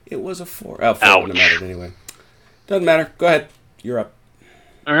 It was a 4. Oh, 4 wouldn't have mattered anyway. Doesn't matter. Go ahead. You're up.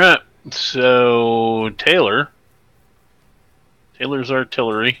 All right. So Taylor's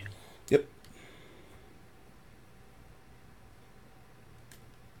artillery. Yep.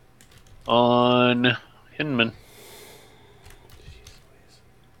 On Hinman.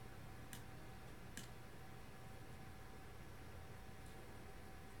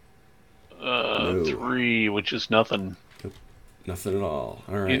 No. 3, which is nothing. Nope. Nothing at all.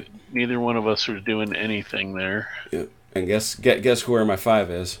 All right. Neither one of us are doing anything there. Yep. And guess where my 5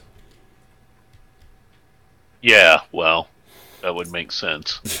 is. Yeah, well, that would make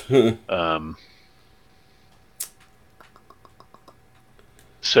sense.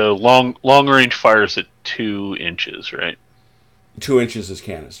 So long range fires at 2 inches, right? 2 inches is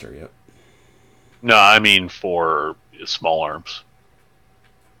canister. Yep. No, I mean for small arms.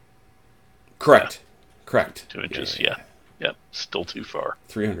 Correct. Yeah. Correct. 2 inches. Yeah. Yep. Still too far.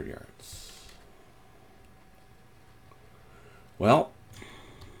 300 yards. Well,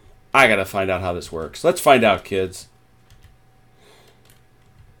 I gotta find out how this works. Let's find out, kids.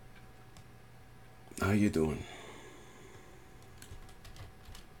 How you doing?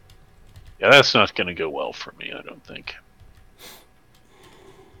 Yeah, that's not going to go well for me, I don't think.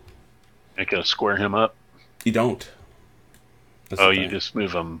 Ain't going to square him up. You don't. That's you just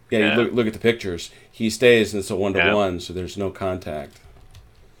move him. Yeah, you look at the pictures. He stays, and it's a 1-to-1, so there's no contact.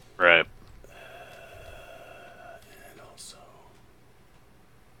 Right. And also,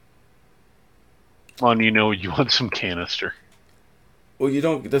 Well, you want some canister. well, you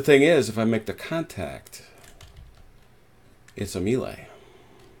don't. The thing is, if I make the contact, it's a melee.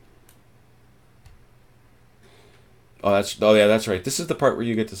 Oh yeah, that's right. This is the part where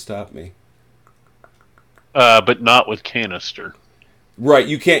you get to stop me. But not with canister. Right,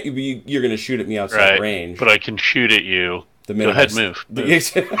 you can't. You're going to shoot at me outside range. But I can shoot at you. The Go ahead, move.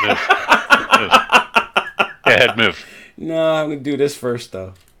 Move. Go ahead, move. No, I'm going to do this first,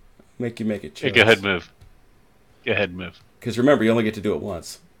 though. Make it choice. Go ahead, move. Go ahead, move. Because remember, you only get to do it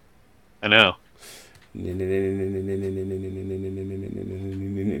once. I know. I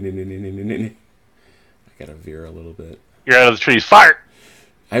gotta veer a little bit. You're out of the trees. Fire!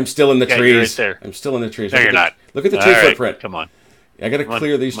 I'm still in the trees. You're right there. I'm still in the trees. No, you're not. Look at the tree footprint. Come on. I gotta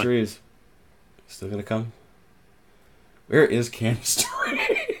clear these trees. Still gonna come? Where is canister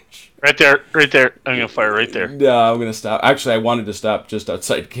range? Right there. Right there. I'm gonna fire right there. No, I'm gonna stop. Actually, I wanted to stop just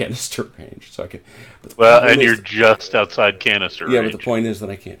outside canister range, so I can. Well, and you're just outside canister range. Yeah, but the point is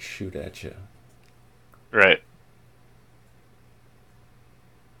that I can't shoot at you. Right.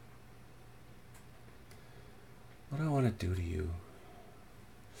 What do I want to do to you?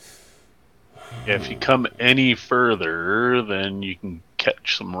 Yeah, if you come any further, then you can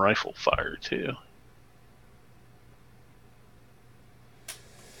catch some rifle fire too.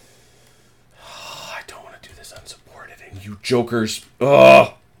 Oh, I don't want to do this unsupported, and you jokers.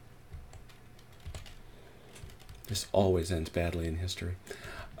 Ugh! This always ends badly in history.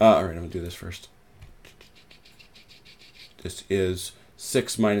 All right, I'm gonna do this first. This is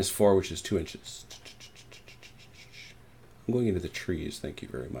 6 minus 4, which is 2 inches. I'm going into the trees. Thank you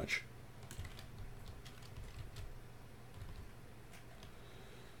very much.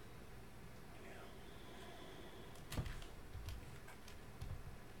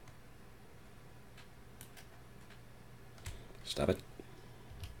 Stop it.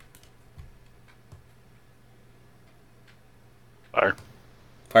 Fire.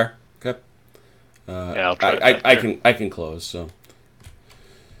 Fire. Yeah, I'll try back there. I can close. So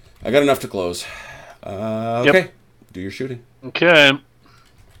I got enough to close. Okay, Yep. do your shooting. Okay.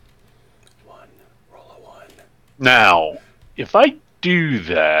 One, roll a one. Now, if I do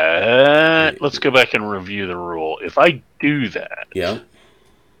that, let's Y- go back and review the rule. If I do that, Yeah.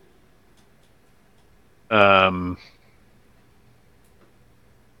 um,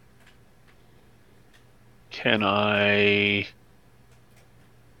 can I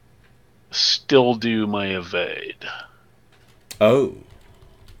still do my evade? Oh,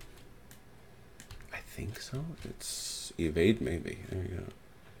 I think so. It's evade, maybe. There you go.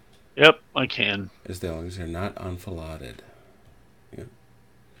 Yep, I can. As long as they're not enfiladed. Yeah.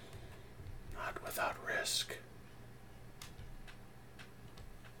 Not without risk.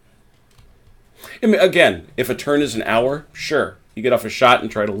 I mean, again, if a turn is an hour, sure. You get off a shot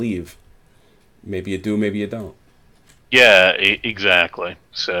and try to leave. Maybe you do, maybe you don't. Yeah, exactly.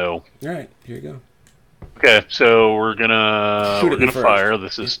 So, All right, here you go. okay, so Shoot we're at me gonna first. fire.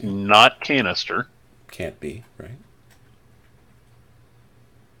 This Yeah, is yeah. not canister. Can't be, right?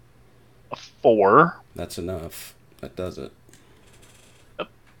 A 4. That's enough. That does it. Yep.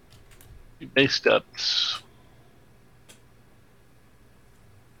 Base steps.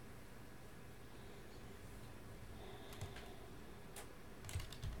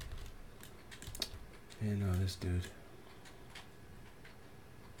 You know this dude.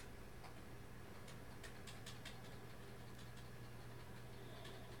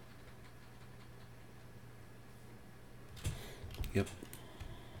 Yep.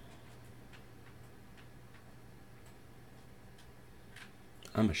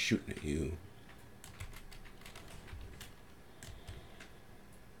 I'm a shooting at you.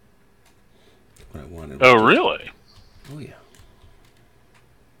 What I wanted. Oh, really? Oh yeah.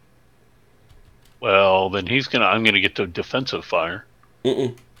 Well, then I'm gonna get to defensive fire.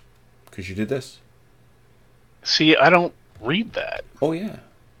 Because you did this. See, I don't read that. Oh yeah.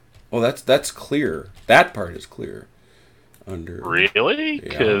 Oh, that's clear. That part is clear. Under. Really?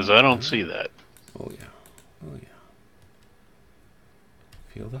 Because Yeah. I don't see that. Oh yeah. Oh yeah.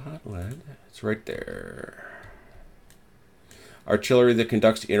 Feel the hot lead. It's right there. Artillery that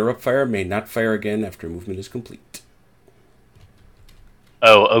conducts interrupt fire may not fire again after movement is complete.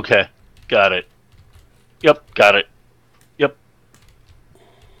 Oh, okay. Got it. Yep, got it. Yep.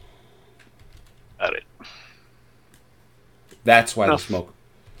 Got it. That's why Enough. the smoke.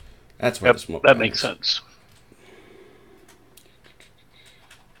 That's why Yep, the smoke. that makes sense.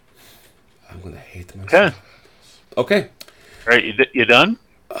 I'm gonna hate myself. Okay. Okay. All right, you done?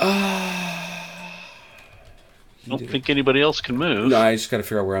 I Don't think anybody else can move. No, I just gotta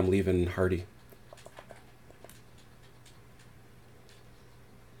figure out where I'm leaving Hardy.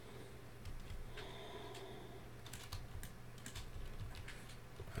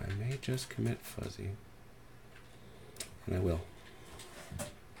 I may just commit fuzzy. And I will.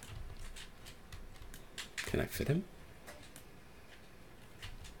 Can I fit him?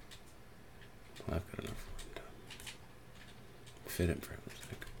 Well, I've got enough room to fit him for heaven's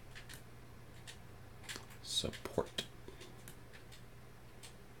sake. Support.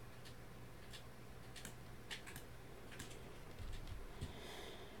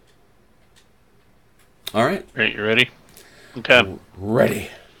 All right. Right, you ready? Okay. Ready.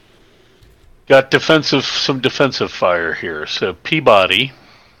 Got some defensive fire here. So Peabody,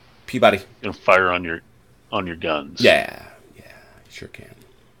 Peabody. gonna fire on your guns. Yeah. Yeah. Sure can.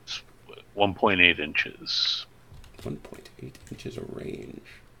 1.8 inches. 1.8 inches of range.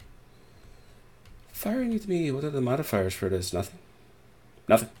 Firing with me. What are the modifiers for this? Nothing.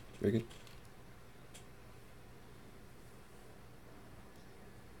 Nothing. Very good.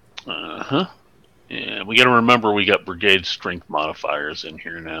 Uh-huh. Yeah, we got to remember we got brigade strength modifiers in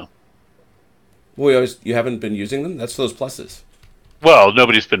here now. Well, you haven't been using them? That's those pluses. Well,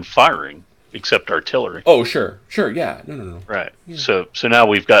 nobody's been firing except artillery. Oh, sure. Sure, yeah. No. Right. Yeah. So now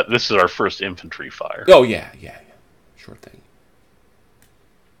this is our first infantry fire. Oh, yeah. Sure thing.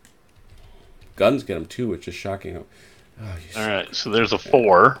 Guns get them too, which is shocking. Oh, all right, so there's a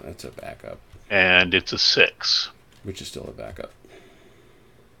 4. That's a backup. And it's a 6. Which is still a backup.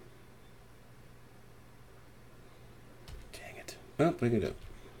 Dang it. Well, what are you going to do?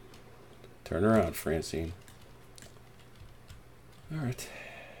 Turn around, Francine. All right.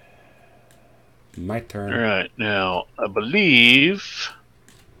 My turn. All right, now I believe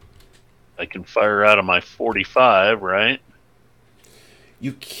I can fire out of my 45, right?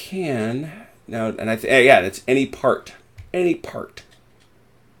 You can now, and yeah, it's any part. Any part.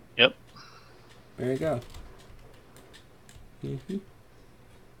 Yep. There you go. Mm-hmm.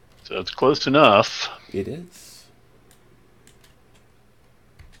 So it's close enough. It is.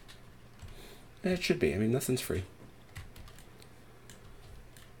 It should be. I mean, nothing's free.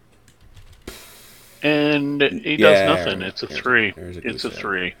 And he does nothing. It's a 3. It's a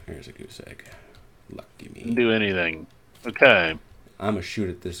 3. Here's a goose egg. Lucky me. Didn't do anything. Okay. I'm going to shoot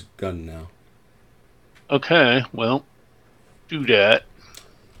at this gun now. Okay, well, do that.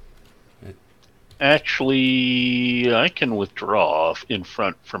 Actually, I can withdraw in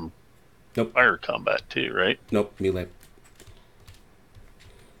front from fire combat too, right? Nope, melee.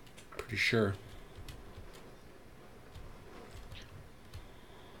 Pretty sure.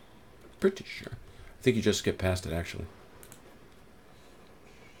 Pretty sure. I think you just skip past it, actually.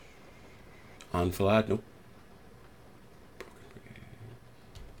 Enfilade, nope.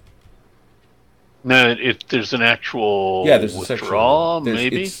 No, if there's an actual there's withdraw, a section.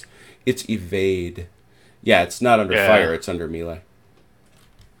 maybe? It's evade. Yeah, it's not under fire, it's under melee.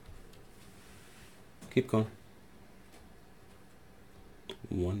 Keep going.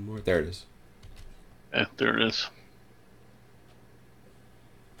 One more. There it is. Yeah, there it is.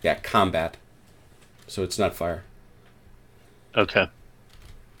 Yeah, combat. So it's not fire. Okay.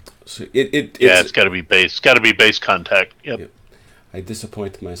 So it's got to be base. Got to be base contact. Yep. I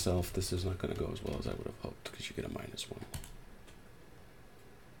disappoint myself. This is not going to go as well as I would have hoped because you get a -1.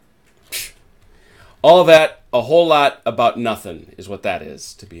 All that, a whole lot about nothing is what that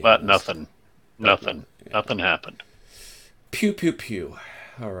is, to be honest. Nothing. Yeah. Nothing happened. Pew, pew, pew.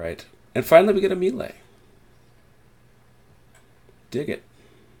 All right. And finally we get a melee. Dig it.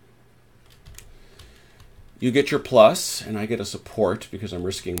 You get your plus, and I get a support because I'm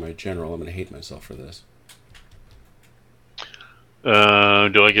risking my general. I'm going to hate myself for this. Do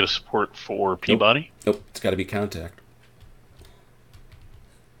I get a support for Peabody? Nope. It's got to be contact.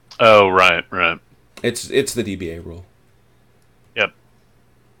 Oh, right. It's the DBA rule. Yep.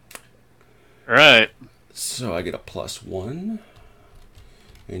 All right. So I get a +1.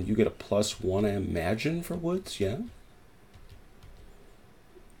 And you get a +1, I imagine, for Woods, yeah?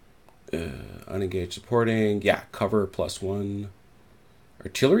 Unengaged supporting. Yeah, cover +1.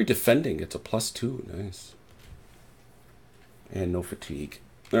 Artillery defending gets a +2. Nice. And no fatigue.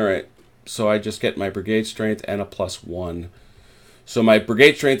 All right. So I just get my brigade strength and a +1. So my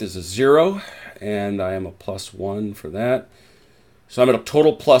brigade strength is a 0, and I am a +1 for that. So I'm at a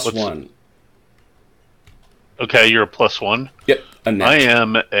total +1. Okay, you're a +1? Yep, a net. I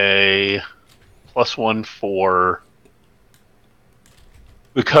am a +1 for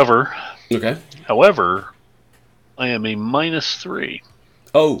the cover. Okay. However, I am a -3.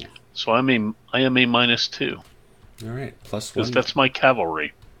 Oh. So I am a -2. All right, +1. Because that's my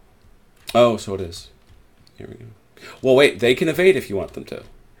cavalry. Oh, so it is. Here we go. Well, wait, they can evade if you want them to.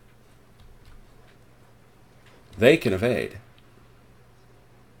 They can evade.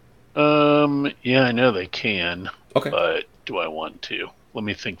 Yeah, I know they can. Okay. But do I want to? Let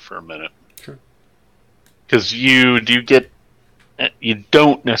me think for a minute. Sure. Because you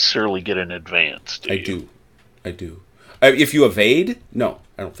don't necessarily get an advance, do you? I do. If you evade? No,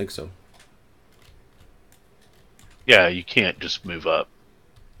 I don't think so. Yeah, you can't just move up.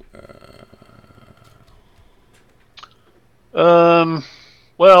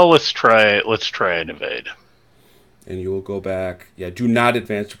 Well, let's try an evade. And you will go back. Yeah, do not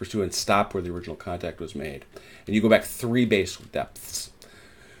advance to pursue and stop where the original contact was made. And you go back 3 base depths.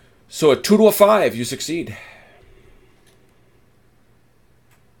 So a 2 to a 5, you succeed.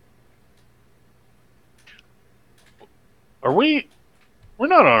 We're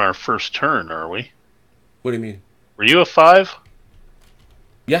not on our first turn, are we? What do you mean? Were you a 5?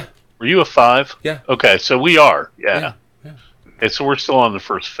 Yeah. Were you a 5? Yeah. Okay, so we are. Yeah. Yeah. Okay, so we're still on the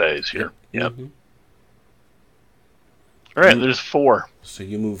first phase here. Yep. Mm-hmm. All right, there's 4. So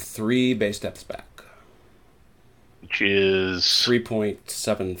you move 3 base depths back. Which is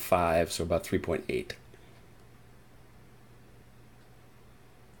 3.75, so about 3.8.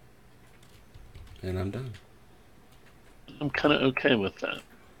 And I'm done. I'm kind of okay with that.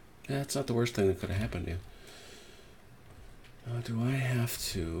 Yeah, it's not the worst thing that could have happened to you. Do I have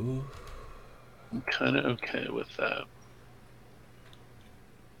to? I'm kind of okay with that.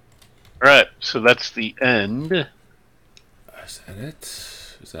 All right, so that's the end. Is that it?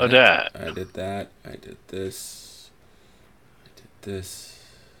 Is that of that? I did that. I did this. I did this.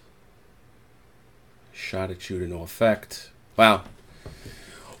 Shot at you to no effect. Wow.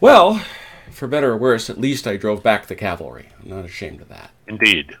 Well, for better or worse, at least I drove back the cavalry. I'm not ashamed of that.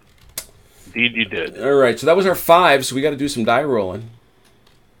 Indeed. Indeed you did. All right, so that was our 5, so we got to do some die rolling.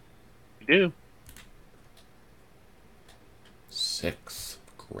 You do. 6.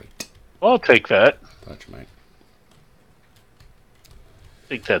 Great. Well, I'll take that. Thought you might.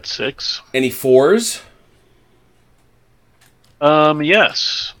 Take that 6. Any 4s?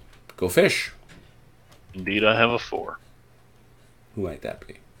 Yes. Go fish. Indeed, I have a 4. Who might that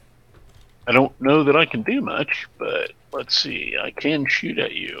be? I don't know that I can do much, but let's see. I can shoot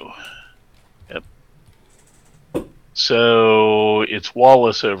at you. Yep. So it's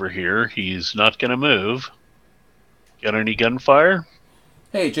Wallace over here. He's not going to move. Got any gunfire?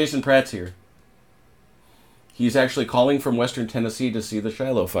 Hey, Jason Pratt's here. He's actually calling from Western Tennessee to see the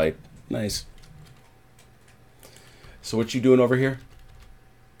Shiloh fight. Nice. So what you doing over here?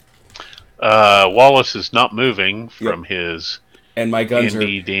 Wallace is not moving from his and my guns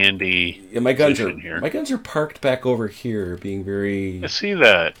handy dandy my guns position here. My guns are parked back over here, being very. I see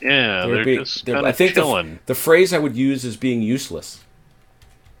that. Yeah, they're just kind of chilling. The phrase I would use is being useless.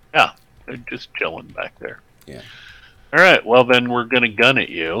 Yeah, they're just chilling back there. Yeah. All right. Well, then we're gonna gun at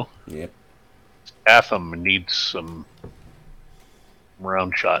you. Yep. Atham needs some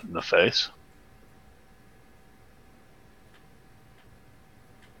round shot in the face.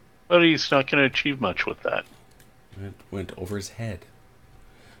 But he's not going to achieve much with that. It went over his head.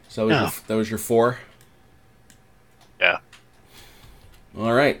 So that was your 4? Yeah.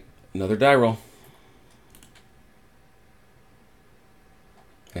 All right. Another die roll.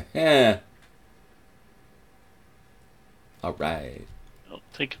 All right. I'll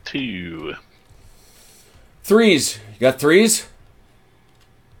take a 2. 3s. You got 3s?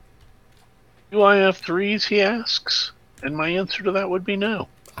 Do I have 3s, he asks? And my answer to that would be no.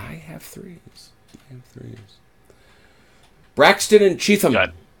 I have 3s. Braxton and Cheatham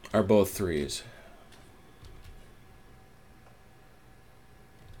are both 3s.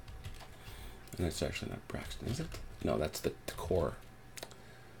 And it's actually not Braxton, is it? No, that's the core.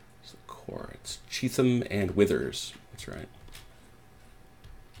 It's the core. It's Cheatham and Withers. That's right.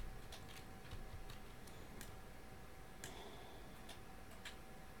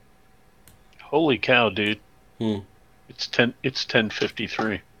 Holy cow, dude. It's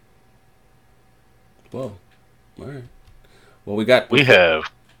 10:53. Whoa. All right. Well, we have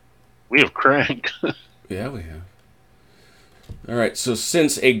cranked. Yeah, we have. All right. So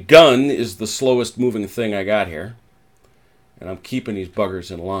since a gun is the slowest moving thing I got here, and I'm keeping these buggers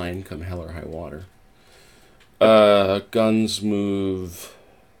in line, come hell or high water. Guns move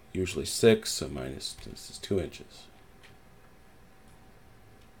usually 6, so this is 2 inches.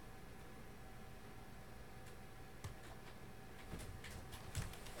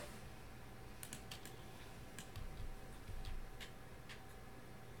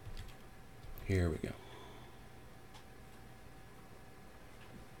 Here we go.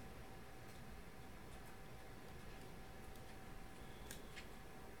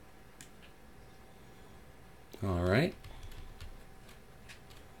 All right.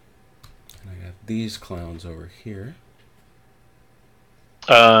 And I got these clowns over here.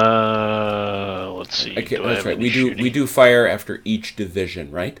 Let's see. Okay, that's right. We do fire after each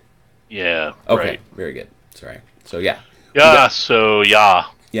division, right? Yeah. Okay. Right. Very good. Sorry. So yeah. Yeah.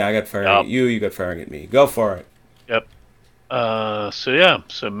 Yeah, I got firing at you. You got firing at me. Go for it. Yep.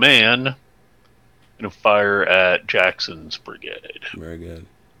 So man, gonna fire at Jackson's brigade. Very good.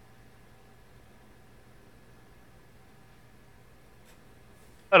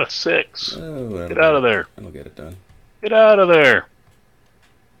 Out of 6. Oh, get out of there. That'll get it done. Get out of there.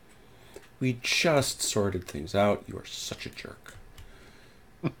 We just sorted things out. You are such a jerk.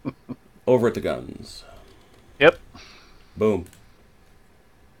 Over at the guns. Yep. Boom.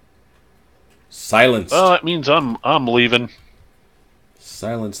 Silenced. Well, that means I'm leaving.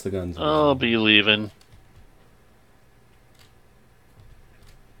 Silence the guns. I'll be leaving.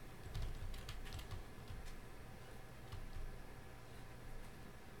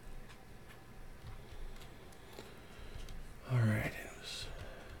 All right. It was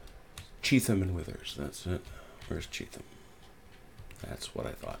Cheatham and Withers. That's it. Where's Cheatham? That's what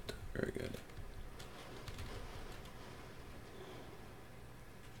I thought. Very good.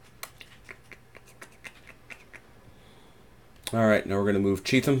 All right, now we're going to move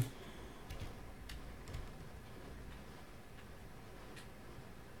Cheatham.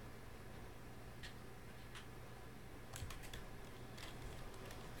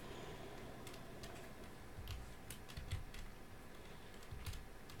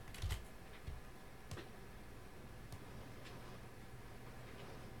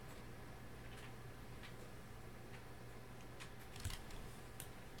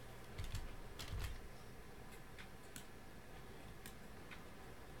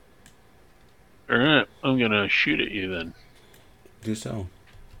 All right, I'm gonna shoot at you then. Do so.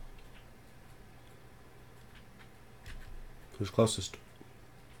 Who's closest?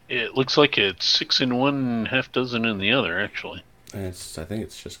 It looks like it's 6 in one, half dozen in the other, actually. And I think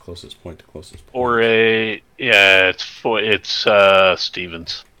it's just closest point to closest point. Or it's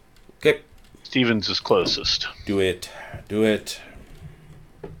Stevens. Okay. Stevens is closest. Do it. Do it.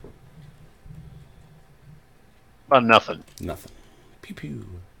 About nothing. Nothing. Pew pew.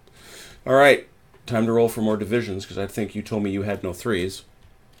 All right. Time to roll for more divisions, because I think you told me you had no threes.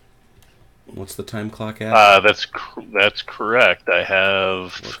 What's the time clock at? That's correct. I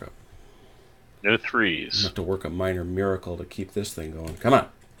have no threes. You have to work a minor miracle to keep this thing going. Come on.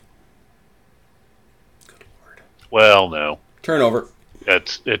 Good Lord. Well, no. Turnover.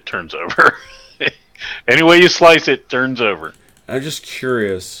 It turns over. Any way you slice it, turns over. I'm just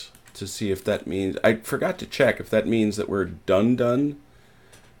curious to see if that means... I forgot to check if that means that we're done.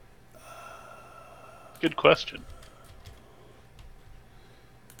 Good question.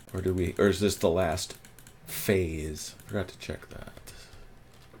 Or is this the last phase? Forgot to check that.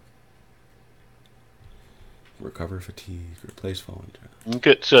 Recover fatigue, replace fallen. I think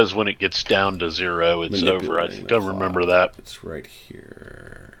it says when it gets down to 0, it's over. I don't remember that. It's right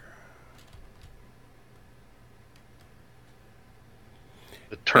here.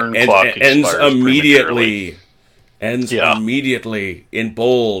 The turn clock ends immediately. Ends immediately in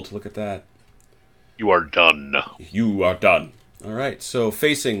bold. Look at that. You are done. You are done. All right. So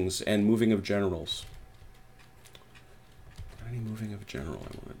facings and moving of generals. Any moving of general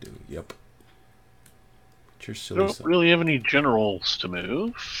I want to do? Yep. Your silly Don't really have any generals to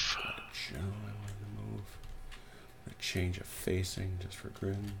move. General I want to move. A change of facing just for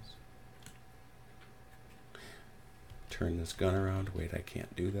grins. Turn this gun around. Wait, I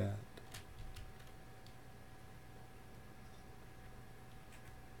can't do that.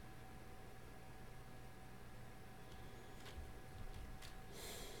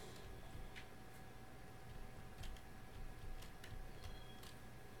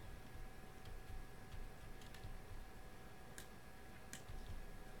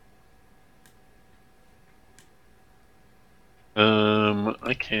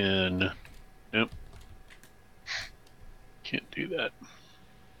 I can... Nope. Can't do that.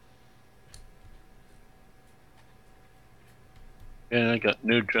 And I got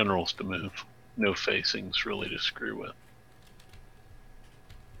no generals to move. No facings really to screw with.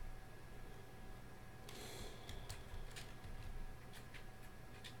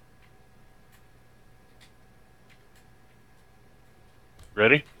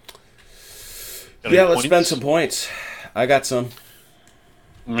 Ready? Yeah, let's spend some points. I got some.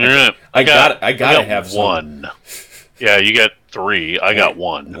 All right. I gotta have one. Yeah, you got 3. I got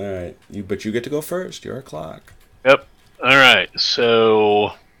 1. All right. But you get to go first. You're a clock. Yep. All right.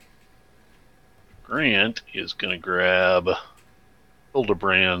 So Grant is going to grab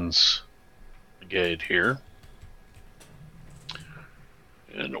Hildebrand's brigade here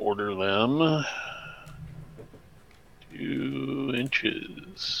and order them 2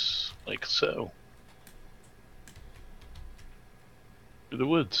 inches, like so, to the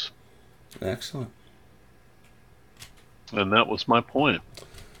woods. Excellent. And that was my point.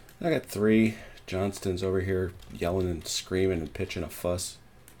 I got 3. Johnston's over here yelling and screaming and pitching a fuss.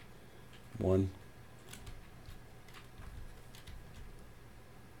 1.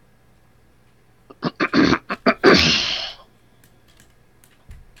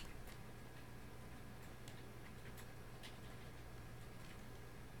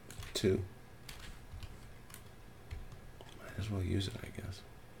 Two. Might as well use it, I guess.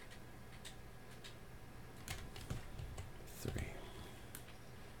 3.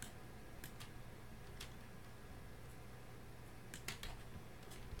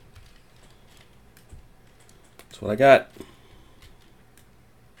 That's what I got.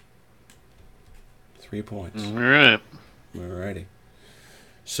 3 points. All right. Alrighty.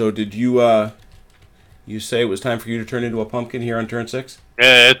 So did you you say it was time for you to turn into a pumpkin here on turn 6?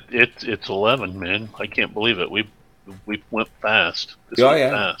 Yeah, it's 11, man. I can't believe it. We went fast.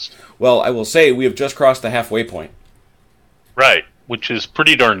 Fast. Well, I will say we have just crossed the halfway point. Right, which is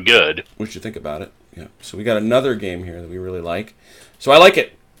pretty darn good. What you think about it? Yeah. So we got another game here that we really like. So I like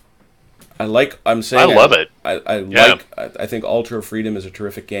it. I love it. I think Ultra Freedom is a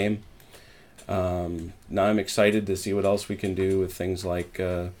terrific game. Now I'm excited to see what else we can do with things like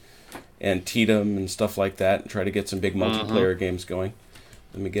Antietam and stuff like that, and try to get some big multiplayer games going.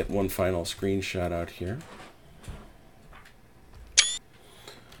 Let me get one final screenshot out here.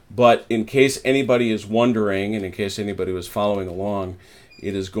 But in case anybody is wondering, and in case anybody was following along,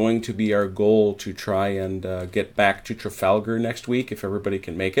 it is going to be our goal to try and get back to Trafalgar next week, if everybody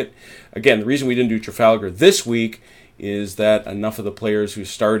can make it. Again, the reason we didn't do Trafalgar this week is that enough of the players who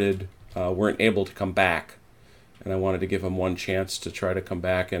started weren't able to come back. And I wanted to give them one chance to try to come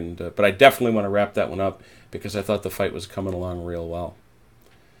back. But I definitely want to wrap that one up, because I thought the fight was coming along real well.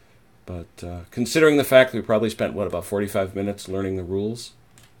 But considering the fact that we probably spent, about 45 minutes learning the rules,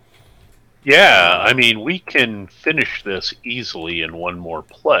 Yeah, I mean, we can finish this easily in one more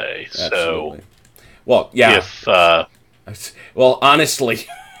play. So Absolutely. Well, yeah. if Well, honestly,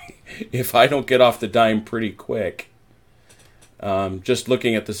 if I don't get off the dime pretty quick, just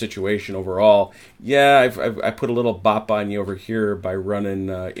looking at the situation overall, yeah, I put a little bop on you over here by running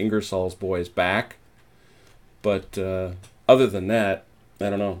Ingersoll's boys back. But other than that, I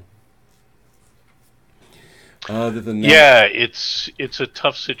don't know. Other than that, yeah, it's a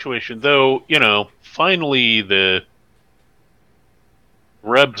tough situation, though. Finally the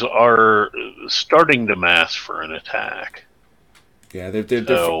Rebs are starting to mass for an attack. yeah, they're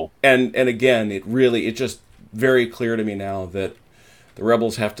So and again, it just very clear to me now that the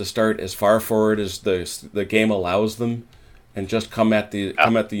rebels have to start as far forward as the game allows them, and just come at the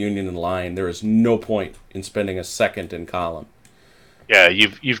Union in line. There is no point in spending a second in column yeah,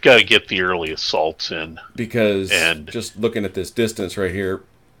 you've got to get the early assaults in, because and just looking at this distance right here,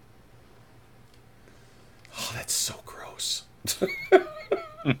 oh, that's so gross.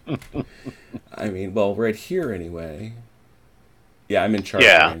 I mean, well, right here anyway. Yeah, I'm in charge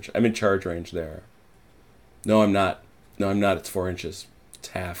range. I'm in charge range there. No, I'm not. No, I'm not. It's 4 inches. It's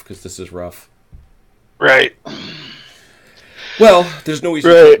half because this is rough. right, Well, there's no easy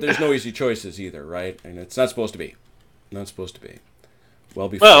right. there's no easy choices either, right? And it's not supposed to be. Not supposed to be. Well,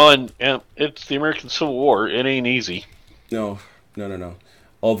 before Well, and it's the American Civil War. It ain't easy. no, no.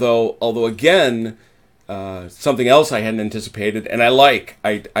 Although again, something else I hadn't anticipated, and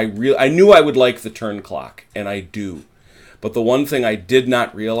I knew I would like the turn clock, and I do. But the one thing I did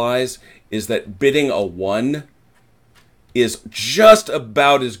not realize is that bidding a 1 is just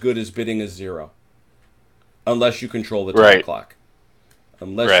about as good as bidding a 0. Unless you control the time clock.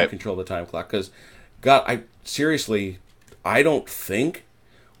 Unless you control the time clock. Because, God, I don't think.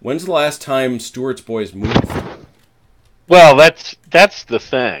 When's the last time Stewart's boys moved? Well, that's the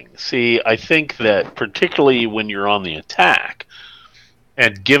thing. See, I think that particularly when you're on the attack,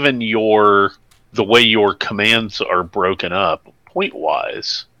 and given the way your commands are broken up point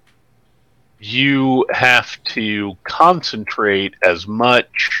wise, you have to concentrate as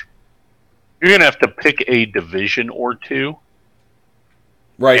much. You're going to have to pick a division or two,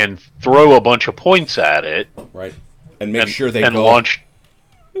 Right. and throw a bunch of points at it, Right. And make sure they go. launch.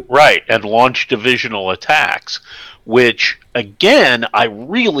 Right, and launch divisional attacks, which again I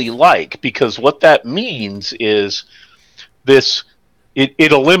really like, because what that means is it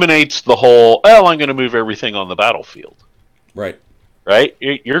eliminates the whole, oh, I'm going to move everything on the battlefield. Right. Right?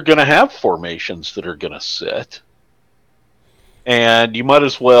 You're going to have formations that are going to sit, and you might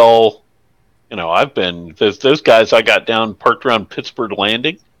as well, I've been those guys I got down parked around Pittsburgh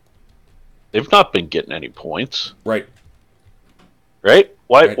Landing. They've not been getting any points. Right. Right?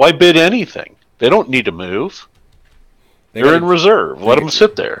 Why bid anything? They don't need to move. They're in reserve. Let them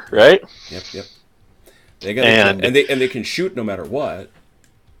sit there, right? Yep. They got and they can shoot no matter what.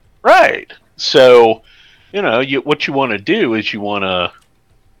 Right. So, what you want to do is you want to,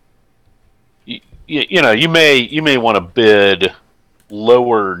 you may want to bid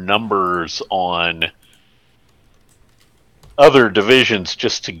lower numbers on other divisions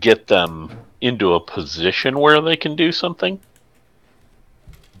just to get them into a position where they can do something.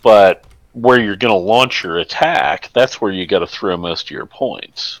 But where you're going to launch your attack, that's where you got to throw most of your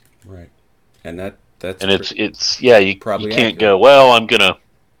points. Right, and that's you can't go, well, I'm gonna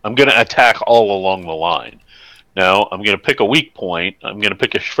attack all along the line. No, I'm gonna pick a weak point. I'm gonna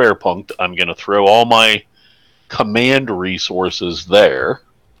pick a Schwerpunkt. I'm gonna throw all my command resources there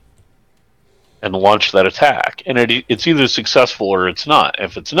and launch that attack. And it's either successful or it's not.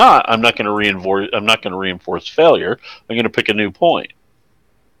 If it's not, I'm not going to reinforce failure. I'm going to pick a new point.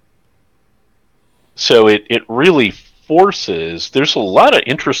 So it really forces. There's a lot of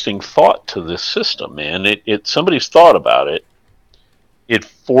interesting thought to this system, man. Somebody's thought about it. It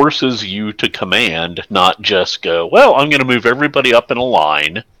forces you to command, not just go, well, I'm going to move everybody up in a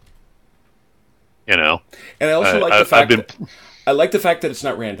line. And I also like the fact that it's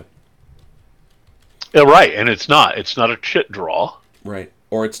not random. Yeah, right, and it's not a chit draw. Right.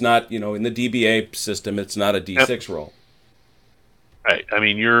 Or it's not, in the DBA system, it's not a D6 roll. Right. I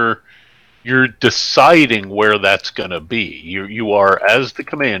mean, you're deciding where that's going to be. You are, as the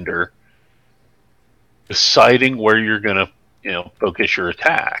commander, deciding where you're going to, focus your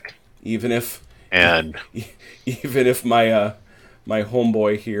attack. Even if my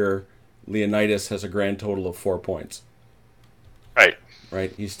homeboy here, Leonidas, has a grand total of 4 points. Right.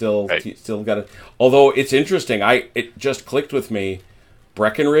 Right. He's still got it. Although it's interesting, it just clicked with me.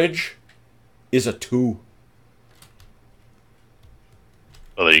 Breckenridge is a 2.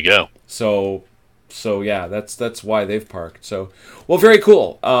 Well, there you go. So So yeah, that's why they've parked. So, well, very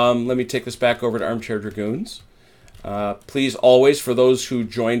cool. Let me take this back over to Armchair Dragoons. Please, always, for those who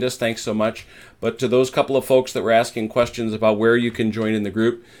joined us, thanks so much. But to those couple of folks that were asking questions about where you can join in the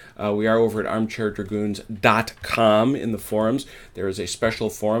group, we are over at armchairdragoons.com in the forums. There is a special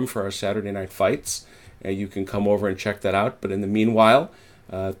forum for our Saturday night fights. You can come over and check that out. But in the meanwhile,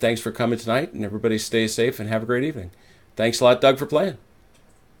 thanks for coming tonight, and everybody stay safe and have a great evening. Thanks a lot, Doug, for playing.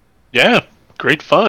 Yeah, great fun.